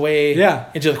fades away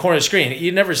into the corner of the screen.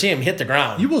 You never see him hit the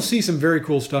ground. You will see some very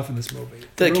cool stuff in this movie.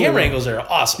 The camera angles are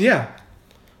awesome. Yeah.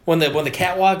 When the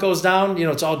catwalk goes down,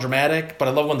 it's all dramatic. But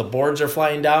I love when the boards are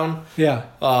flying down. Yeah.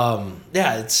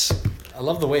 I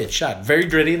love the way it's shot. Very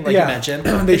gritty, like you mentioned.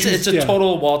 It's a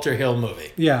total Walter Hill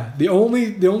movie. Yeah. The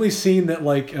only scene that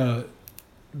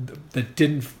that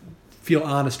didn't feel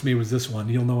honest to me was this one.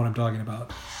 You'll know what I'm talking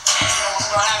about. You know what's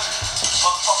gonna happen?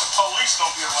 Motherfucking police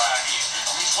gonna be around here.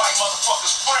 And these white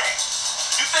motherfuckers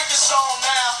friends. You think it's on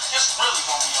now? It's really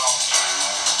gonna be on me.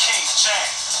 King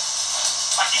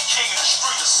James. Like he king of the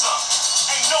street or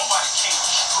something. Ain't nobody king of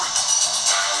the street.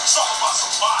 It's all about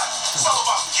survival. It's all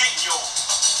about getting yours.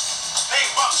 They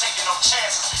ain't about taking no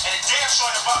chances, and it damn sure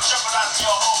ain't about jeopardizing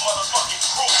your whole motherfucking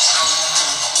crew.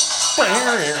 I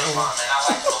like Davon, man. I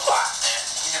like him a lot, man.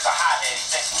 He's just a hothead. He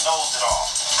thinks he knows it all.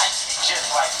 I used to be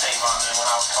just like Davon, man, when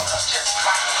I was coming up. Just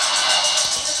like him.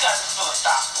 You just gotta be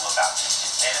philosophical about this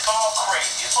shit, man. It's all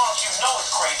crazy. As long as you know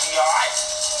it's crazy, you alright.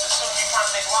 As soon as you try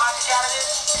to make logic out of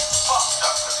this, it's fucked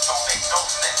up, because it don't make no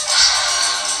sense.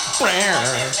 Once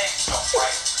it makes sense,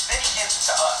 right? Then he gives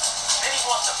it to us. Then he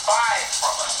wants to buy it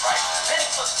from us, right? Then he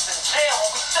puts us in jail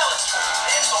when we sell it to him.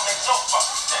 Man, it don't make no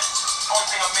fucking sense. Only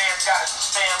thing a man's got is his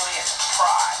family and his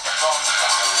pride. That's all he's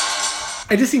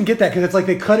got. I just didn't get that, because it's like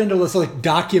they cut into this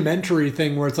documentary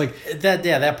thing where it's like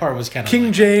that part was kind of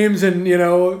King James and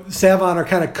Savon are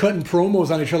kind of cutting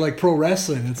promos on each other like pro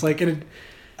wrestling. It's like, and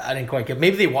I didn't quite get.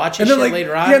 Maybe they watch it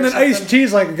later on. Yeah, and then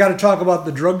Ice-T's like, got to talk about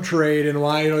the drug trade and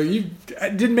why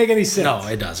it didn't make any sense. No,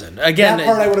 it doesn't. Again, that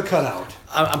part I would have cut out.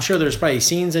 I'm sure there's probably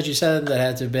scenes that you said that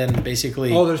had to have been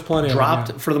basically there's plenty dropped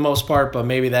of them, for the most part, but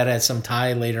maybe that had some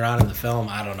tie later on in the film.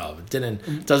 I don't know.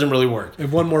 It doesn't really work. And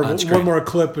one more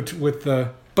clip with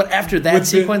the. But after that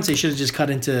sequence, they should have just cut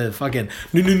into fucking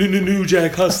no,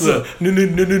 Jack Hustler.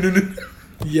 No.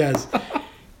 Yes.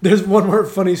 There's one more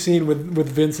funny scene with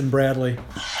Vince and Bradley.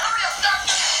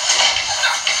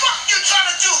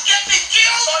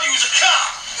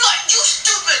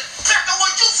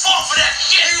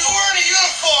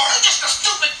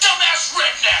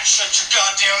 Shut your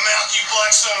goddamn mouth, you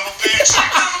black son of a bitch. Son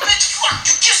of a bitch, fuck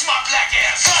you, kiss my black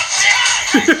ass.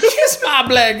 Kiss my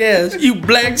black ass, you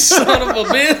black son of a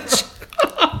bitch.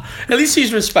 At least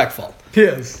he's respectful. He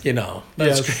is.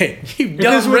 That's great. You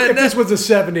if this was the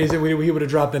 70s, he would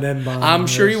have dropped an N-bomb. I'm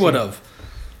sure he would have.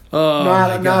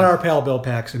 Not our pal Bill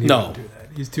Paxton. He wouldn't do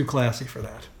that. He's too classy for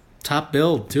that. Top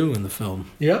billed, too, in the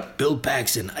film. Yep. Bill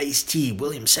Paxton, Ice-T,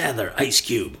 William Sadler, Ice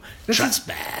Cube,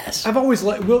 Trespass. I've always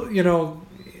liked,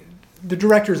 the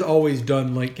director's always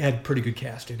had pretty good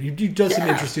casting. He does some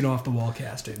interesting off-the-wall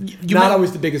casting. Not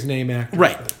always the biggest name actor.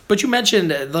 Right. But you mentioned,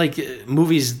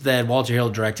 movies that Walter Hill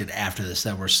directed after this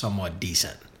that were somewhat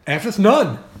decent. After this,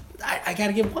 none. I got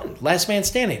to give one. Last Man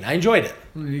Standing. I enjoyed it.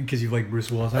 Because you like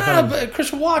Bruce Willis. But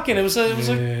Christopher Walken. It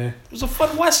was a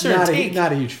fun Western take.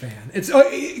 Not a huge fan. It's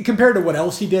compared to what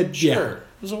else he did. Sure. Yeah.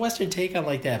 It was a Western take on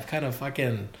like that kind of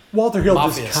fucking Walter Hill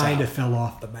just kind of fell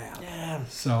off the map. Yeah.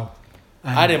 So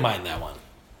I didn't mind that one.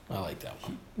 I like that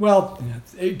one. Well,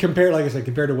 compared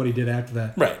to what he did after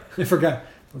that. Right. I forgot.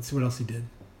 Let's see what else he did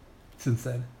since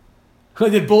then. I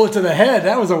did Bullet to the Head.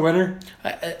 That was a winner.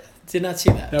 I did not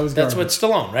see that. That's what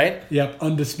Stallone, right? Yep.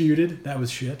 Undisputed. That was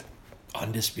shit.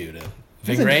 Undisputed.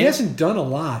 He hasn't done a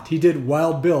lot. He did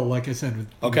Wild Bill, like I said,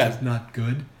 which is not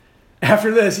good.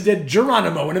 After this, he did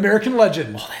Geronimo, an American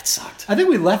Legend. Oh, that sucked. I think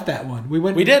we left that one.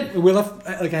 We did. We left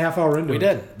like a half hour into it. We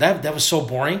did. That was so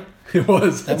boring. It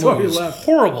was. That's why we left.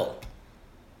 Horrible.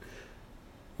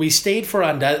 We stayed for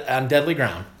on Deadly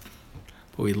Ground,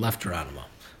 but we left Geronimo.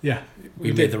 Yeah.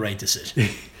 We made the right decision.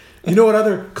 You know what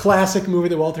other classic movie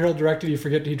that Walter Hill directed you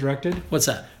forget he directed? What's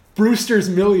that? Brewster's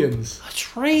Millions.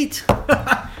 That's right.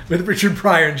 With Richard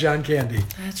Pryor and John Candy.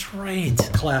 That's right.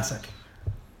 Classic.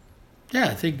 Yeah,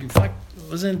 I think,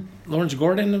 wasn't Lawrence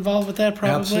Gordon involved with that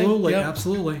probably? Absolutely,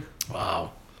 absolutely.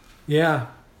 Wow. Yeah,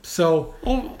 so...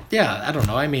 Well, yeah, I don't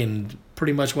know. I mean,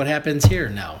 pretty much what happens here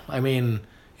now. I mean,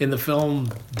 in the film,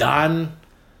 Don...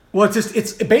 Well,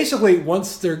 it's basically,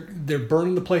 once they're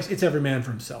burning the place, it's every man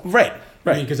for himself. Right.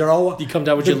 I mean, because they're all... You come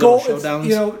down with your little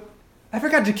showdowns? I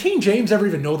forgot, did King James ever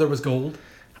even know there was gold?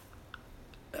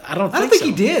 I don't think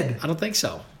he did. I don't think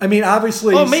so. I mean,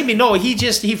 obviously... Oh, maybe no. He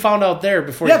found out there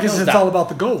before he because it's all about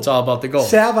the gold. It's all about the gold.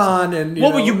 Savon and...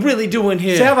 What were you really doing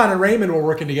here? Savon and Raymond were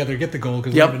working together to get the gold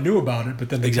because Raymond knew about it, but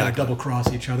then they kind of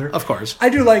double-cross each other. Of course. I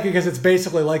do like it because it's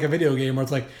basically like a video game where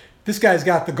it's like, this guy's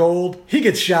got the gold, he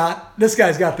gets shot, this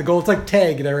guy's got the gold. It's like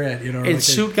tag, they're it. And like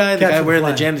suit guy, the guy wearing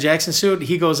the Janet Jackson suit,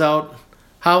 he goes out...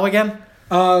 How again?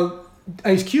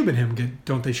 Ice Cube and him,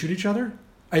 don't they shoot each other?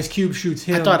 Ice Cube shoots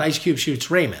him. I thought Ice Cube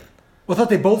shoots Raymond. Well, I thought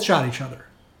they both shot each other.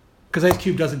 Because Ice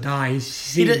Cube doesn't die.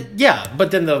 But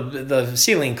then the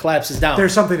ceiling collapses down.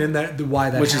 There's something in that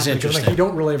why that which happens. Is interesting. Like, you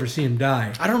don't really ever see him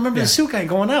die. I don't remember the suit guy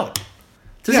going out.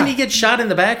 Doesn't he get shot in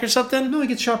the back or something? No, he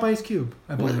gets shot by Ice Cube,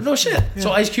 I believe. No shit. Yeah.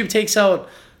 So Ice Cube takes out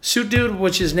suit dude,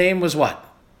 which his name was what?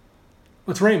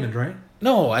 It's Raymond, right?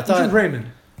 No, I thought... Which is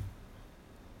Raymond?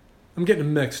 I'm getting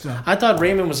them mixed up. I thought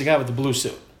Raymond was the guy with the blue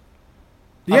suit.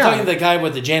 Yeah. I'm talking the guy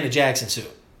with the Janet Jackson suit.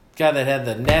 The guy that had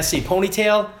the nasty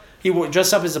ponytail. He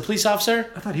dressed up as a police officer.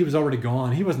 I thought he was already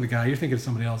gone. He wasn't the guy. You're thinking of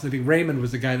somebody else. I think Raymond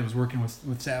was the guy that was working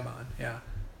with Savon. Yeah.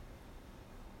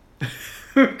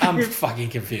 I'm fucking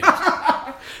confused.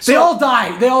 They all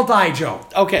die. They all die, Joe.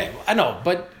 Okay, I know,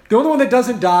 but... The only one that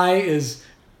doesn't die is,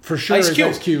 for sure,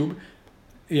 Ice Cube.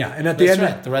 Yeah, and at the end...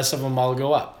 Right. The rest of them all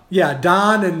go up. Yeah,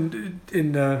 Don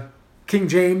and King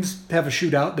James have a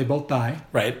shootout. They both die.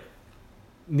 Right.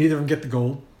 Neither of them get the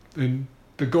gold. And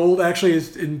the gold actually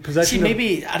is in possession of...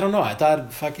 maybe... I don't know. I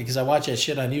thought, fuck it, because I watch that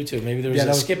shit on YouTube. Maybe there was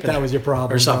a skip in that was your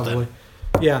problem. Or something.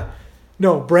 Probably. Yeah.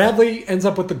 No, Bradley ends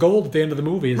up with the gold at the end of the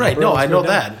movie. Right, no, I know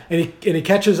that. And he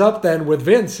catches up then with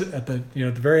Vince at the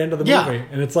very end of the movie.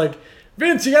 And it's like,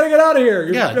 Vince, you got to get out of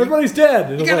here. Everybody's dead.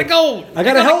 And you got to go.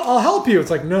 I'll help you. It's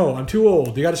like, no, I'm too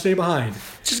old. You got to stay behind.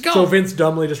 Just go. So Vince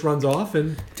dumbly just runs off.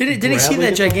 And did he see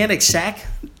that gigantic sack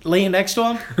laying next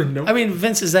to him? Nope. I mean,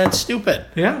 Vince is that stupid.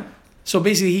 Yeah. So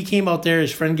basically, he came out there,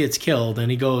 his friend gets killed, and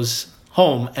he goes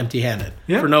home empty-handed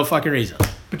for no fucking reason.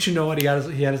 But you know what? He had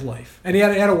his life, and he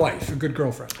had a wife, a good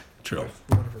girlfriend. True. Wife,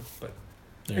 whatever. But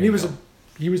he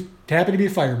was happy to be a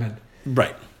fireman.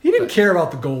 Right. He didn't care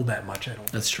about the gold that much. I don't.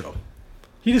 That's true.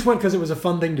 He just went because it was a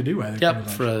fun thing to do. I think. Yep.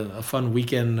 For a fun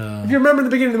weekend. If you remember in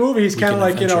the beginning of the movie, he's kind of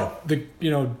like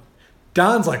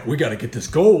Don's like, we got to get this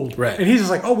gold, right? And he's just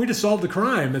like, oh, we just solved the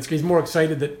crime. He's more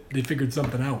excited that they figured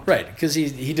something out, right? Because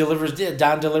he delivers.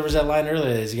 Don delivers that line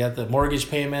earlier. He's got the mortgage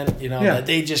payment. That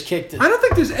they just kicked it. I don't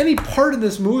think there's any part in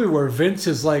this movie where Vince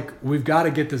is like, we've got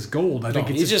to get this gold. I think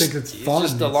it's fun.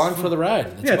 He's just along for the ride.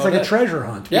 It's like a treasure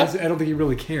hunt. Yep. I don't think he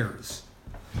really cares.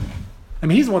 I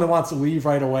mean, he's the one that wants to leave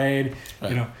right away.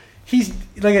 And, he's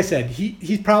like I said,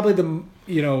 he's probably the.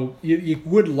 You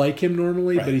would like him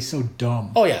normally, but he's so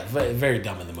dumb. Oh yeah, very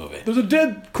dumb in the movie. There's a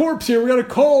dead corpse here. We got to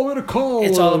call.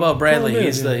 It's all about Bradley.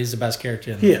 He's the best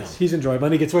character in the film. He's enjoyable,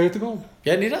 and he gets away with the gold.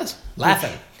 Yeah, and he does.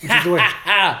 Laughing.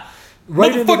 Right,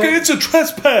 motherfucker! It's a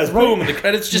trespass. Right. Boom! And the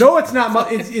credits just. No, it's not.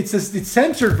 It's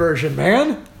censored version,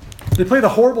 man. They play the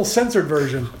horrible censored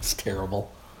version. It's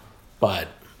terrible, but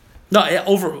no.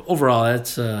 Overall,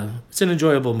 it's an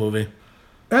enjoyable movie.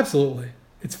 Absolutely.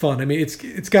 It's fun. I mean,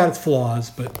 it's got its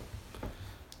flaws, but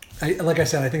like I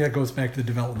said, I think that goes back to the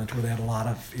development where they had a lot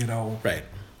of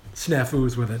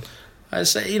snafus with it. I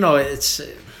say it's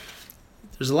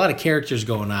there's a lot of characters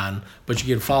going on, but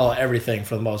you can follow everything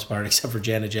for the most part, except for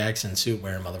Janet Jackson, suit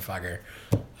wearing motherfucker.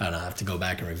 I don't know. I have to go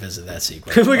back and revisit that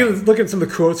sequence. look at some of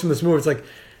the quotes from this movie. It's like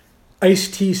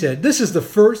Ice-T said, "This is the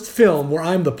first film where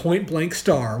I'm the point blank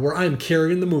star, where I'm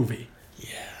carrying the movie."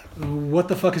 Yeah. What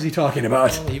the fuck is he talking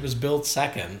about? Well, he was billed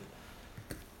second.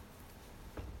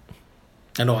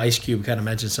 I know Ice Cube kind of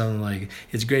mentioned something like,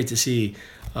 it's great to see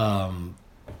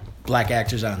black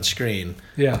actors on screen.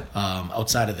 Yeah.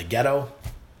 Outside of the ghetto.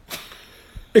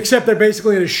 Except they're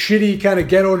basically in a shitty kind of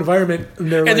ghetto environment,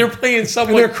 and they're playing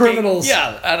someone. They're criminals.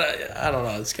 Yeah, I don't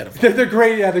know. It's kind of funny. They're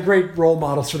great. Yeah, they're great role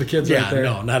models for the kids. Yeah, right there.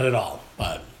 No, not at all.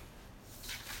 But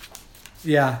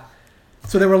yeah,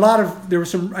 so there were I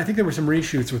think there were some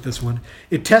reshoots with this one.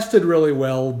 It tested really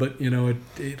well, but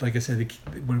it like I said, it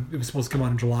was supposed to come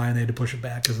out in July, and they had to push it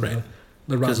back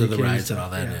because of the riots and all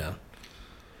that. Yeah.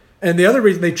 And the other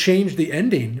reason they changed the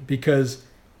ending because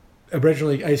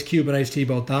originally Ice Cube and Ice-T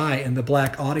both die, and the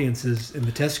black audiences in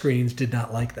the test screens did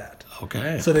not like that.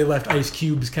 Okay. So they left Ice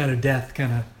Cube's kind of death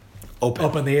kind of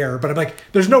up in the air. But I'm like,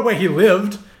 there's no way he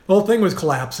lived. The whole thing was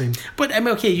collapsing. But I mean,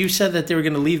 okay, you said that they were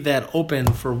going to leave that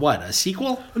open for what? A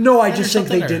sequel? No, I just think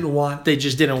they didn't want. They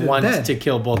just didn't want to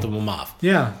kill both of them off.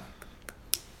 Yeah.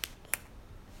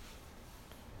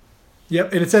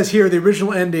 Yep, and it says here the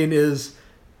original ending is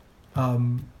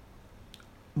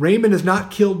Raymond is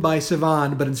not killed by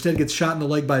Sivan, but instead gets shot in the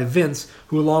leg by Vince,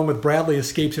 who along with Bradley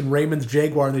escapes in Raymond's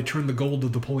Jaguar, and they turn the gold to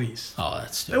the police. Oh,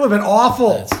 that's terrible. That would have been awful.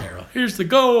 That's terrible. Here's the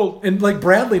gold. And like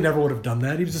Bradley never would have done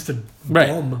that. He was just a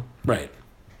bum. Right.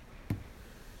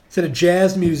 Said a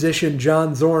jazz musician,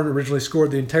 John Zorn, originally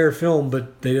scored the entire film,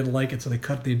 but they didn't like it, so they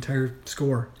cut the entire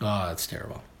score. Oh, that's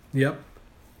terrible. Yep.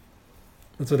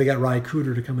 That's why they got Ry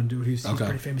Cooder to come and do it. He's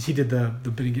pretty famous. He did the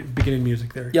beginning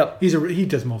music there. Yep. He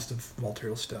does most of Walter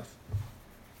Hill's stuff.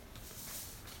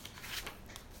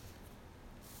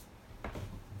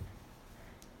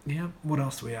 Yeah. What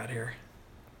else do we got here?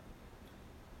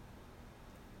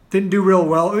 Didn't do real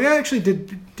well. We actually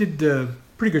did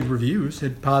pretty good reviews.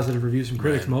 Had positive reviews from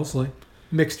critics mostly.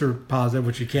 Mixed or positive,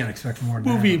 which you can't expect from more.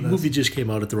 Movie just came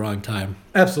out at the wrong time.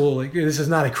 Absolutely. This is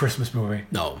not a Christmas movie.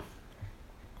 No.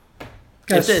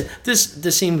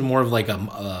 This seemed more of like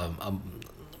a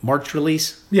March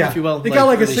release, if you will. It got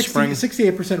like a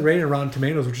 68% rating on Rotten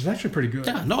Tomatoes, which is actually pretty good.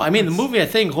 Yeah, no, I mean, the movie, I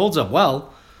think, holds up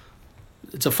well.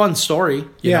 It's a fun story,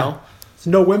 you know. There's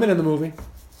no women in the movie.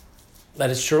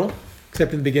 That is true.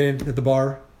 Except in the beginning at the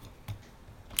bar.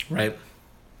 Right.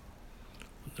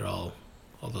 They're all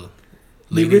the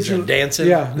ladies are dancing.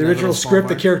 Yeah, the original script,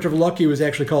 the character of Lucky was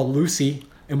actually called Lucy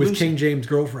and was King James'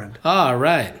 girlfriend. Ah,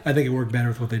 right. I think it worked better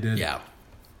with what they did. Yeah.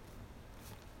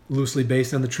 Loosely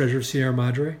based on the Treasure of Sierra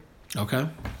Madre. Okay.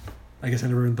 I guess I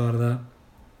never even thought of that.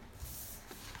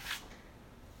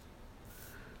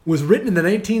 Was written in the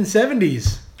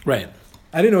 1970s. Right.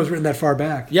 I didn't know it was written that far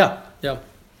back. Yeah. Yep.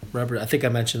 Robert, I think I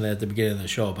mentioned that at the beginning of the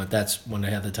show, but that's when they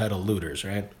had the title Looters,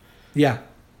 right? Yeah.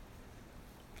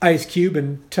 Ice Cube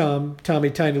and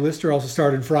Tommy Tiny Lister also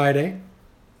starred in Friday.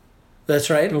 That's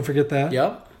right. Don't forget that.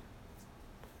 Yep.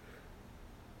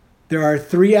 There are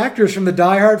 3 actors from the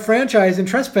Die Hard franchise in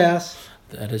Trespass.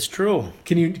 That is true.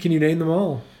 Can you name them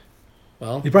all?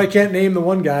 Well, you probably can't name the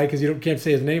one guy because you can't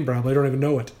say his name. Probably, I don't even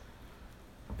know it.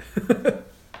 All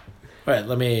right,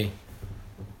 let me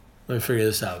figure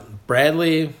this out.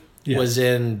 Bradley was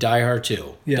in Die Hard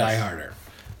 2. Yes. Die Harder.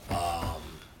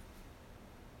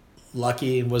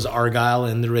 Lucky was Argyle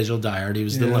in the original Die Hard. He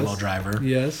was the limo driver.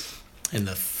 Yes. And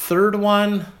the third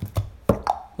one...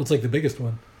 Looks like the biggest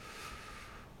one.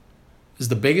 Is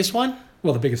the biggest one?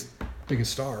 Well, the biggest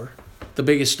star. The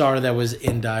biggest star that was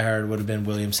in Die Hard would have been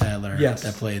William Sadler. Yes.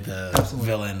 That played the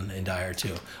villain in Die Hard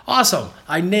 2. Awesome.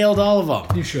 I nailed all of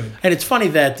them. You should. And it's funny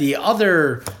that the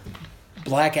other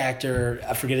black actor,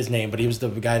 I forget his name, but he was the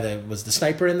guy that was the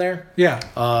sniper in there. Yeah.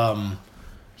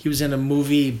 He was in a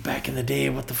movie back in the day.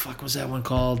 What the fuck was that one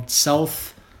called?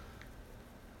 South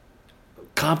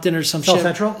Compton or some shit?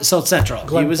 Central? South Central.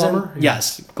 Glenn he was Plummer?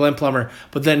 Yes, Glenn Plummer.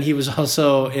 But then he was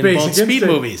also in both Speed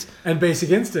movies. And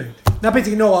Basic Instinct. Not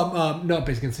Basic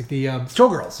Instinct. The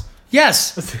Showgirls.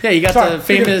 Yes. Yeah, you got the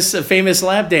famous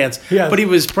lap dance. Yes. But he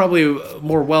was probably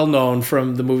more well known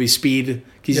from the movie Speed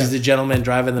because he's the gentleman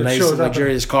driving the nice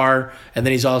luxurious car, and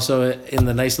then he's also in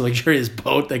the nice luxurious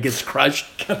boat that gets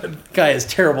crushed. Guy has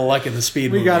terrible luck in the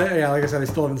Speed movie. We got it. Yeah, like I said, I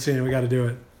still haven't seen it. We got to do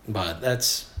it. But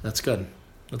that's good.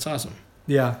 That's awesome.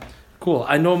 Yeah. Cool.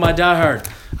 I know my Die Hard.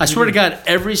 I swear to God,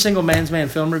 every single Man's Man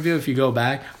film review, if you go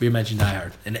back, we mentioned Die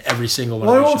Hard in every single one.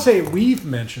 Well, I won't say we've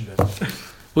mentioned it.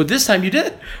 Well, this time you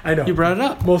did. I know. You brought it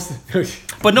up.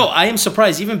 But no, I am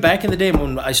surprised. Even back in the day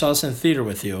when I saw this in the theater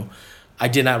with you, I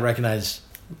did not recognize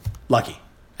Lucky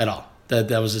at all. That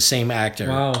was the same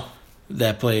actor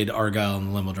that played Argyle in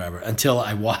The Limo Driver. Until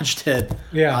I watched it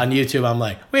on YouTube, I'm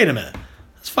like, wait a minute.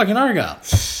 It's fucking Argyle.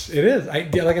 It is.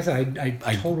 Like I said,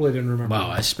 I totally didn't remember. Wow,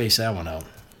 I spaced that one out.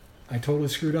 I totally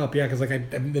screwed up. Yeah, because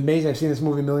I'm amazed. I've seen this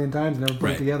movie a million times and never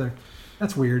put it together.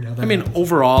 That's weird.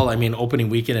 Overall, opening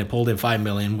weekend it pulled in $5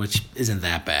 million, which isn't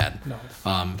that bad. No,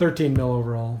 13 mil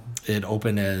overall. It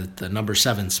opened at the number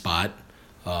 7 spot.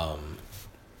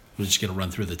 We're just gonna run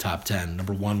through the top 10.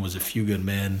 Number 1 was A Few Good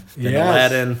Men. Then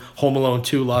Aladdin, Home Alone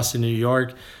 2, Lost in New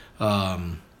York,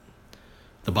 The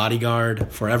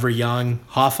Bodyguard, Forever Young,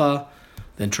 Hoffa,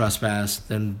 then Trespass,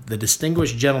 then The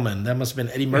Distinguished Gentleman. That must have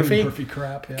been Eddie Murphy. Eddie Murphy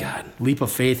crap. Yeah. God, Leap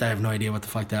of Faith. I have no idea what the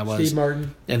fuck that was. Steve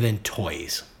Martin. And then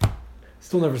Toys.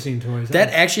 Still never seen Toys. That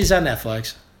actually is on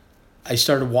Netflix. I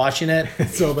started watching it.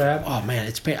 It's so bad. Oh man,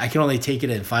 it's pain. I can only take it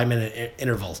in 5-minute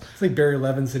intervals. It's like Barry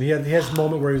Levinson. He has a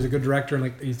moment where he's a good director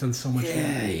and he's done so much.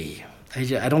 I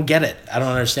don't get it. I don't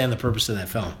understand the purpose of that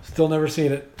film. Still never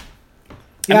seen it.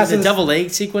 Yeah, the deviled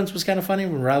egg sequence was kind of funny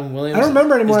when Robin Williams. I don't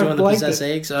remember anymore. Doing the possessed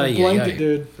eggs. Oh, I blanked it,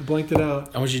 dude. I blanked it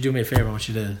out. I want you to do me a favor. I want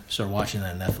you to start watching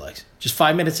that on Netflix. Just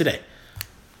 5 minutes a day.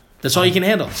 That's all you can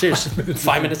handle. Seriously,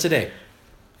 5 minutes a day.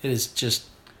 It is just.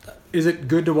 Is it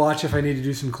good to watch if I need to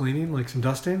do some cleaning, like some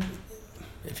dusting?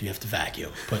 If you have to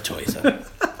vacuum, put Toys on,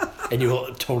 and you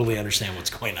will totally understand what's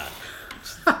going on.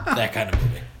 That kind of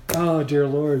movie. Oh dear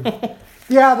Lord.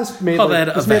 Yeah, this made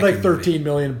like $13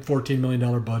 million, $14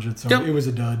 million budget, so it was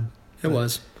a dud. It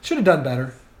was. Should have done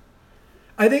better.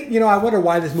 I think, I wonder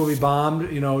why this movie bombed.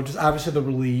 Just obviously the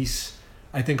release.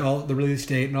 I think the release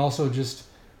date, and also just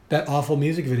that awful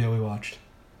music video we watched.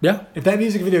 Yeah. If that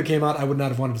music video came out, I would not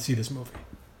have wanted to see this movie.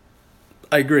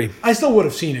 I agree. I still would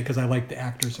have seen it because I like the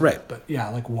actors. Right. But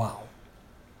yeah, wow.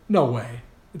 No way.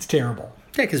 It's terrible.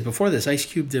 Yeah, because before this, Ice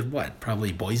Cube did what?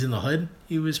 Probably Boys in the Hood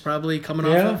he was probably coming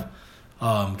off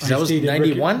of. Because that was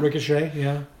 91. Ricochet,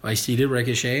 yeah. Ice-T did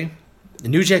Ricochet.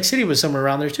 New Jack City was somewhere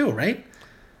around there too, right?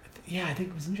 Yeah, I think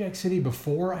it was New Jack City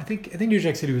before. I think New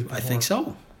Jack City was before. I think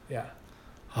so. Yeah.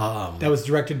 That was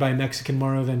directed by Mexican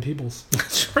Mario Van Peebles.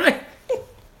 That's right.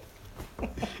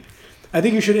 I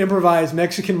think you should improvise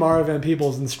Mexican Mario Van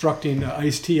Peebles instructing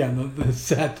Ice-T on the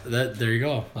set. There you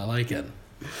go. I like it.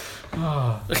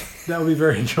 Oh, that would be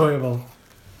very enjoyable.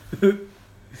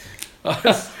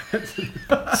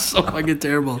 So fucking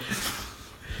terrible.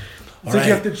 All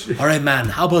right, man.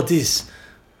 How about this?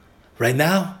 Right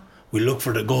now, we look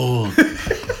for the gold.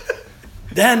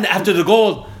 Then, after the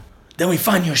gold, then we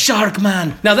find your shark,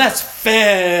 man. Now that's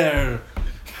fair.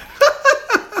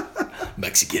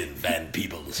 Mexican Van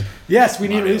Peebles. Yes, we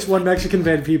need at least one Mexican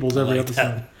Van Peebles every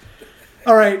episode.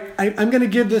 All right, I'm going to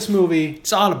give this movie...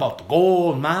 It's all about the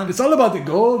gold, man. It's all about the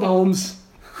gold, Holmes.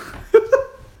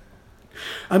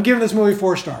 I'm giving this movie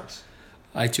 4 stars.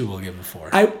 I, too, will give it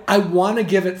 4. I want to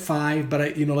give it 5,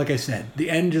 but, like I said, the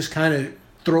end just kind of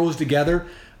throws together.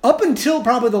 Up until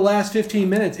probably the last 15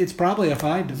 minutes, it's probably a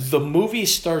 5 to me. The movie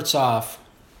starts off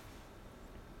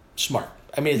smart.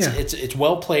 I mean, it's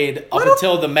well played up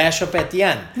until the mashup at the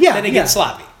end. Yeah, then it gets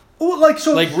sloppy. Well,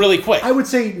 really quick. I would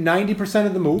say 90%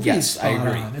 of the movie is spot I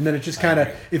agree. On. And then it just kind of,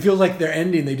 it feels like they're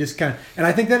ending. They just kind of, and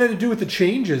I think that had to do with the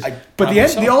changes. But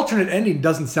the alternate ending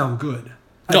doesn't sound good.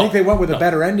 I think they went with a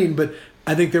better ending, but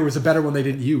I think there was a better one they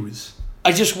didn't use.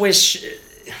 I just wish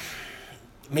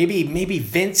maybe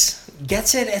Vince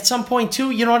gets it at some point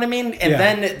too. You know what I mean?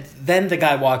 And then the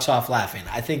guy walks off laughing.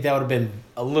 I think that would have been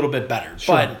a little bit better.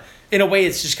 Sure. But in a way,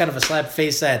 it's just kind of a slap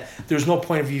face that there's no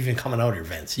point of you even coming out here,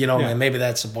 Vince. And maybe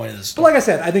that's the point of the story. But like I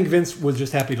said, I think Vince was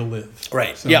just happy to live.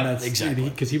 Right. So exactly.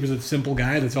 Because he was a simple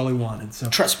guy. That's all he wanted. So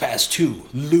Trespass 2,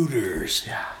 Looters.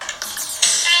 Yeah.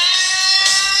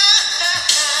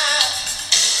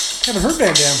 Haven't heard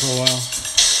Van Damme for a while.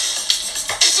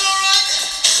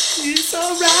 It's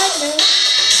alright, man.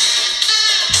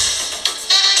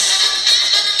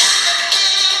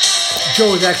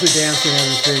 Joe is actually dancing on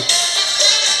his feet.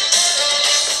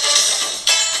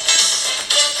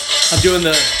 I'm doing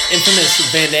the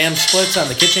infamous Van Damme splits on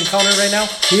the kitchen counter right now.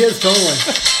 He is totally.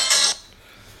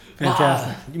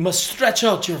 Fantastic. You must stretch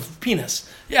out your penis.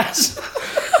 Yes.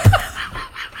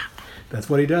 That's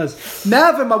what he does.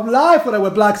 Never in my life would I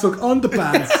wear black silk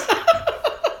underpants.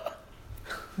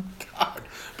 God.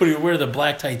 But he would wear the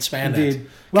black tight spandex. Indeed.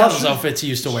 Well, those outfits he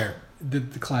used to wear. The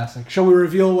classic. Shall we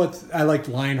reveal what I liked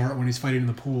Lionheart when he's fighting in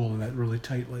the pool and that really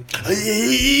tight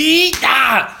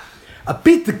I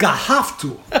beat the guy have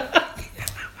to.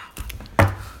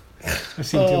 I've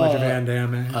seen too much of Van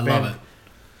Damme, man. I love it.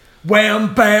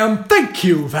 Wham bam, thank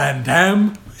you, Van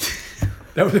Damme.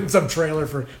 That was in some trailer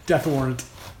for Death Warrant.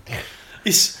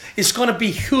 It's It's going to be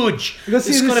huge.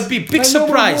 It's going to be big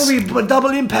surprise. Movie, but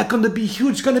Double Impact going to be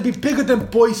huge. It's going to be bigger than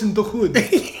Boys in the Hood.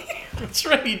 That's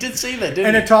right. He did say that, didn't he?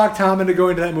 And it talked Tom into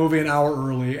going to that movie an hour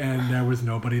early, and there was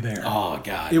nobody there. Oh,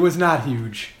 God. It was not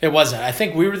huge. It wasn't. I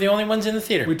think we were the only ones in the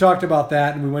theater. We talked about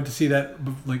that, and we went to see that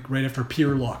like right after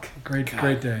Pure Luck. Great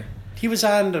day. He was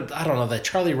on, I don't know, that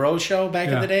Charlie Rose show back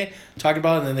in the day, talking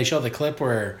about it, and then they showed the clip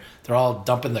where they're all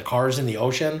dumping the cars in the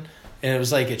ocean, and it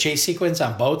was like a chase sequence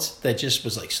on boats that just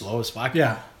was like slow as fuck.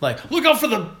 Yeah. Like, look out for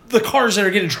the cars that are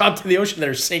getting dropped in the ocean that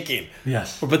are sinking.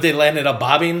 Yes. But they landed up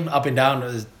bobbing up and down. It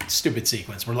was a stupid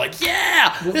sequence. We're like,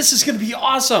 this is going to be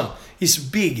awesome. He's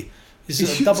big.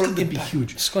 He's going to be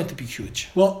huge. It's going to be huge.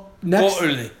 Well,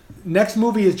 next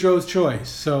movie is Joe's choice.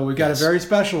 So we got a very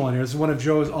special one here. This is one of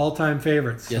Joe's all-time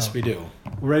favorites. Yes, we do.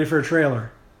 We're ready for a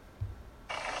trailer.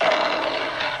 Today,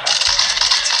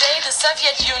 the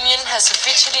Soviet Union has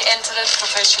officially entered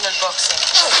professional boxing.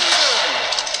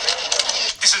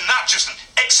 This is not just an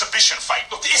exhibition fight.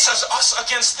 Look, this is us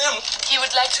against them. He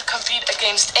would like to compete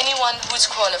against anyone who is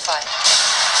qualified.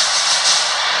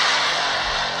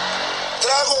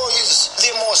 Drago is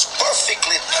the most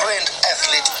perfectly trained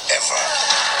athlete ever.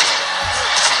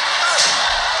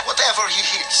 Whatever he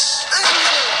hits,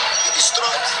 he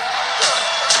destroys.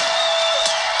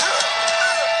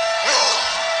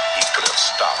 He could have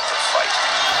stopped the fight.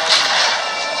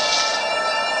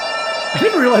 I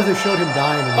didn't realize they showed him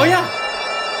dying. Oh, yeah.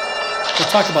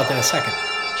 We'll talk about that in a second.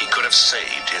 He could have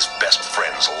saved his best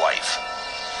friend's life.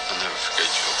 I'll never forget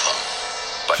you, Pop.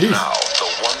 But now, the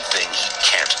one thing he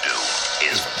can't do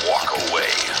is walk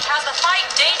away. Has the fight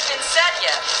date been set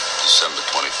yet? December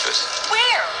 25th.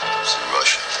 Where? It's in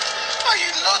Russia. Are you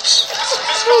nuts?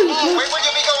 When will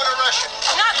you be going to Russia?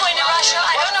 I'm not going to Russia.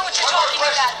 I don't know what you're talking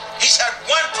about. He's had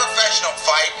one professional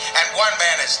fight, and one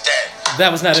man is dead.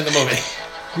 That was not in the movie.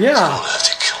 Yeah. You don't have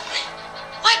to kill me.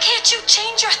 Why can't you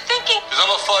change your thinking? Because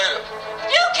I'm a fighter.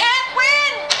 You can't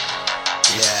win!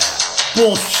 Yeah.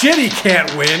 Bullshit, he can't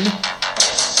win.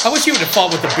 I wish he would have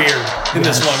fought with the beard in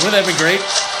this one. Wouldn't that have been great?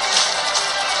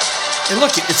 And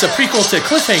look, it's a prequel to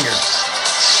Cliffhanger.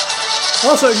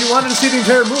 Also, if you wanted to see the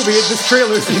entire movie, this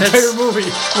trailer is the entire movie.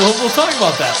 We'll talk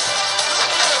about that.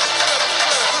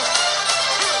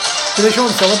 Did they show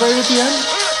him celebrating at the end?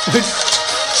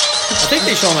 I think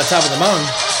they show him on top of the mountain.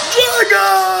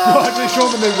 No, did they show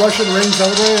him in the Russian ring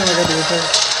celebrating? I got to get there.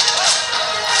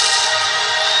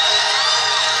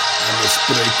 I must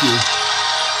break you.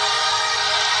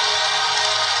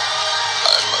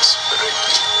 I must break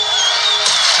you.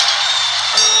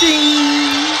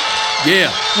 Ding! Yeah.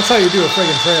 That's how you do a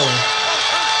friggin' trailer.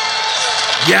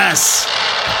 Yes.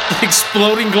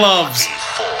 Exploding gloves.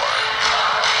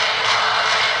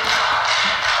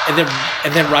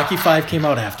 And then Rocky V came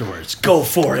out afterwards. Go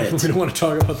for it. We don't want to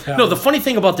talk about that. No, the funny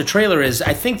thing about the trailer is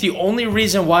I think the only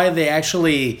reason why they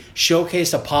actually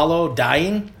showcased Apollo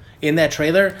dying in that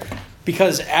trailer,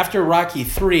 because after Rocky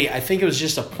III, I think it was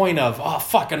just a point of, oh,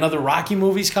 fuck, another Rocky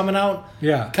movie's coming out?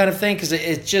 Yeah. Kind of thing, because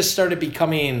it just started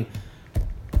becoming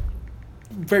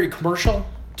very commercial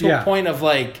to a point of,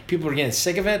 like, people were getting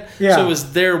sick of it. Yeah. So it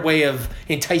was their way of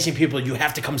enticing people, you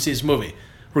have to come see this movie.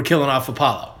 We're killing off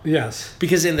Apollo. Yes.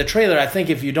 Because in the trailer, I think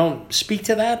if you don't speak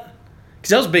to that, because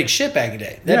that was big shit back in the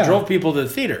day. That drove people to the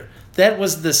theater. That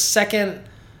was the second.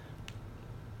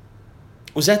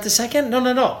 Was that the second?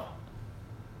 No.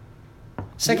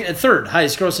 Second and third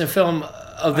highest grossing film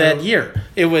of that year.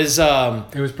 It was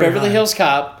Beverly Hills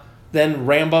Cop, then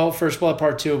Rambo, First Blood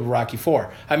Part 2, Rocky IV.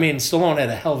 I mean, Stallone had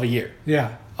a hell of a year.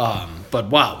 Yeah. But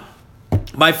wow.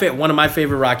 One of my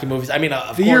favorite Rocky movies. I mean,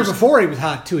 of the year before he was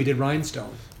hot too. He did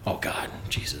Rhinestone. Oh God,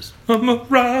 Jesus! I'm a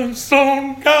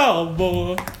rhinestone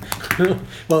cowboy.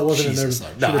 Well, it wasn't Jesus,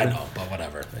 in there. No, I know, but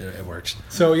whatever, it works.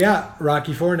 So yeah,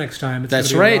 Rocky IV next time. It's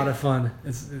That's gonna be right. a lot of fun.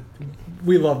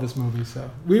 We love this movie, so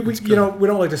we don't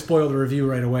like to spoil the review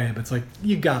right away, but it's like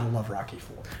you gotta love Rocky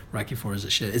IV. Rocky IV is a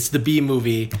shit. It's the B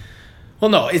movie. Well,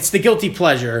 no, it's the guilty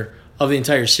pleasure of the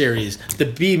entire series. The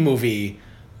B movie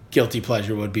guilty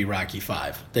pleasure would be Rocky V,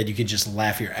 that you could just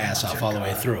laugh your ass off all the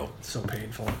way through. It's so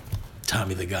painful.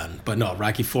 Tommy the Gun. But no,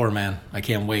 Rocky IV, man. I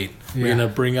can't wait. Yeah. We're going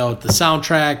to bring out the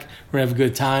soundtrack. We're going to have a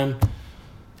good time.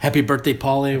 Happy birthday,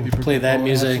 Paulie. We'll play that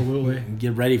music. Absolutely.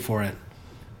 Get ready for it.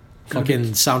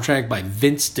 Fucking soundtrack by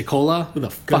Vince DiCola. Who the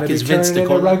fuck is Vince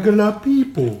DiCola? Regular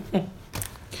people.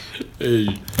 Hey,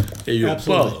 yo,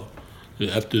 Absolutely. Paulo.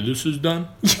 After this is done,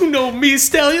 you know me,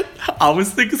 Stallion. I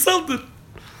always think of something.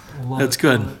 That's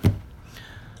good.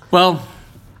 Well,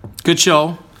 good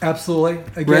show. Absolutely.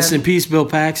 Again, rest in peace, Bill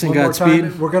Paxton.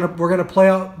 Godspeed. We're gonna play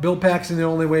out Bill Paxton the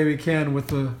only way we can with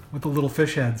the little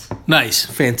fish heads. Nice,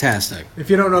 fantastic. If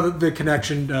you don't know the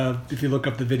connection, if you look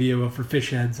up the video for Fish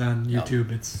Heads on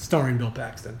YouTube, it's starring Bill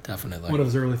Paxton. Definitely one of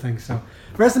his early things. So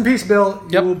rest in peace, Bill.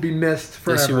 You will be missed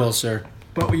forever. Yes, you will, sir.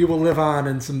 But you will live on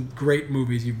in some great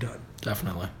movies you've done.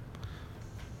 Definitely.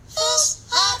 Fish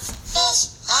heads,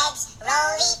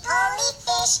 roly-poly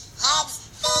fish heads,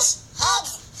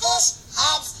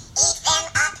 eat them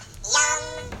up, yum.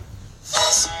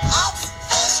 Fish heads,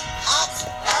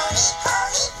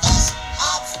 roly-poly fish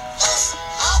heads,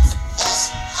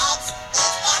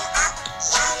 eat them up,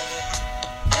 yum.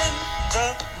 In the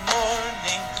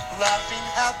morning, laughing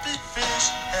happy fish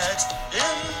heads.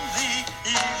 In the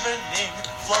evening,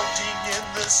 floating in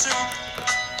the soup.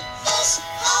 Fish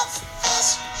heads,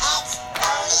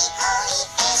 roly-poly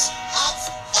fish heads,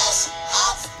 eat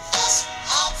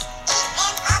them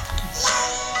up,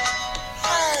 yum.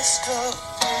 Ask a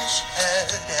fish head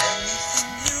anything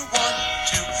you want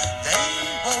to. They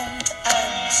won't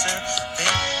answer